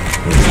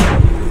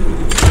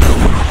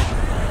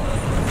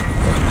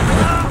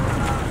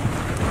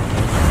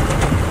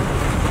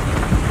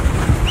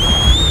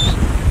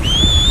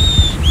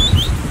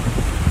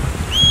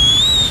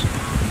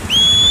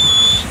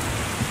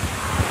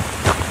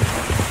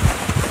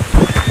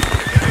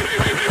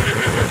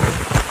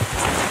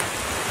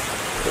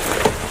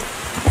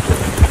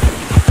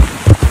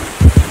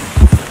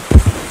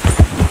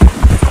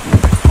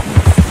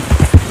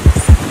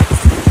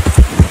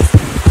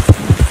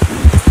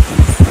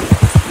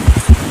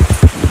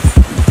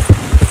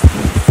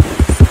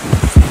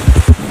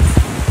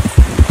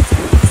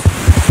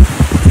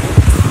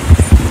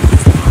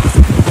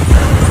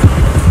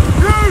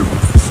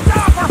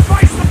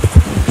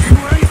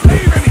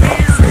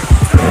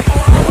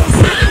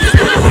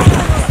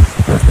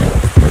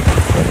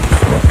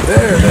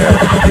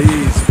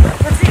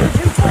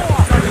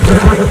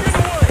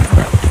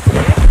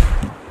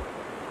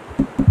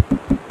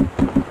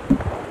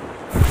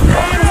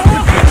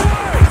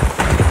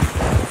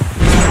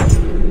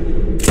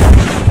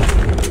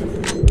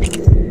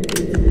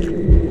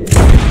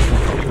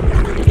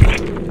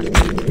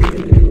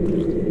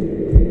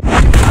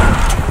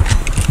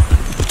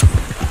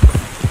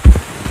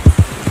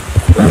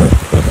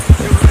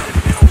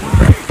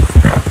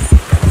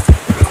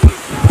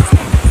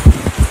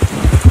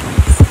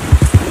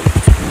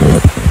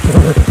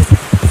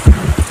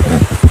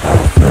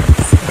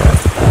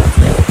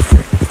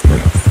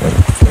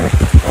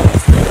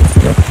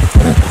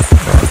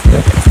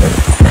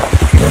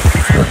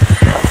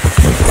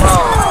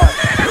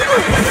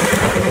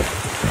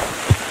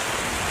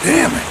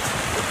 Damn it.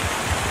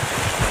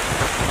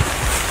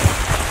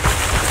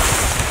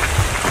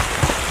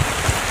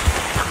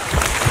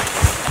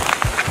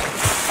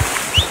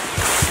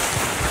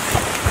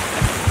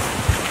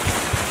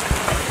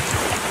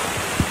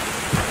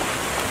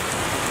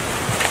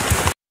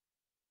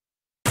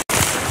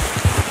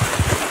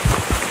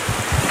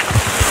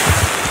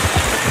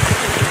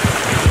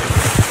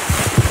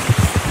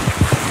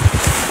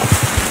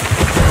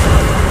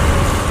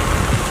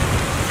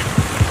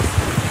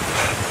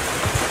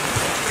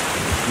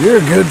 You're a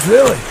good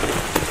filly.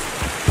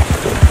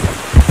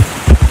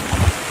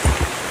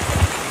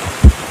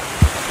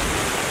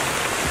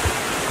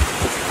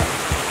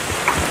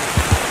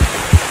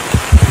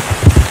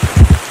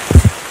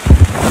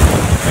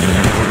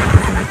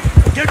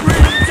 Get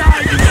ready to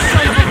die, you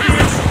son of a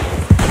bitch!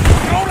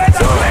 Don't let the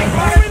big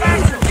body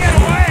bastard get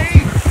away!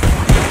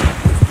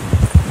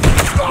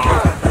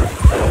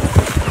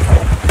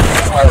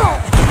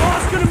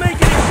 Boss gonna make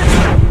it.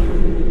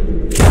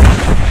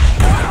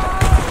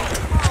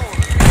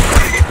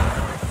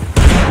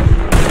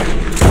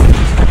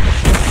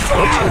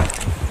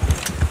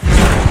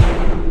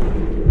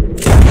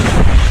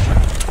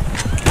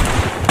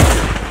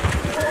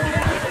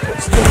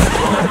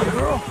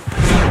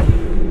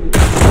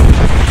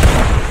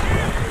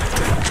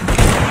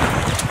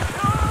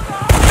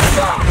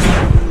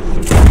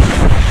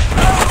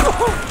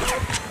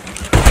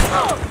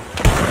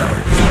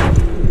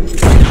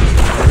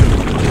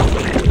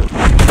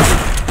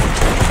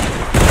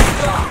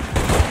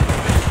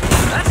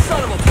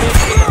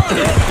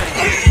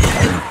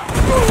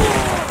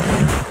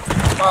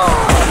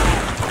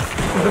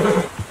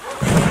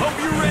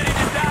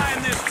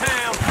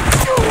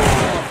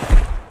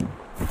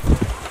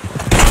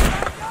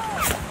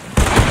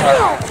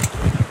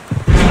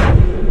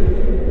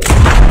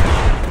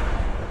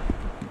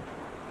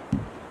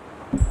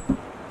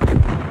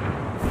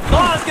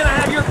 Law's gonna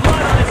have your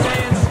blood on his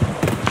hands!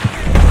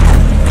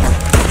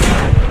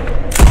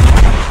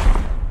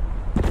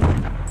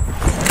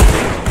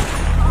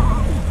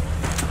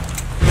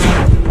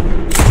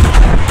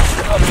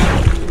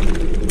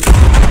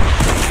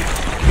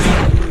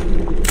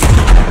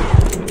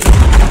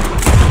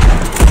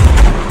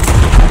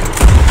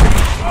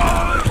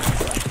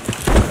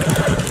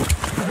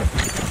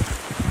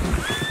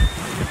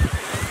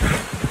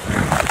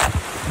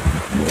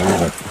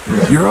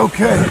 You're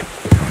okay.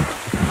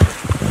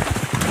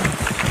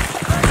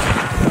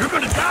 You're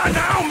gonna die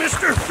now,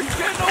 mister! He's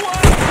getting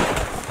away!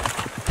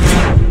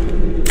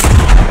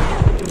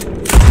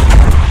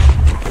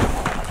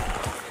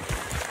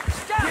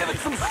 Give it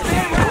some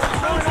steam!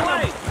 Run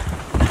away!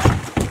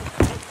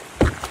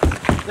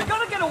 They're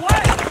gonna get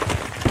away!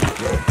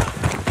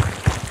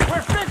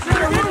 We're fixing to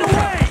get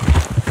away!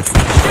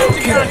 Shoot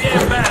the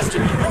goddamn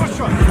bastard!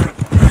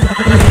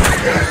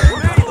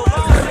 Whatever the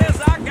law says,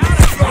 I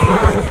gotta go!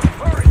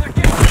 Hurry, they're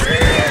getting...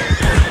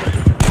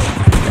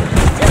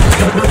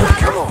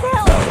 Come on.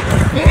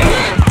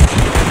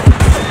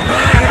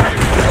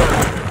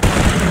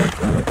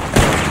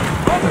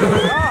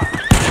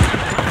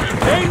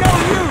 Ain't no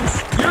use!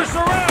 You're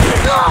surrounded!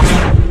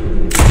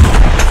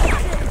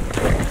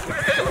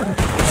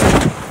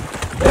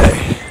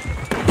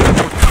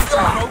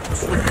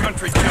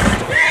 Country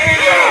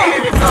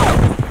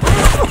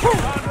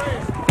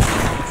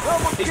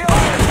someone kill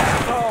this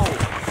asshole!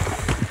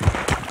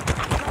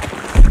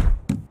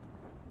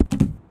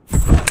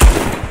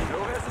 No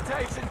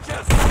hesitation,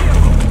 just kill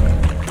him!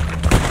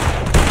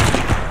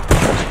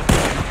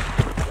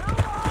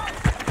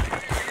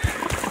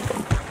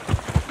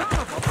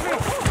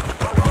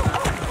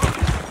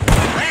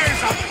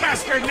 There's a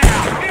bastard now!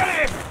 Kill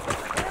him!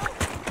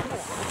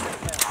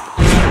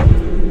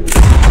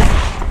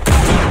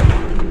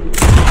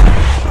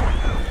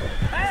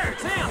 There,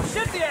 Tim!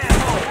 Shoot the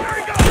asshole! There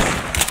he goes!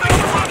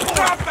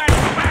 Stop that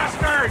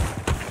bastard!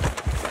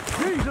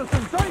 Jesus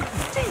and Satan!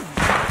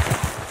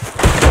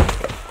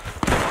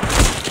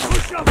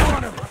 Push up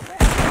on him!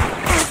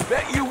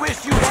 Bet you wish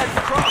you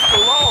hadn't crossed the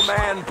law,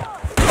 man!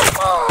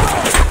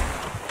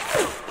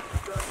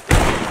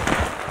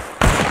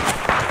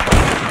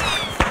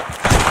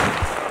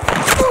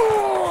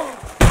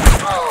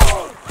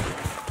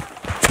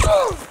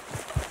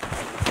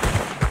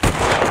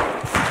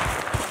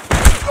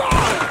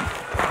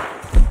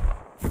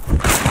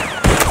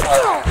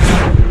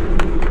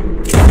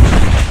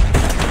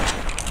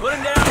 Put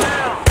him down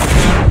now!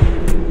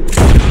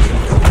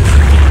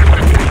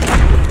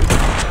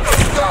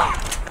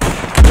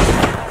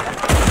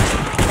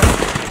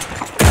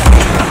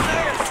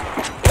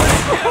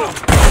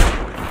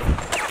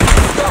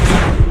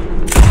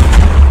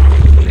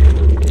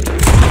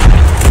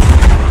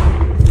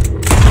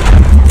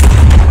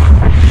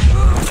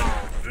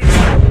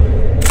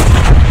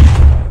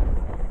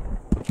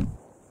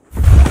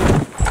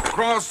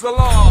 Cross the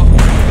law,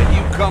 and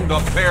you come to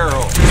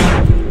peril.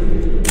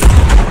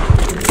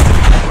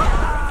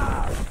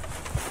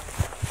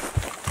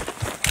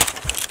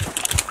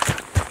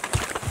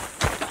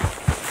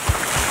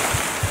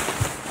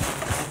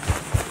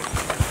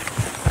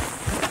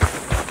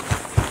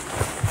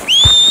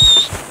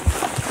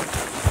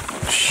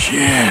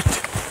 Shit.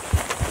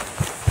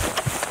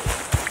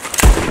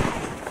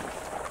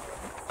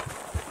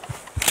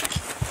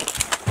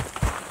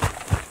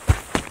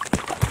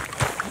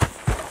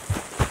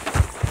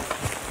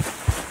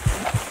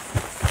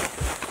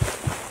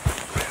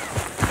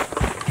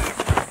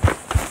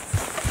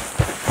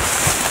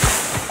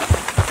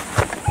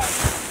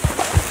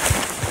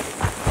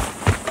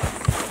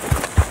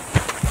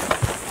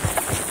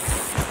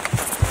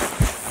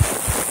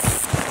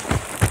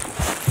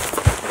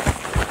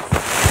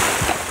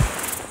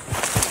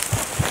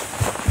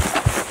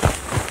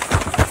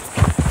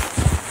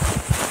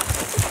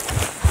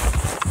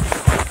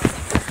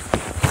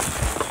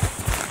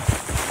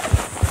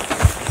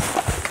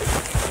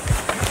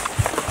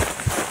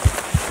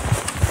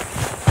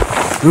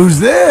 Who's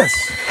this?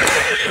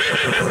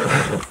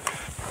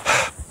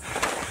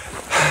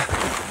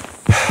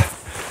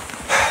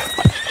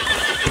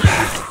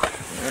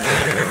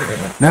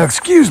 Now,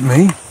 excuse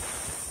me,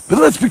 but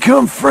let's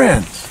become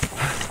friends.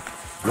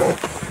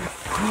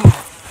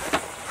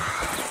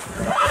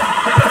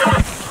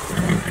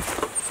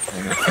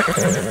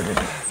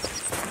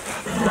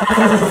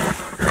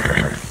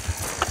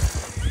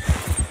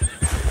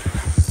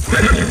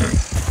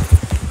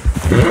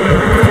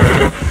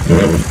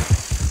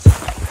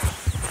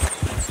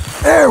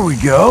 There we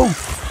go.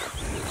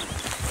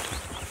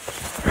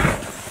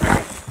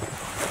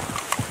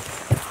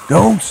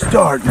 Don't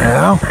start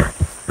now.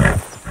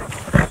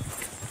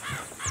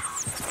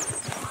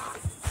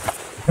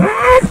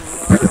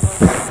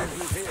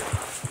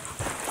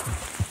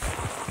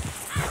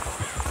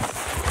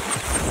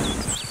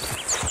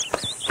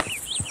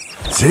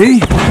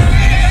 See? I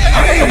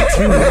ain't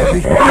too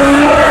heavy.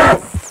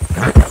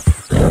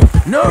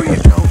 No, you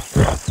don't.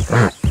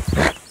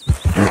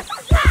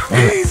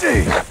 Easy.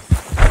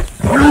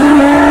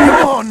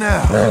 Come on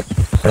now.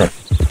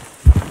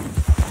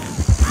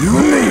 You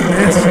and me,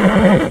 miss.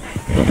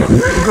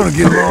 We're gonna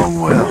get along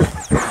well.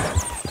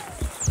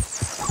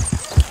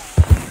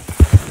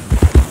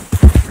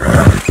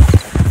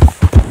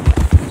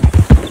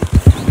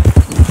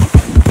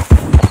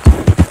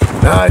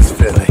 Nice,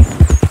 Philly.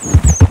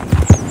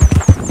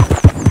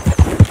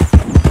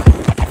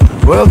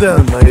 Well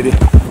done, lady.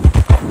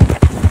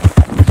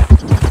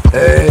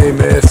 Hey,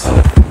 miss.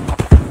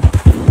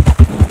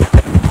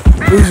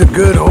 Who's a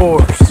good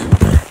horse?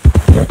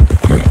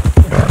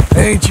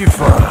 Ain't you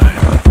fine?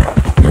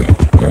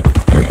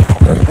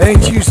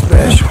 Ain't you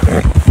special?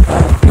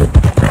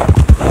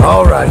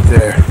 All right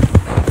there.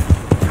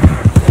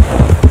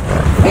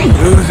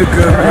 Who's a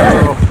good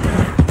girl?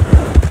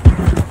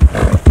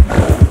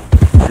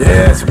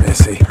 Yes,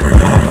 missy.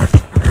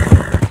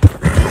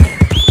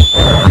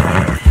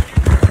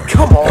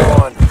 Come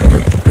on.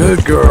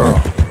 Good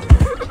girl.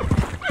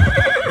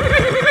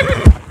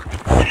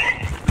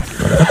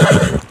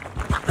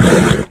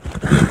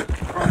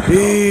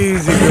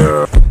 Easy,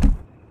 girl.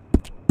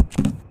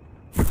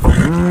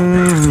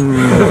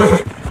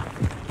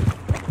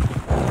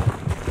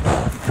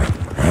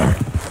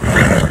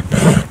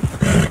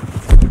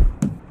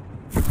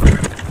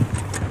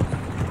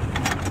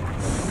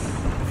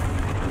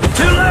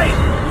 Too late!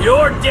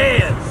 You're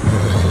dead!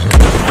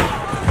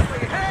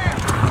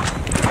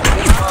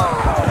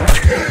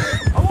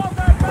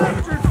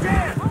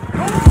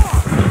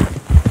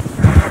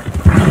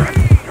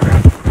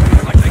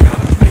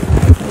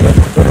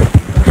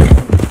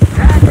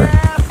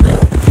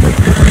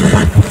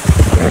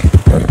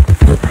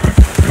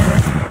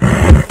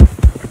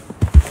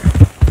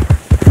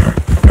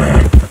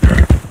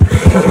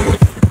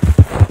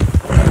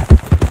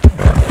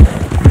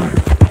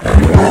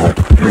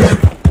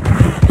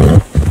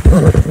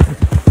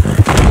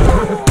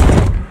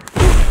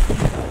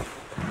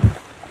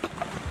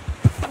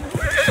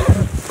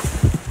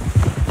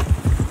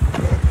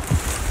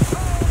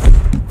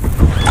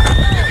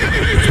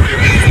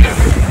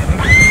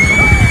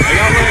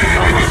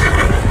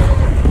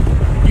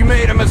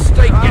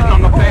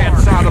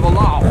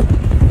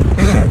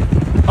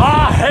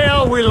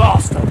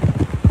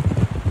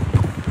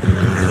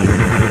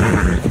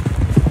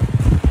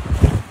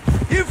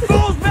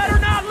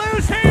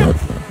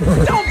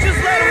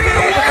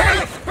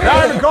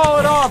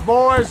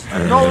 boys.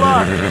 No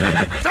luck.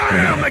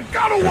 Damn, they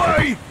got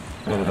away!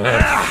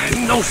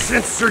 Ain't no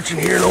sense searching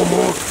here no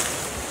more.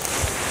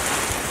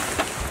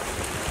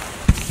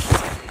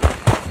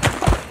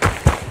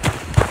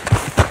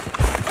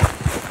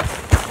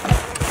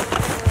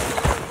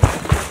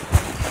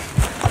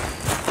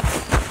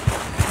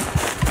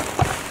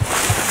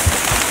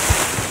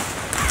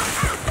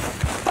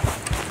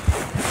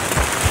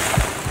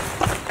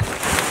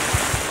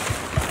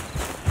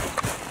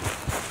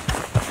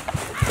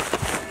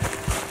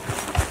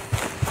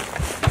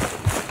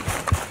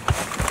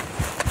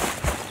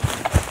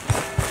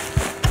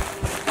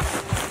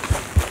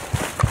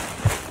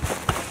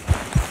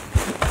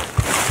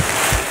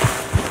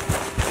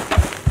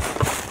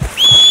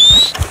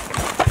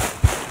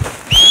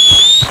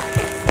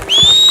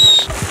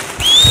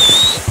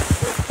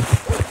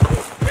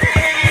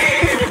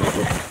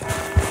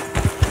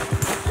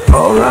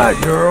 All right,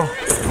 girl.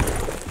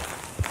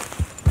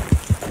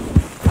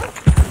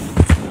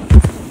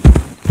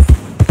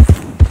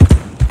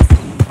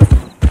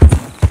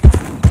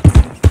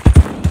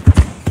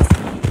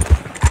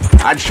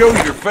 I'd show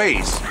your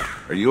face,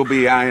 or you'll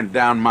be eyeing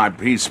down my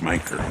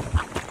peacemaker.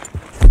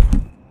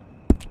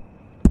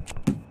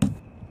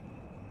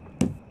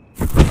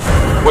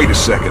 Wait a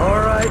second.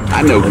 All right.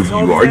 I know who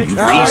you are, you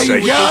piece You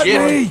of got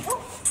shit. me.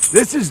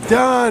 This is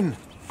done.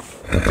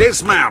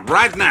 Dismount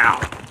right now.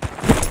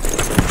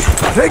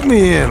 Take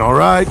me in, all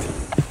right?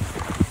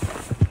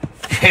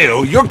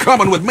 Hell, you're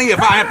coming with me if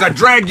I have to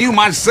drag you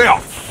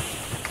myself.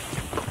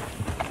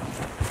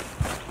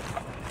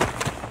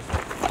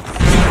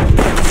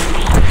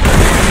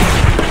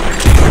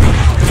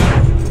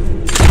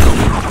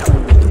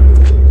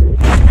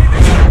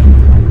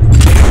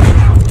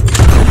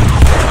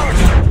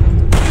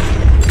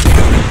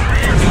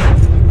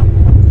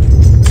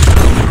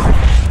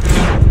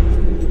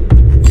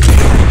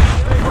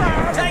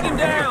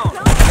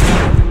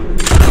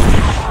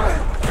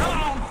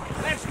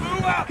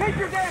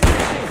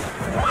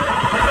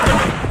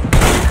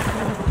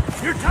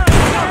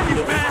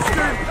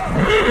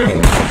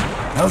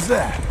 How's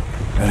that?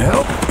 That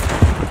help?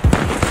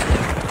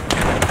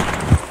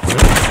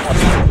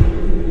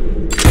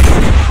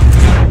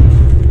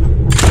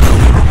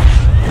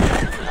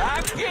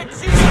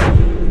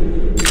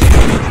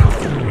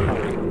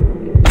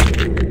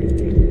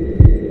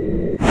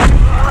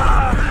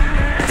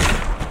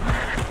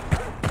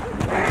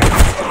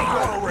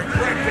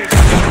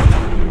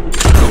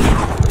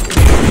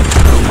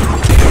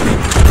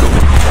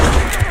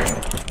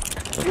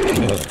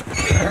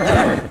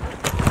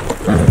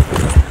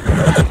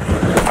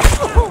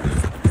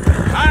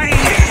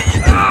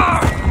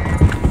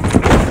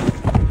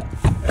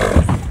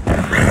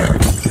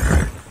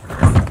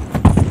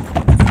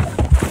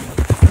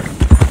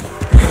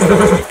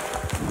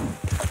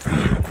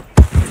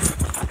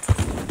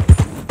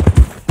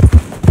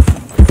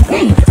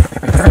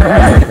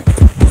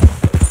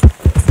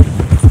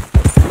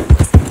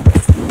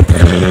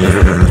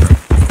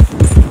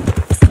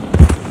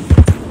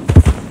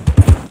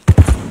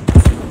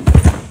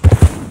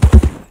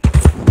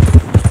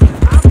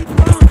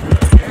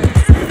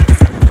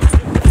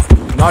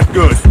 Not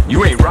good.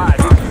 You ain't right.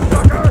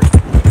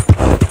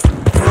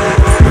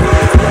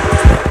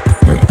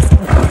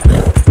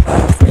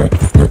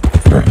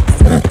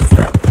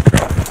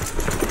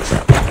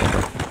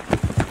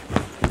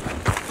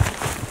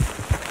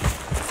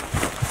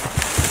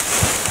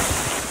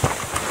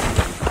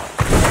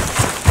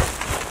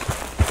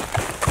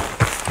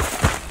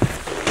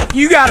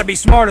 You gotta be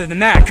smarter than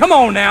that. Come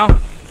on now.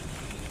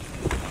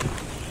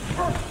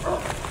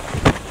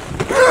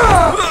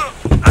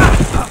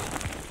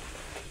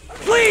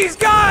 Please,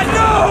 God,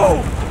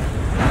 no!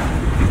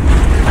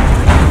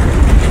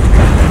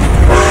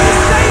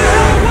 Stay the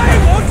hell away,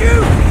 won't you?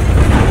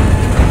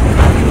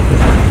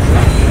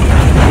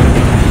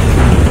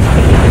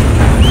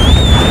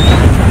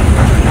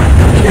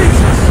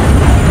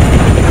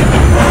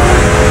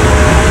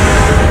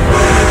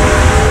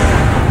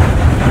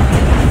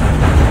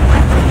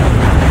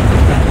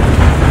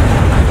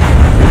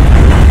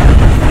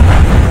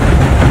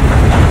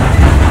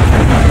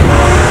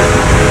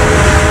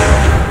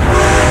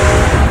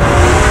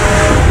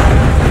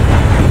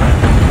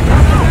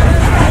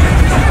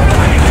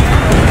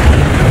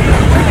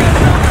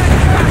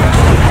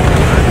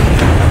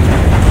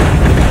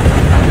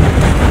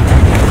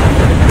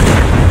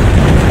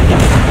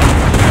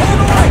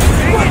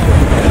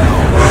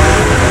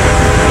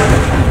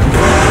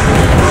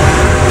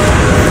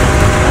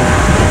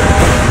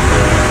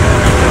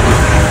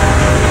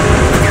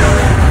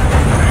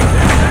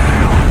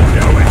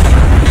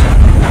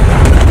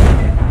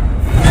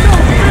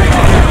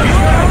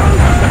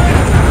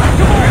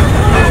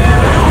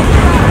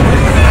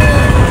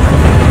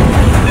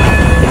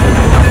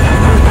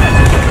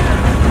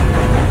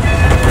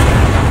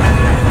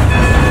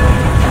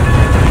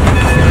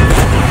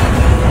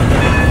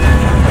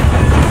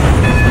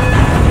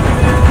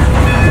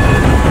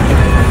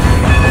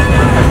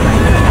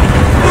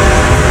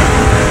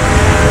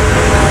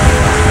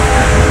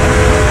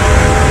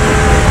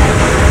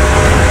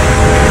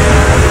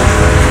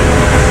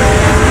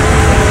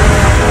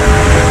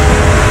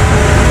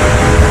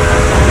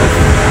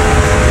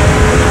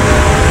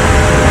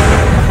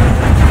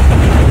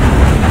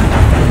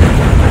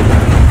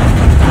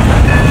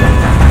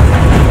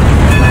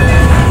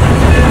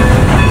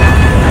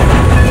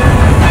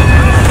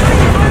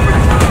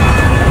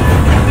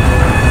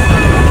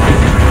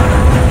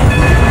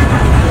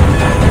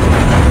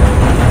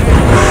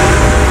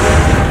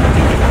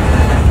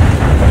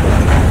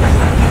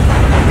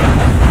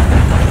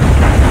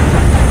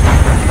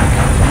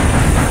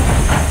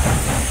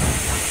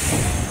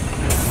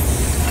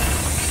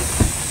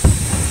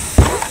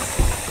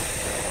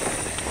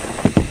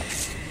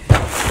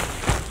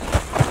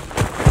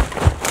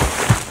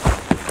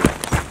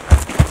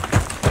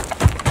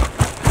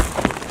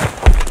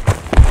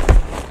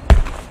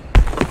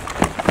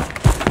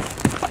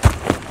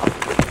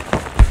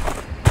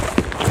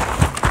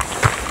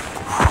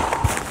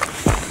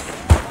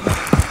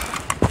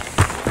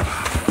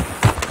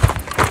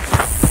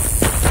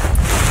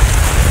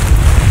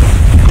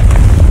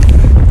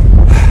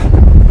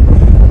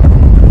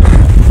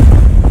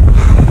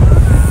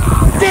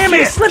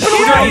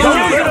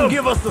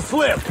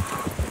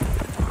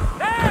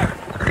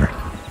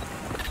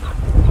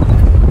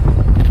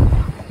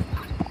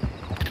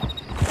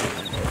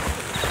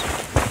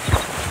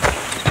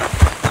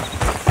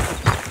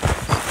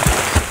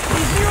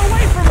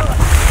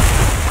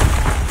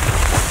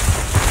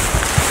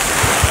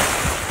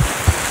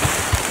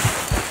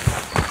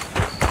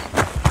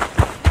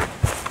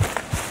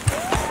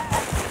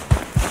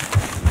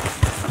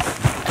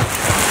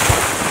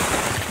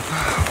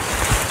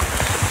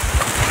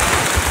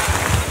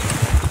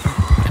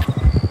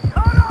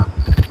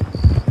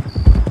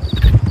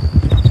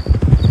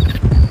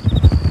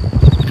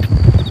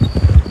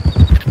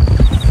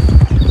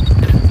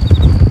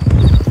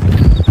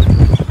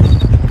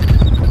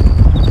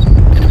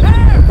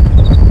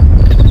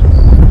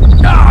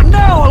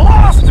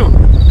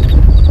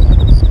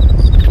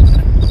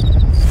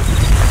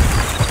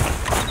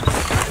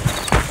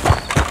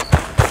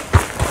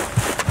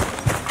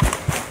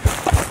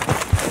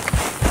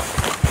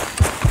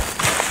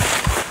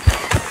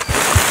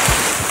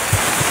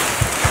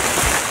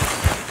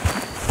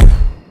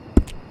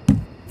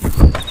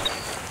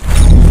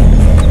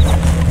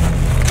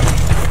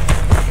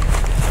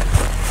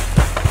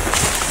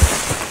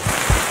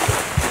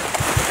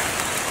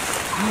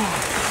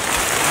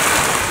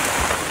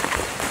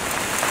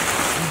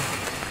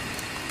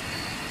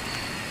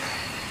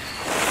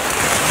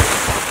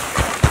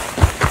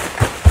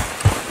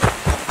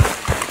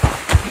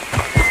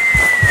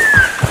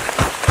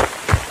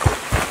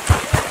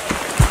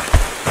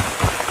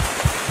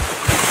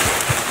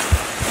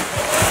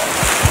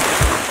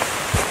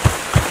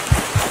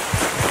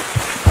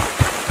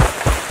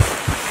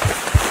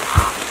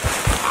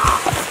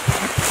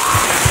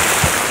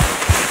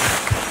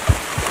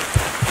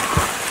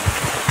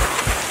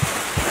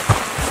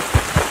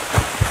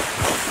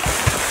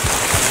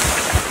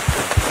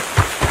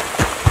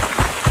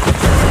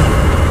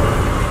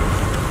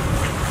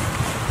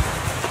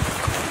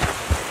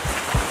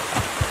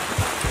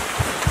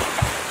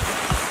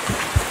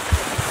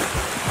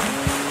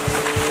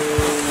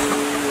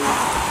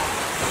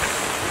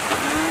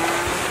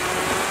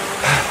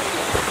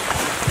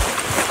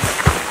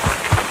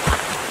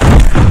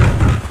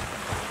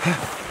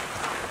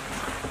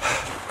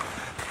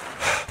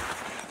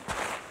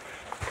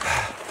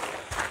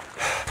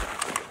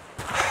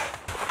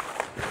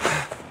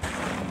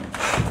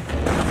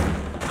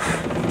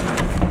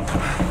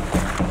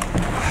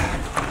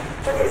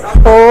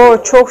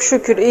 Oo, çok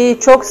şükür iyi,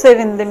 çok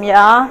sevindim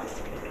ya.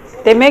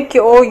 Demek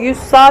ki o 100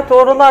 saat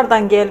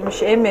oralardan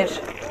gelmiş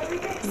Emir.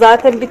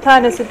 Zaten bir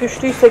tanesi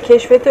düştüyse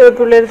keşfete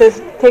öbürleri de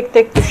tek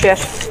tek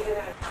düşer.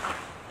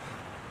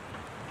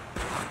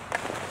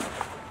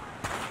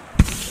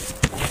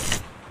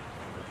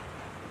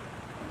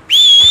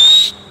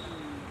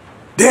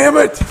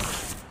 Damn it!